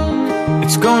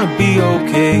it's gonna be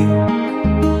okay.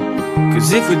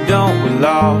 'Cause if we don't, we're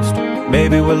lost.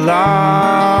 Maybe we're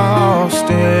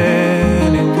lost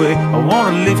anyway. I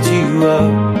wanna lift you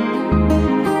up,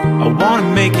 I wanna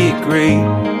make it great.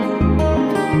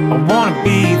 I wanna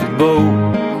be the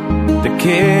boat that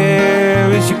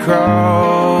carries you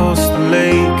across the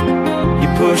lake. You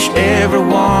push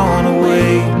everyone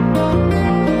away,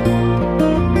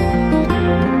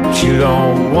 but you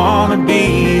don't wanna be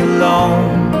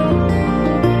alone.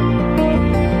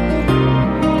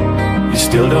 You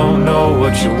still don't know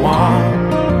what you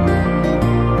want,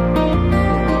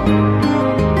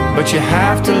 but you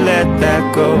have to let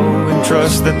that go and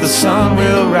trust that the sun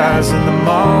will rise in the morning.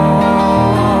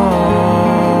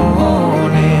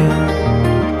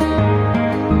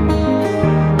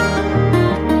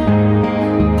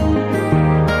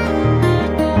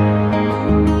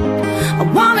 I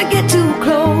wanna get too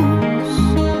close,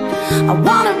 I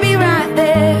wanna be right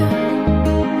there.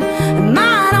 It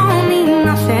might all mean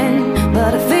nothing,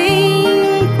 but I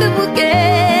think that we're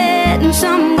getting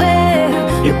somewhere.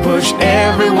 You push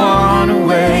everyone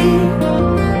away,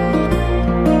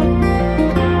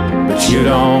 but you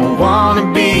don't wanna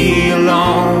be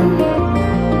alone.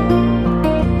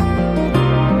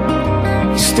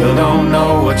 You still don't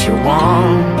know what you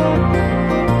want,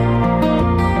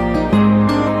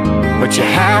 But you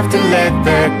have to let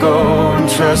that go and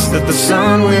trust that the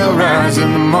sun will rise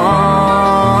in the morning.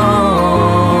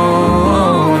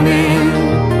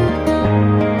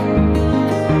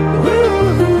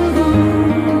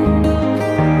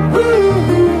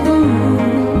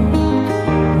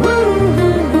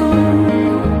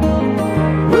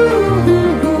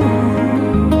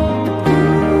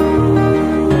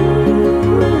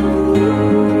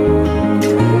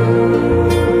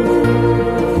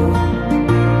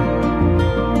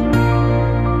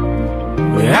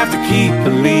 Keep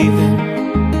believing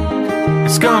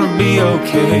it's gonna be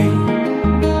okay.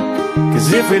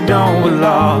 'Cause if we don't, we're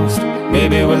lost.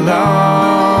 Maybe we're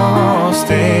lost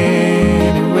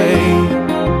anyway.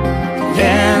 The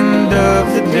end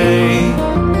of the day,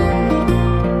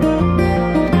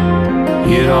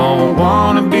 you don't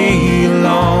wanna be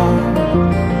alone.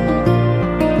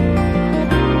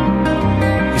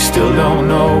 You still don't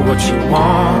know what you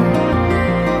want.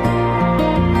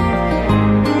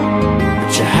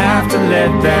 You have to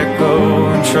let that go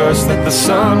and trust that the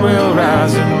sun will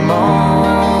rise in the morning.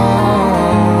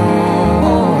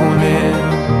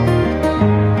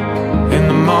 In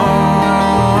the morning.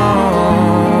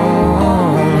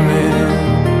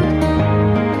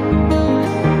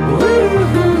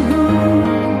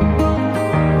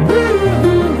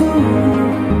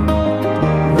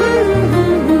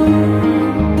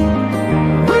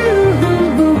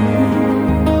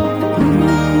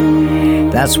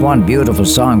 That's one beautiful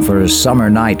song for a summer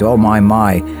night. Oh my,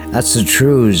 my. That's the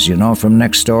Trues, you know, from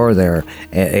next door there.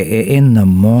 In the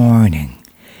morning.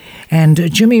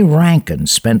 And Jimmy Rankin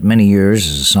spent many years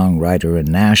as a songwriter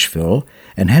in Nashville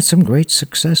and had some great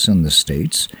success in the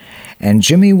States. And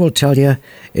Jimmy will tell you,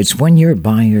 it's when you're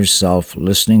by yourself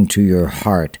listening to your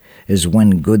heart is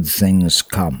when good things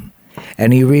come.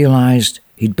 And he realized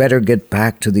he'd better get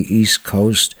back to the East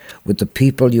Coast with the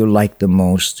people you like the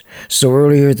most. So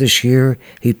earlier this year,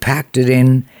 he packed it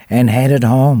in and headed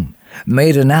home.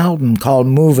 Made an album called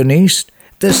Moving East.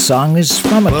 This song is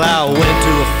from it. Well, I went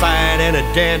to a fight and a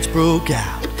dance broke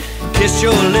out. Kissed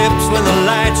your lips when the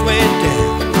lights went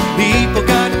down. People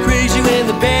got crazy when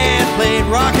the band played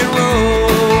rock and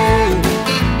roll.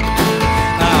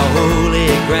 Our holy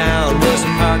ground was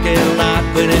a parking lot.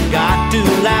 When it got too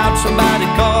loud, somebody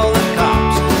called the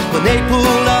cops. When they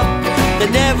pulled up, they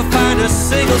never find a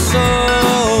single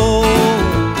soul.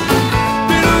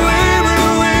 Been away,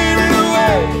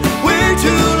 way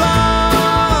too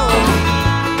long.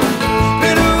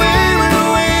 Been away,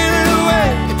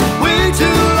 way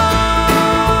too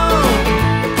long.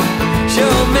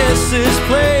 Sure miss this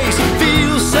place.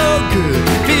 Feels so good,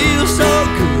 feels so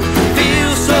good,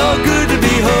 feels so good to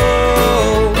be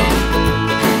home.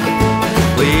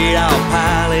 Laid out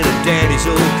pile in a daddy's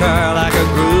old car like a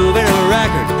groove in a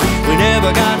record. We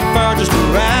never got far, just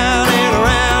around and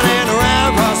around and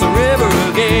around, across the river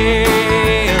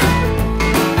again.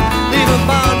 Leave a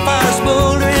bonfire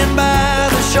smoldering by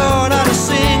the shore, not a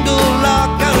single lock,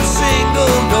 not a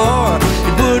single door.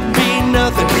 It wouldn't be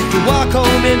nothing to walk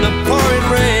home in the pouring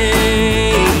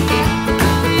rain.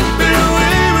 Been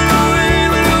away,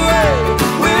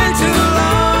 way too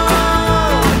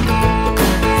long.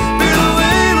 Been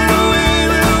away,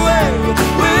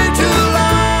 way too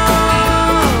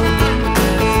long.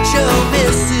 Sure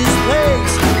miss this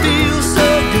place. Feels so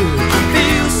good,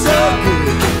 feels so good,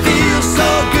 feels so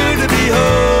good to be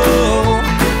home.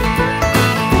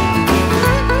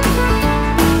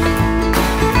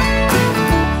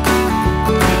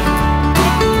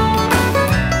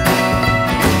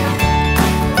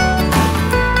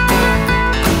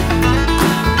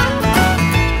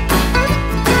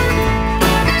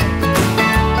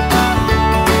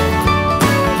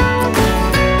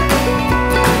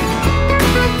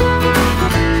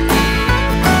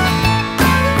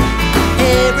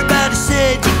 Everybody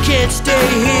said you can't stay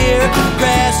here.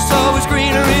 Grass is always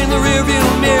greener in the rearview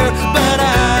mirror. But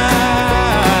I'm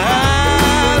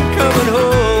coming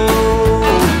home.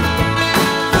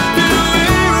 Been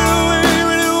away,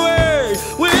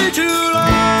 way too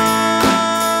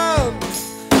long.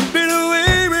 Been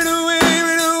away,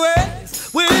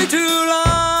 way too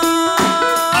long.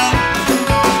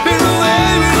 Been away,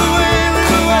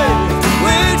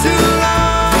 way too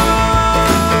long.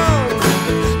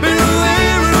 Been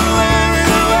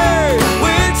away,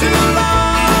 way too long.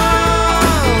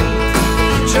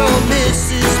 Sure miss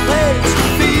this place.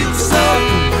 Feels so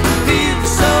good, feels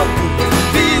so good,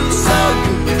 feels so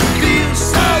good, feels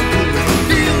so good,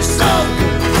 feels so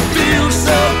good, feels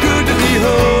so good to be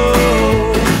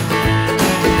home.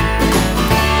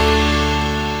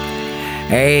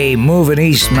 Hey, moving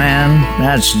east, man.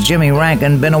 That's Jimmy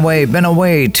Rankin. Been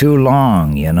away too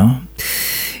long, you know.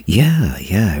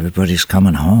 Yeah, everybody's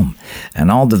coming home. And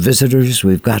all the visitors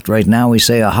we've got right now, we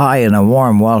say a hi and a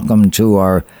warm welcome to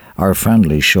our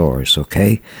friendly shores,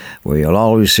 okay? Where you'll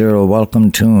always hear a welcome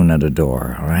tune at a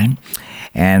door, all right?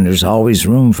 And there's always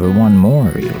room for one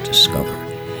more, you'll discover.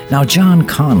 Now, John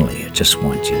Connolly, I just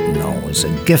want you to know, is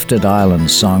a gifted island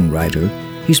songwriter.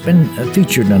 He's been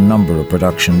featured in a number of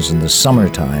productions in the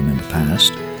summertime in the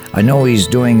past. I know he's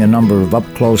doing a number of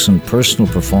up-close and personal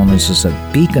performances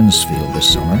at Beaconsfield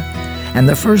this summer. And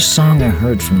the first song I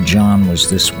heard from John was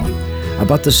this one,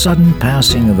 about the sudden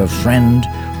passing of a friend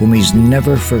whom he's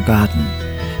never forgotten.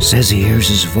 Says he hears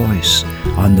his voice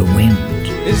on the wind.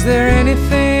 Is there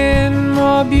anything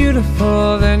more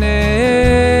beautiful than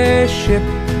a ship,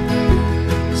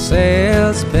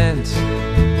 sails bent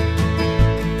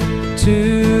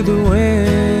to the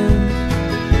wind?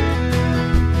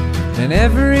 And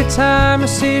every time I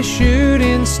see a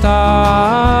shooting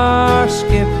star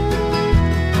skip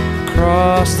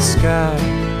across the sky,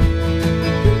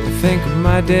 I think of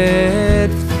my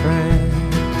dead friend.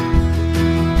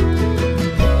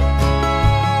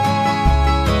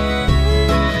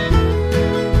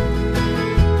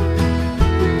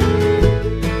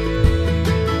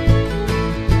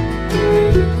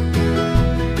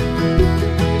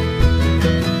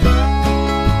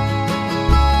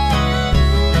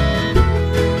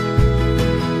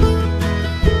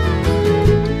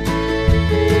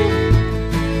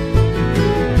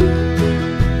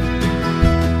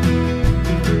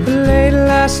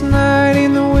 Last night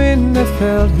in the wind I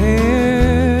felt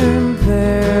him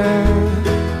there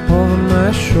over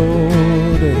my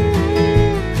shoulder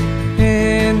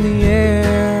in the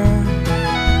air.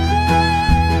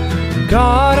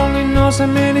 God only knows how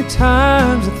many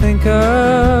times I think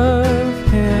of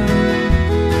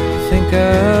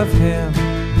him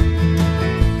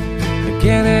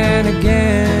again and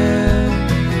again.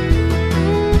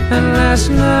 And last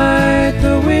night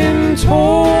the wind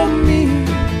told me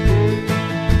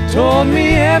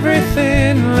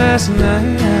everything last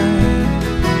night.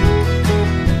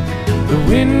 The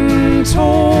wind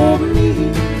told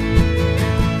me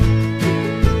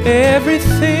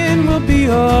everything will be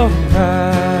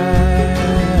alright.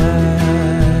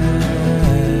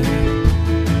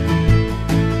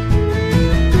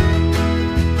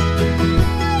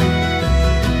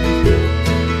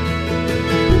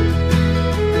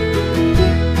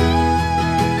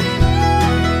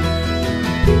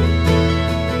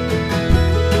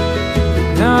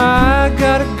 I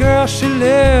got a girl, she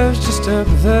lives just up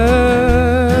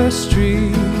the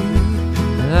street,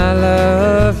 and I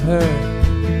love her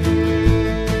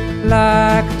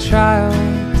like a child.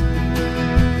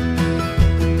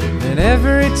 And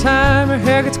every time her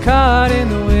hair gets caught in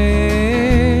the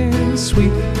wind,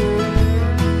 sweet,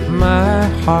 my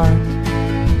heart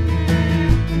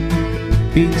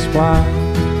beats wild.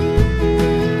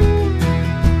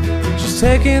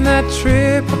 Taking that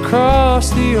trip across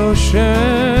the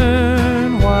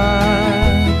ocean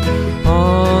wide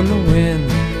on the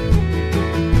wind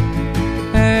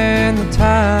and the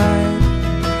tide.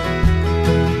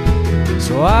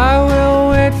 So I will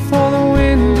wait for the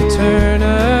wind to turn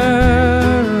around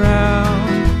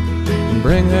and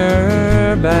bring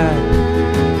her back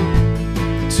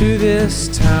to this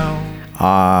town.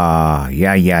 Ah,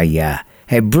 yeah.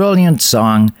 A brilliant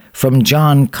song from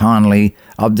John Connolly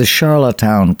of the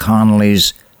Charlottetown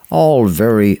Connollys, all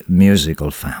very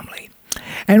musical family.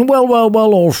 And well,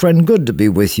 old friend, good to be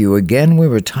with you again. We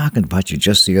were talking about you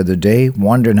just the other day,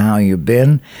 wondering how you've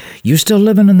been. You still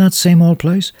living in that same old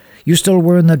place? You still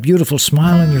wearing that beautiful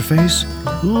smile on your face?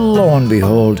 Lo and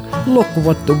behold, look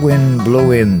what the wind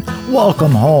blew in.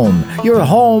 Welcome home. You're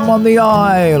home on the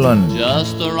island.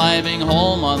 Just arriving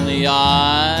home on the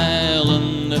island.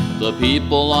 The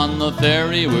people on the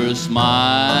ferry were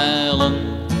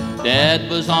smiling. Dad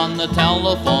was on the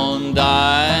telephone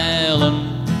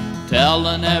dialing,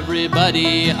 telling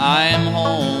everybody I'm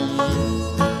home.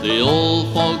 The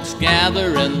old folks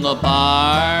gather in the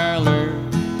parlor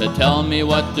to tell me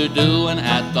what they're doing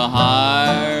at the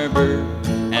harbor,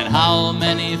 and how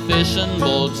many fishing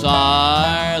boats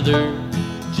are there.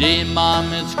 Gee,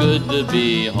 Mom, it's good to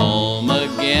be home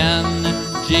again.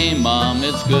 Gee, Mom,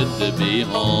 it's good to be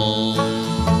home.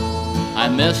 I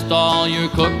missed all your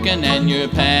cooking and your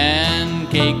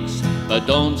pancakes, but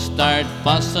don't start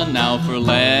fussing now for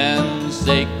land's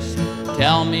sakes.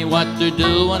 Tell me what they're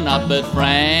doing up at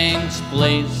Frank's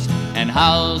place, and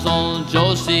how's old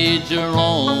Josie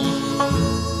Jerome?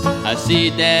 I see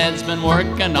Dad's been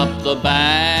working up the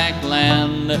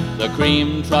backland, the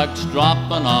cream truck's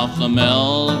dropping off the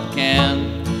milk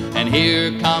can, and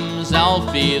here comes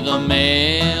Alfie the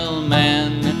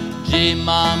mailman. Gee,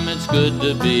 Mom, it's good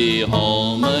to be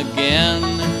home again.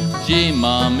 Gee,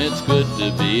 Mom, it's good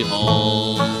to be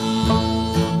home.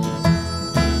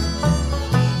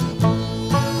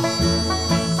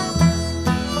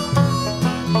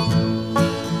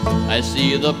 I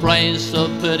see the price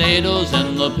of potatoes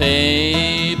in the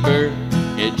paper.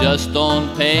 It just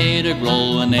don't pay to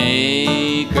grow an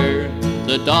acre.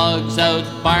 The dog's out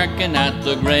barking at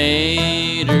the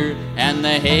grater, and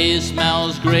the hay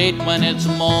smells great when it's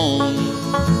mown.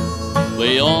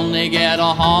 We only get a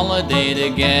holiday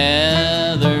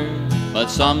together, but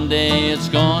someday it's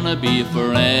gonna be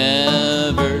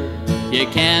forever. You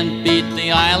can't beat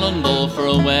the island though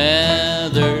for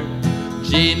weather.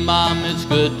 Gee, Mom, it's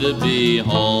good to be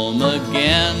home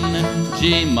again.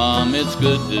 Gee, Mom, it's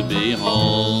good to be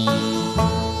home.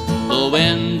 The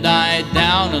wind died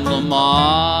down and the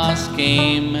moss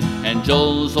came, and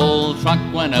Joe's old truck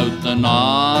went out the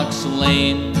Knox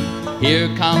Lane. Here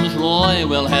comes Roy,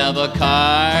 we'll have a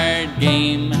card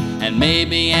game, and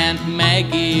maybe Aunt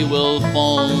Maggie will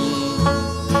phone.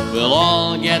 We'll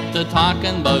all get to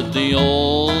talking about the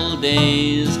old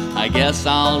days. I guess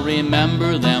I'll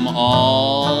remember them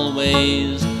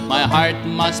always. My heart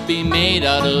must be made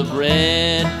out of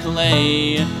red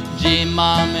clay. Gee,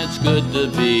 Mom, it's good to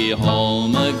be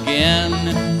home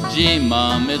again. Gee,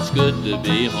 Mom, it's good to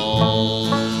be home.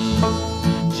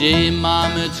 Gee,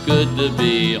 Mom, it's good to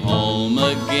be home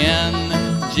again.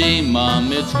 Gee,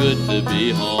 Mom, it's good to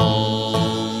be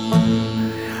home.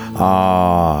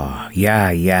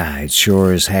 Yeah, it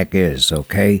sure as heck is,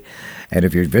 okay? And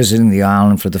if you're visiting the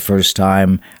island for the first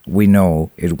time, we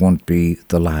know it won't be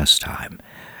the last time.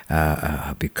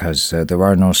 Because there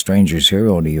are no strangers here,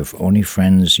 only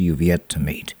friends you've yet to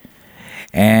meet.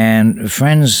 And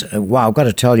friends, wow, I've got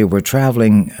to tell you, we're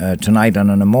traveling tonight on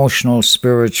an emotional,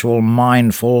 spiritual,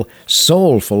 mindful,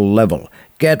 soulful level.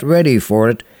 Get ready for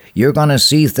it. You're going to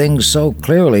see things so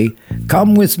clearly.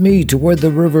 Come with me to where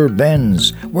the river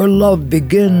bends, where love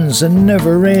begins and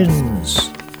never ends.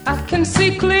 I can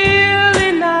see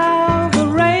clearly now, the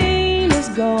rain is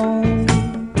gone.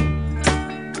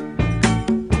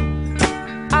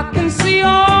 I can see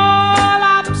all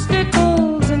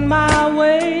obstacles in my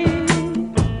way.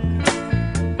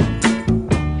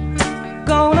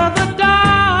 Gone are the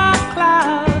dark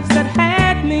clouds that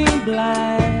had me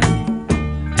blind.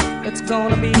 It's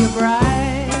gonna be a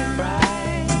bright,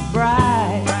 bright,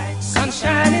 bright,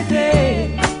 sunshiny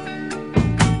day.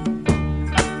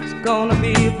 It's gonna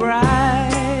be a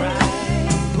bright,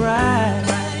 bright,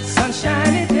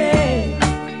 sunshiny day.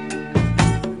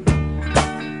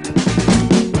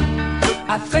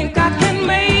 I think I can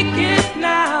make it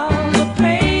now. The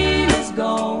pain is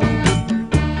gone.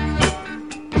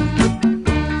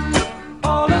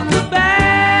 All of the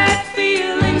bad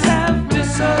feelings have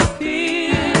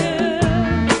disappeared.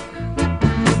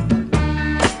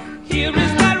 Here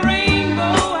is that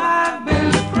rainbow I've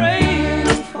been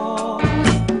praying for.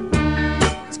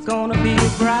 It's gonna be a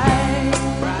bright,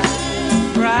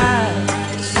 bright,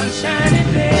 bright, sunshiny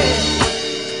day.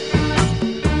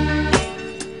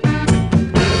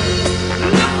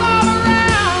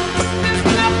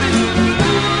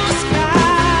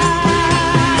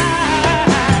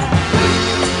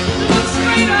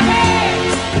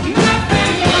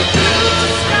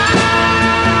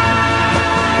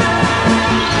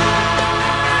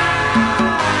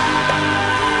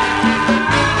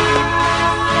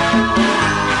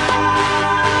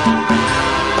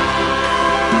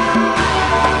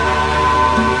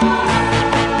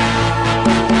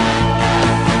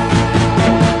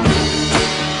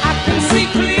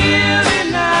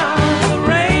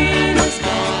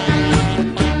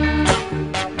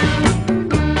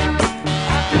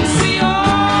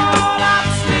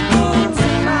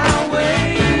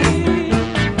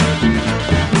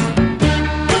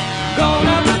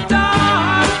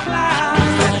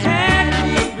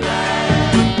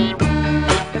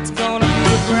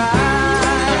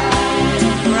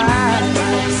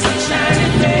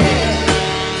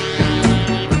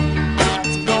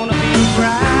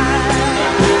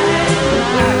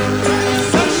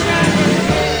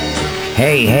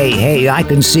 Hey, I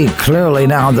can see clearly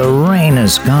now, the rain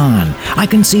is gone. I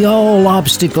can see all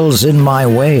obstacles in my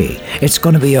way. It's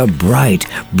going to be a bright,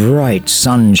 bright,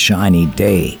 sunshiny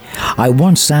day. I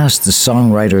once asked the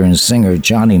songwriter and singer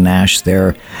Johnny Nash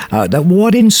that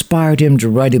what inspired him to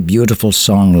write a beautiful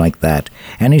song like that.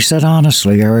 And he said,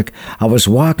 honestly, Eric, I was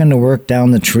walking to work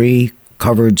down the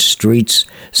tree-covered streets,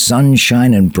 sun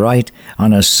shining bright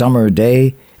on a summer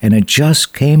day, and it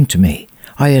just came to me.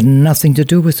 I had nothing to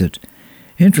do with it.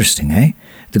 Interesting, eh?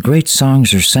 The great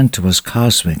songs are sent to us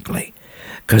cosmically,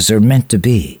 because they're meant to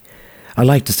be. I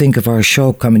like to think of our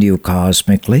show coming to you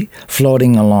cosmically,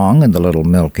 floating along in the little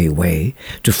Milky Way,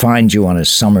 to find you on a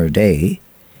summer day.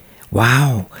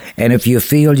 Wow, and if you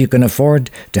feel you can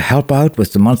afford to help out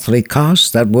with the monthly costs,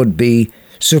 that would be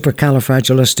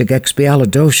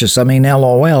supercalifragilisticexpialidocious,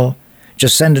 LOL.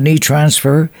 Just send an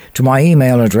e-transfer to my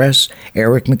email address,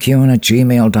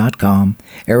 ericmccune@gmail.com,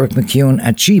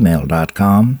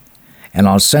 ericmccune@gmail.com, and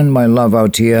I'll send my love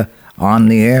out to you on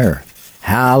the air.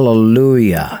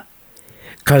 Hallelujah.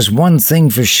 'Cause one thing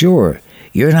for sure,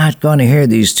 you're not going to hear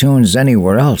these tunes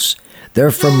anywhere else. They're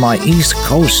from my East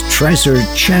Coast treasure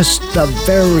chest, the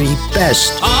very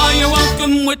best. Ah, you're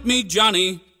welcome with me,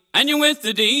 Johnny, and you're with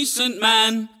a decent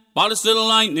man. But still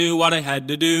I knew what I had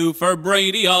to do for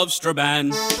Brady of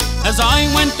Strabane. As I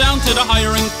went down to the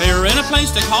hiring fair in a place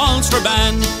they called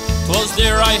Strabane, 'twas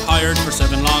there I hired for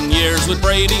 7 long years with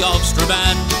Brady of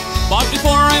Strabane. But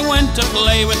before I went to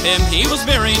play with him, he was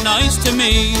very nice to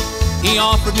me. He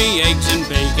offered me eggs and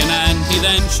bacon and he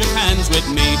then shook hands with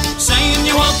me, saying,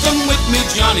 "You're welcome with me,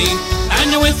 Johnny,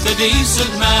 and you're with a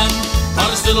decent man."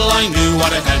 But still I knew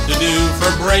what I had to do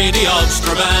for Brady of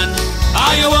Strabane.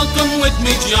 Ah, you're welcome with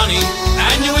me, Johnny,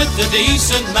 and you're with a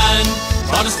decent man.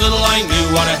 But still I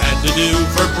knew what I had to do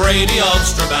for Brady of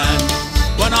Strabane.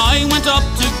 When I went up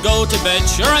to go to bed,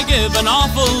 sure I give an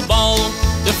awful bawl.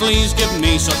 The fleas give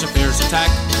me such a fierce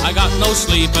attack, I got no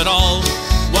sleep at all.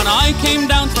 When I came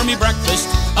down for me breakfast,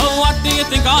 oh, what do you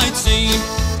think I'd see?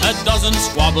 A dozen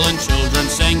squabbling children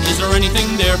saying, "Is there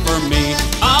anything there for me?"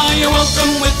 Ah, you're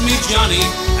welcome with me, Johnny,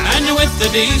 and you're with a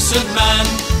decent man.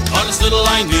 But still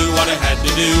I knew what I had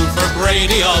to do for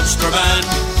Brady of Strabane.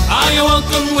 Ah, you're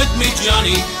welcome with me,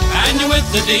 Johnny, and you're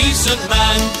with a decent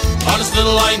man. But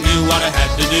still I knew what I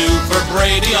had to do for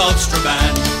Brady of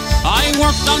Strabane. I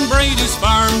worked on Brady's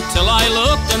farm till I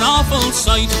looked an awful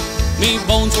sight. Me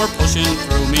bones were pushing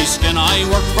through me skin, I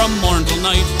worked from morn till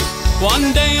night.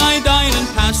 One day I died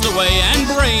and passed away, and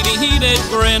Brady he did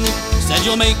grin. Said,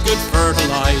 "You'll make good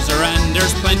fertilizer, and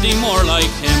there's plenty more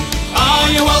like him." Ah,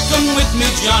 you're welcome with me,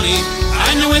 Johnny,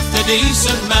 and you're with a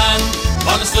decent man.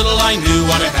 But still I knew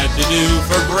what I had to do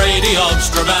for Brady of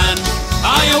Strabane.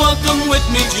 Ah, you're welcome with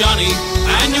me, Johnny,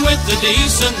 and you're with a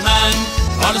decent man.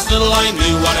 But still I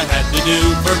knew what I had to do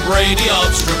for Brady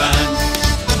of Strabane.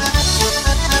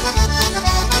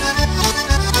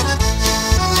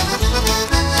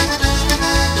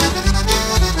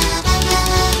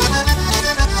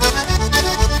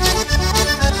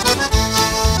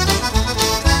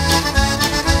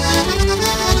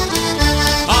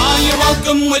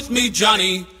 Welcome with me,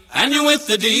 Johnny, and you're with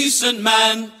a decent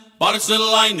man. But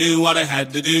still I knew what I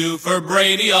had to do for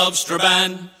Brady of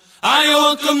Strabane. Ah, you're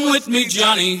welcome with me,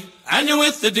 Johnny, and you're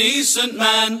with a decent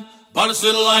man. But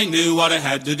still I knew what I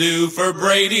had to do for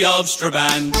Brady of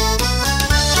Strabane.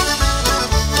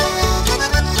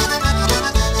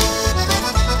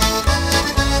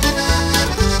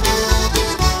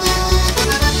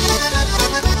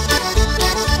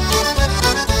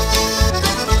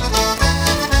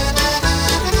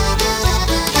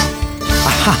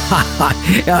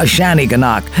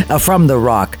 Shanneyganock from the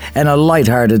rock, and a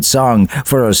light-hearted song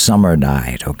for a summer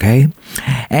night, okay?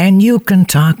 And you can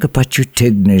talk about your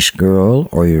Tignish girl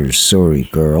or your Surrey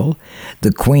girl,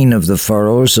 the queen of the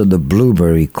furrows or the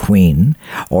blueberry queen,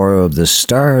 or of the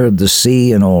star of the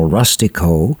sea in old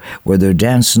Rustico, where they're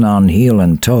dancing on heel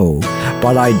and toe.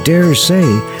 But I dare say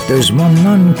there's one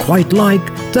none quite like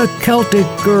the Celtic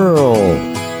girl.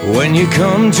 When you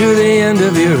come to the end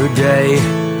of your day,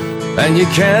 and you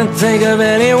can't think of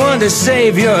anyone to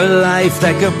save your life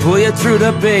that could pull you through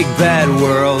the big bad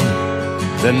world,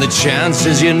 then the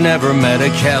chances you never met a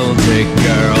Celtic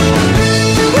girl.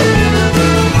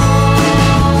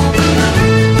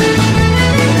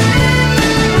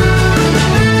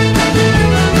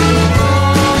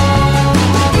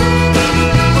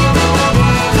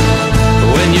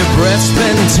 When your breath's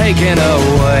been taken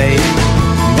away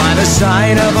by the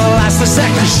sight of a lass, the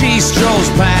second she strolls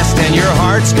past and your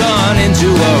heart's gone into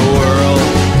a whirl,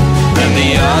 then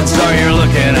the odds are you're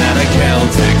looking at a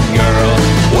Celtic girl.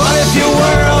 What if your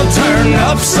world turned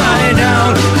upside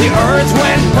down? The earth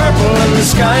went purple and the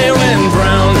sky went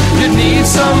brown. You need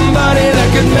somebody that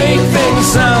could make things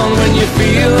sound when you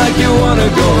feel like you wanna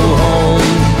go home.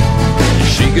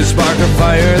 She could spark a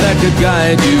fire that could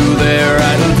guide you there.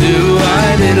 I'll do,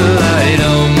 I did a light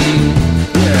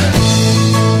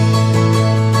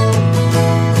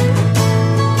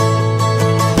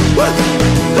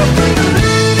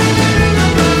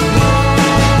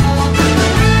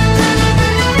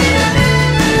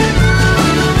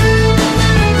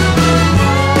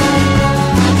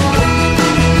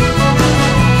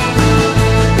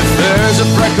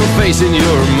face in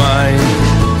your mind.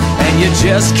 And you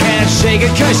just can't shake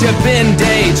it 'cause you've been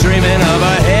daydreaming of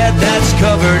a head that's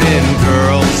covered in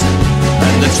curls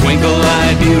and the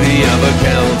twinkle-eyed beauty of a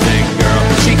Celtic girl.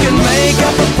 She can make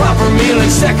up a proper meal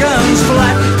in seconds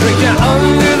flat, drink you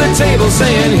under the table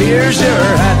saying, here's your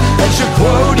hat. And she'll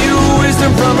quote you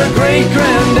wisdom from her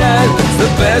great-granddad. It's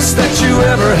the best that you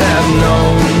ever have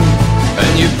known.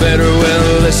 And you better well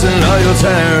listen or you'll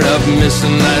tired of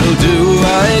missing. That'll do,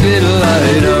 I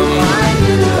diddle-I-dum.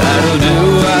 That'll do,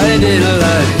 I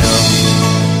diddle-I-dum.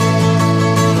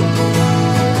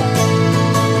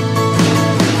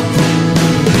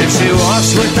 If she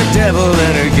walks with the devil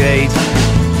in her gate,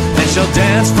 and she'll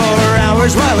dance for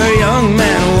hours while her young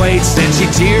man waits, and she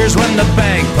tears when the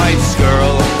bagpipes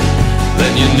skirl,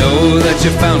 then you know that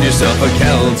you found yourself a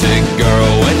Celtic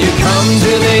girl. When you come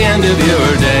to the end of your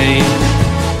day,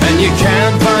 and you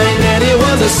can't find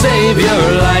anyone to save your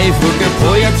life who can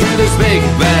pull you through this big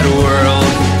bad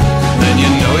world, then you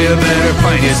know you better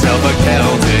find yourself a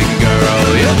Celtic girl.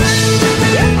 Yep.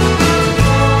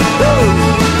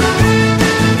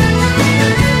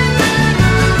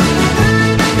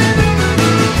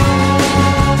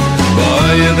 Boy,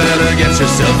 you better get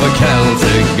yourself a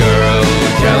Celtic girl.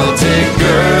 Celtic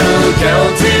girl,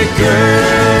 Celtic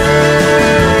girl.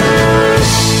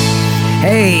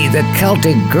 Hey, the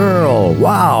Celtic Girl.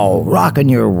 Wow, rocking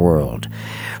your world.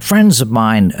 Friends of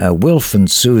mine, Wilf and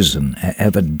Susan,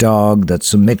 have a dog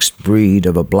that's a mixed breed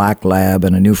of a black lab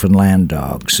and a Newfoundland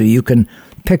dog. So you can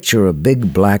picture a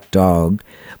big black dog,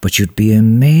 but you'd be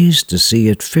amazed to see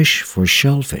it fish for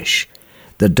shellfish.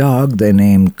 The dog they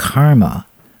named Karma.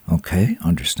 Okay,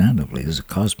 understandably, is a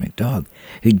cosmic dog.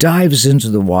 He dives into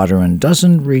the water and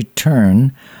doesn't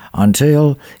return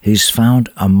until he's found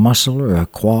a mussel or a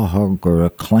quahog or a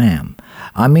clam.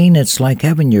 I mean, it's like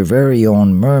having your very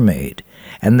own mermaid.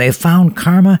 And they found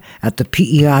Karma at the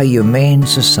PEI Humane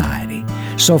Society.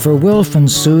 So for Wilf and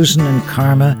Susan and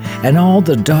Karma and all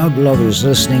the dog lovers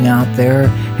listening out there,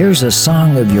 here's a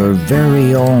song of your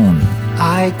very own.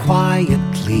 I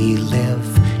quietly live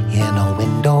in a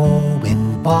window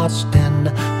in Boston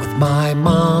with my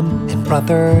mom and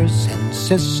brothers and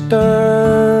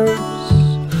sisters.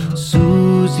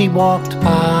 Susie walked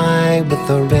by with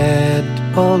a red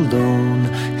balloon,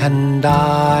 and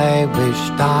I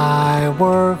wished I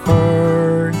were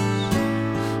hers.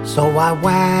 So I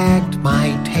wagged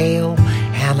my tail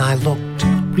and I looked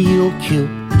real cute.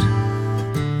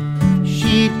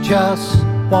 She just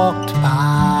walked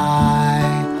by.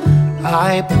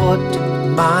 I put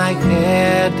my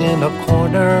head in a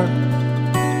corner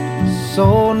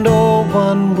so no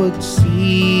one would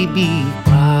see me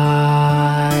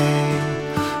cry.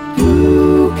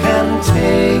 You can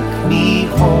take me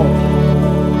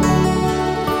home.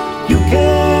 You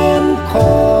can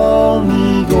call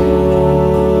me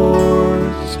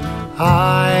yours.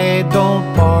 I don't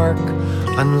bark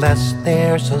unless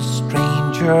there's a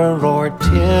stranger or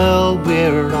till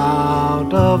we're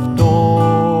out of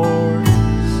doors.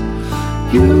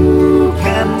 You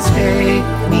can take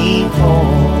me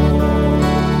home.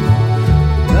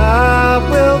 I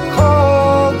will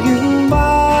call you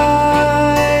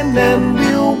mine, and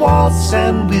we'll waltz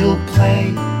and we'll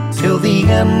play till the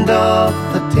end of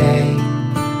the day,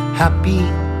 happy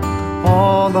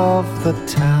all of the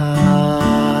time.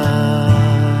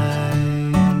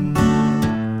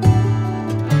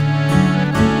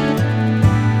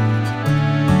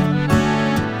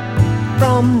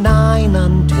 From 9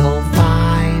 until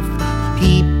 5,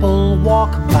 people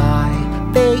walk by,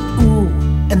 they ooh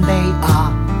and they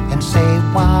ah and say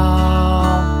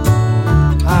wow.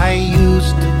 I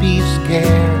used to be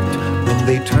scared when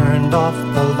they turned off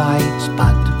the lights,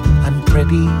 but I'm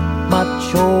pretty much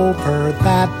over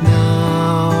that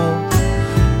now.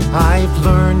 I've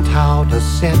learned how to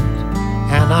sit,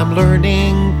 and I'm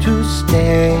learning to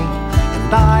stay,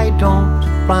 and I don't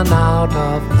run out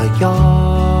of the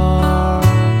yard.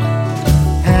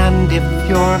 And if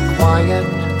you're quiet,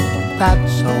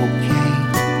 that's okay,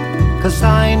 'cause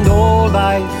I know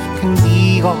life can be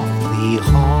awfully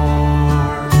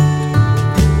hard.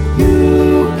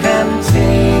 You can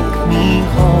take me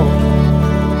home.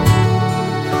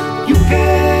 You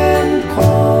can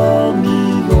call me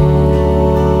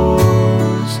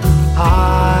yours. I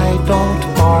don't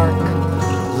bark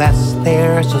unless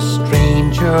there's a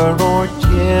stranger or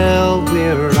till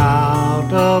we're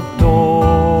out of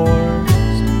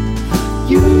doors.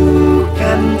 You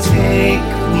can take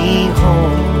me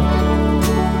home.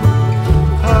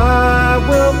 I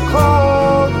will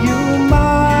call you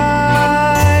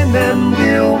mine, and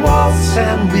we'll waltz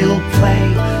and we'll play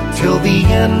till the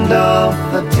end of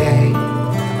the day.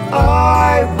 I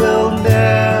will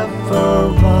never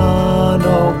run.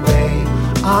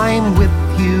 I'm with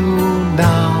you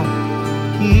now.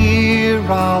 Here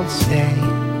I'll stay.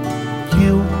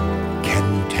 You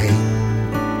can take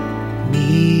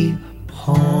me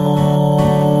home.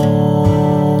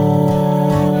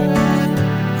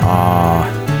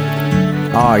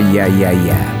 Oh,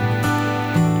 yeah.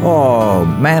 Oh,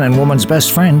 man and woman's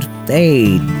best friend.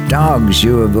 Hey, dogs,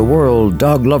 you of the world,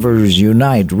 dog lovers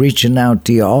unite, reaching out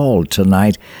to you all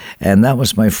tonight. And that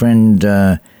was my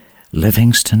friend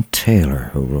Livingston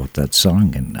Taylor who wrote that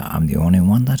song, and I'm the only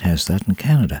one that has that in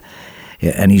Canada.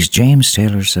 Yeah, and he's James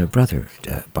Taylor's brother,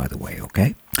 by the way,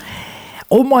 okay?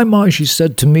 Oh, my, she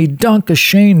said to me, Danke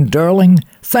Shane, darling.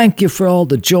 Thank you for all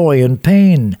the joy and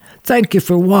pain. Thank you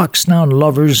for walks down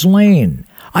Lover's Lane.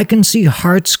 I can see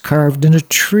hearts carved in a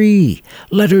tree,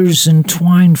 letters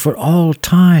entwined for all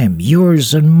time,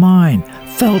 yours and mine,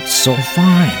 felt so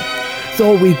fine.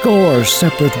 Though we go our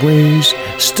separate ways,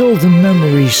 still the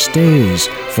memory stays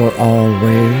for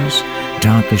always.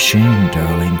 Danke Shane,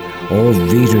 darling. Oh,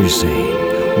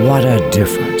 Wiedersehen. What a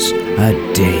difference a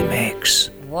day makes.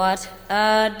 What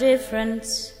a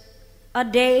difference a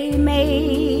day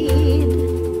made.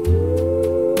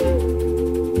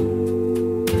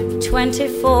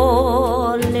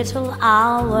 24 little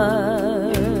hours.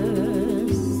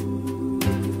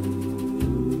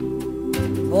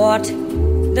 What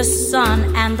the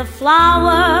sun and the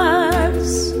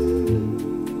flowers,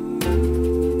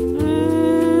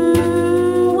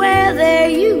 where there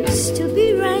used to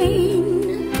be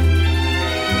rain.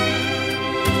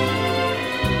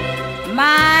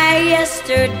 My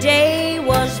yesterday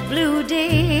was blue,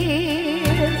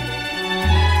 dear.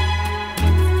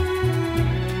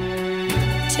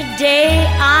 Today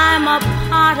I'm a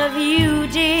part of you,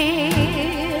 dear.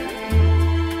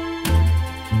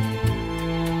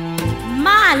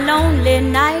 My lonely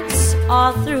nights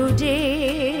are through,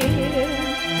 dear.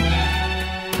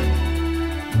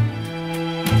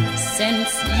 Since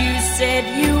you said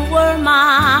you were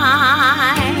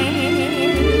mine.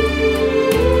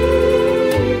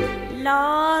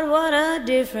 Lord, what a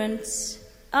difference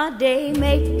a day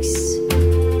makes.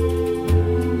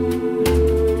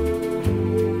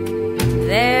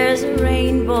 There's a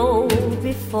rainbow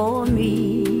before me.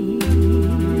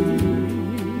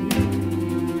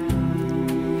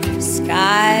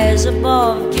 Skies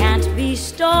above can't be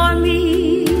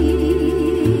stormy.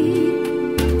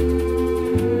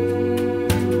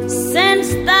 Since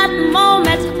that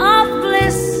moment of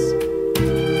bliss,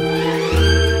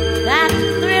 that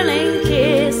thrilling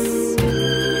kiss,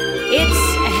 it's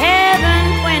heaven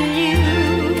when you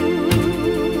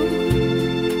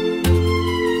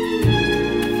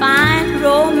find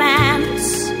romance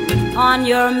on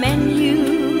your menu.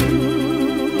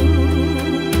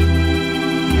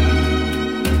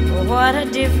 What a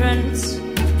difference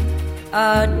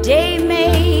a day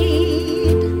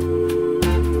made,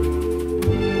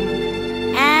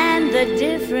 and the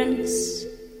difference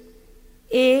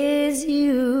is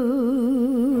you.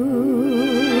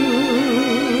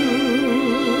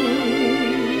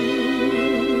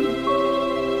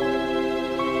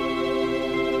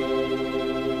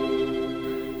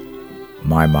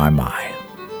 My.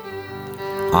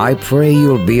 I pray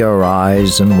you'll be our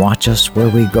eyes and watch us where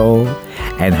we go,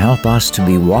 and help us to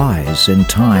be wise in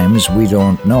times we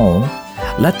don't know.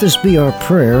 Let this be our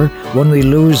prayer when we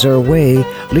lose our way.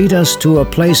 Lead us to a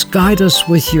place, guide us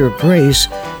with your grace,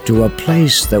 to a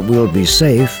place that we'll be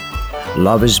safe.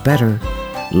 Love is better,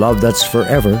 love that's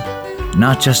forever,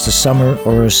 not just a summer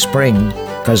or a spring,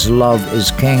 'cause love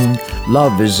is king,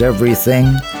 love is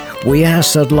everything. We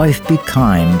ask that life be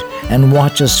kind and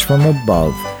watch us from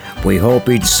above. We hope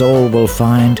each soul will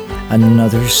find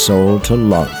another soul to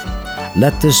love.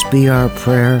 Let this be our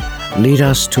prayer. Lead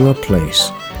us to a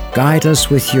place. Guide us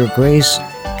with your grace.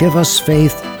 Give us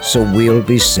faith so we'll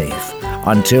be safe.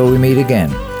 Until we meet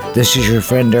again, this is your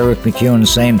friend Eric McEwen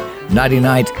saying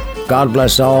nighty-night. God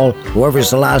bless all. Whoever's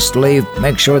the last to leave,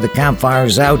 make sure the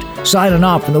campfire's out. Signing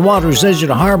off from the water's edge of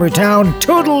Harbour Town.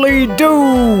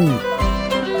 Toodly-doo!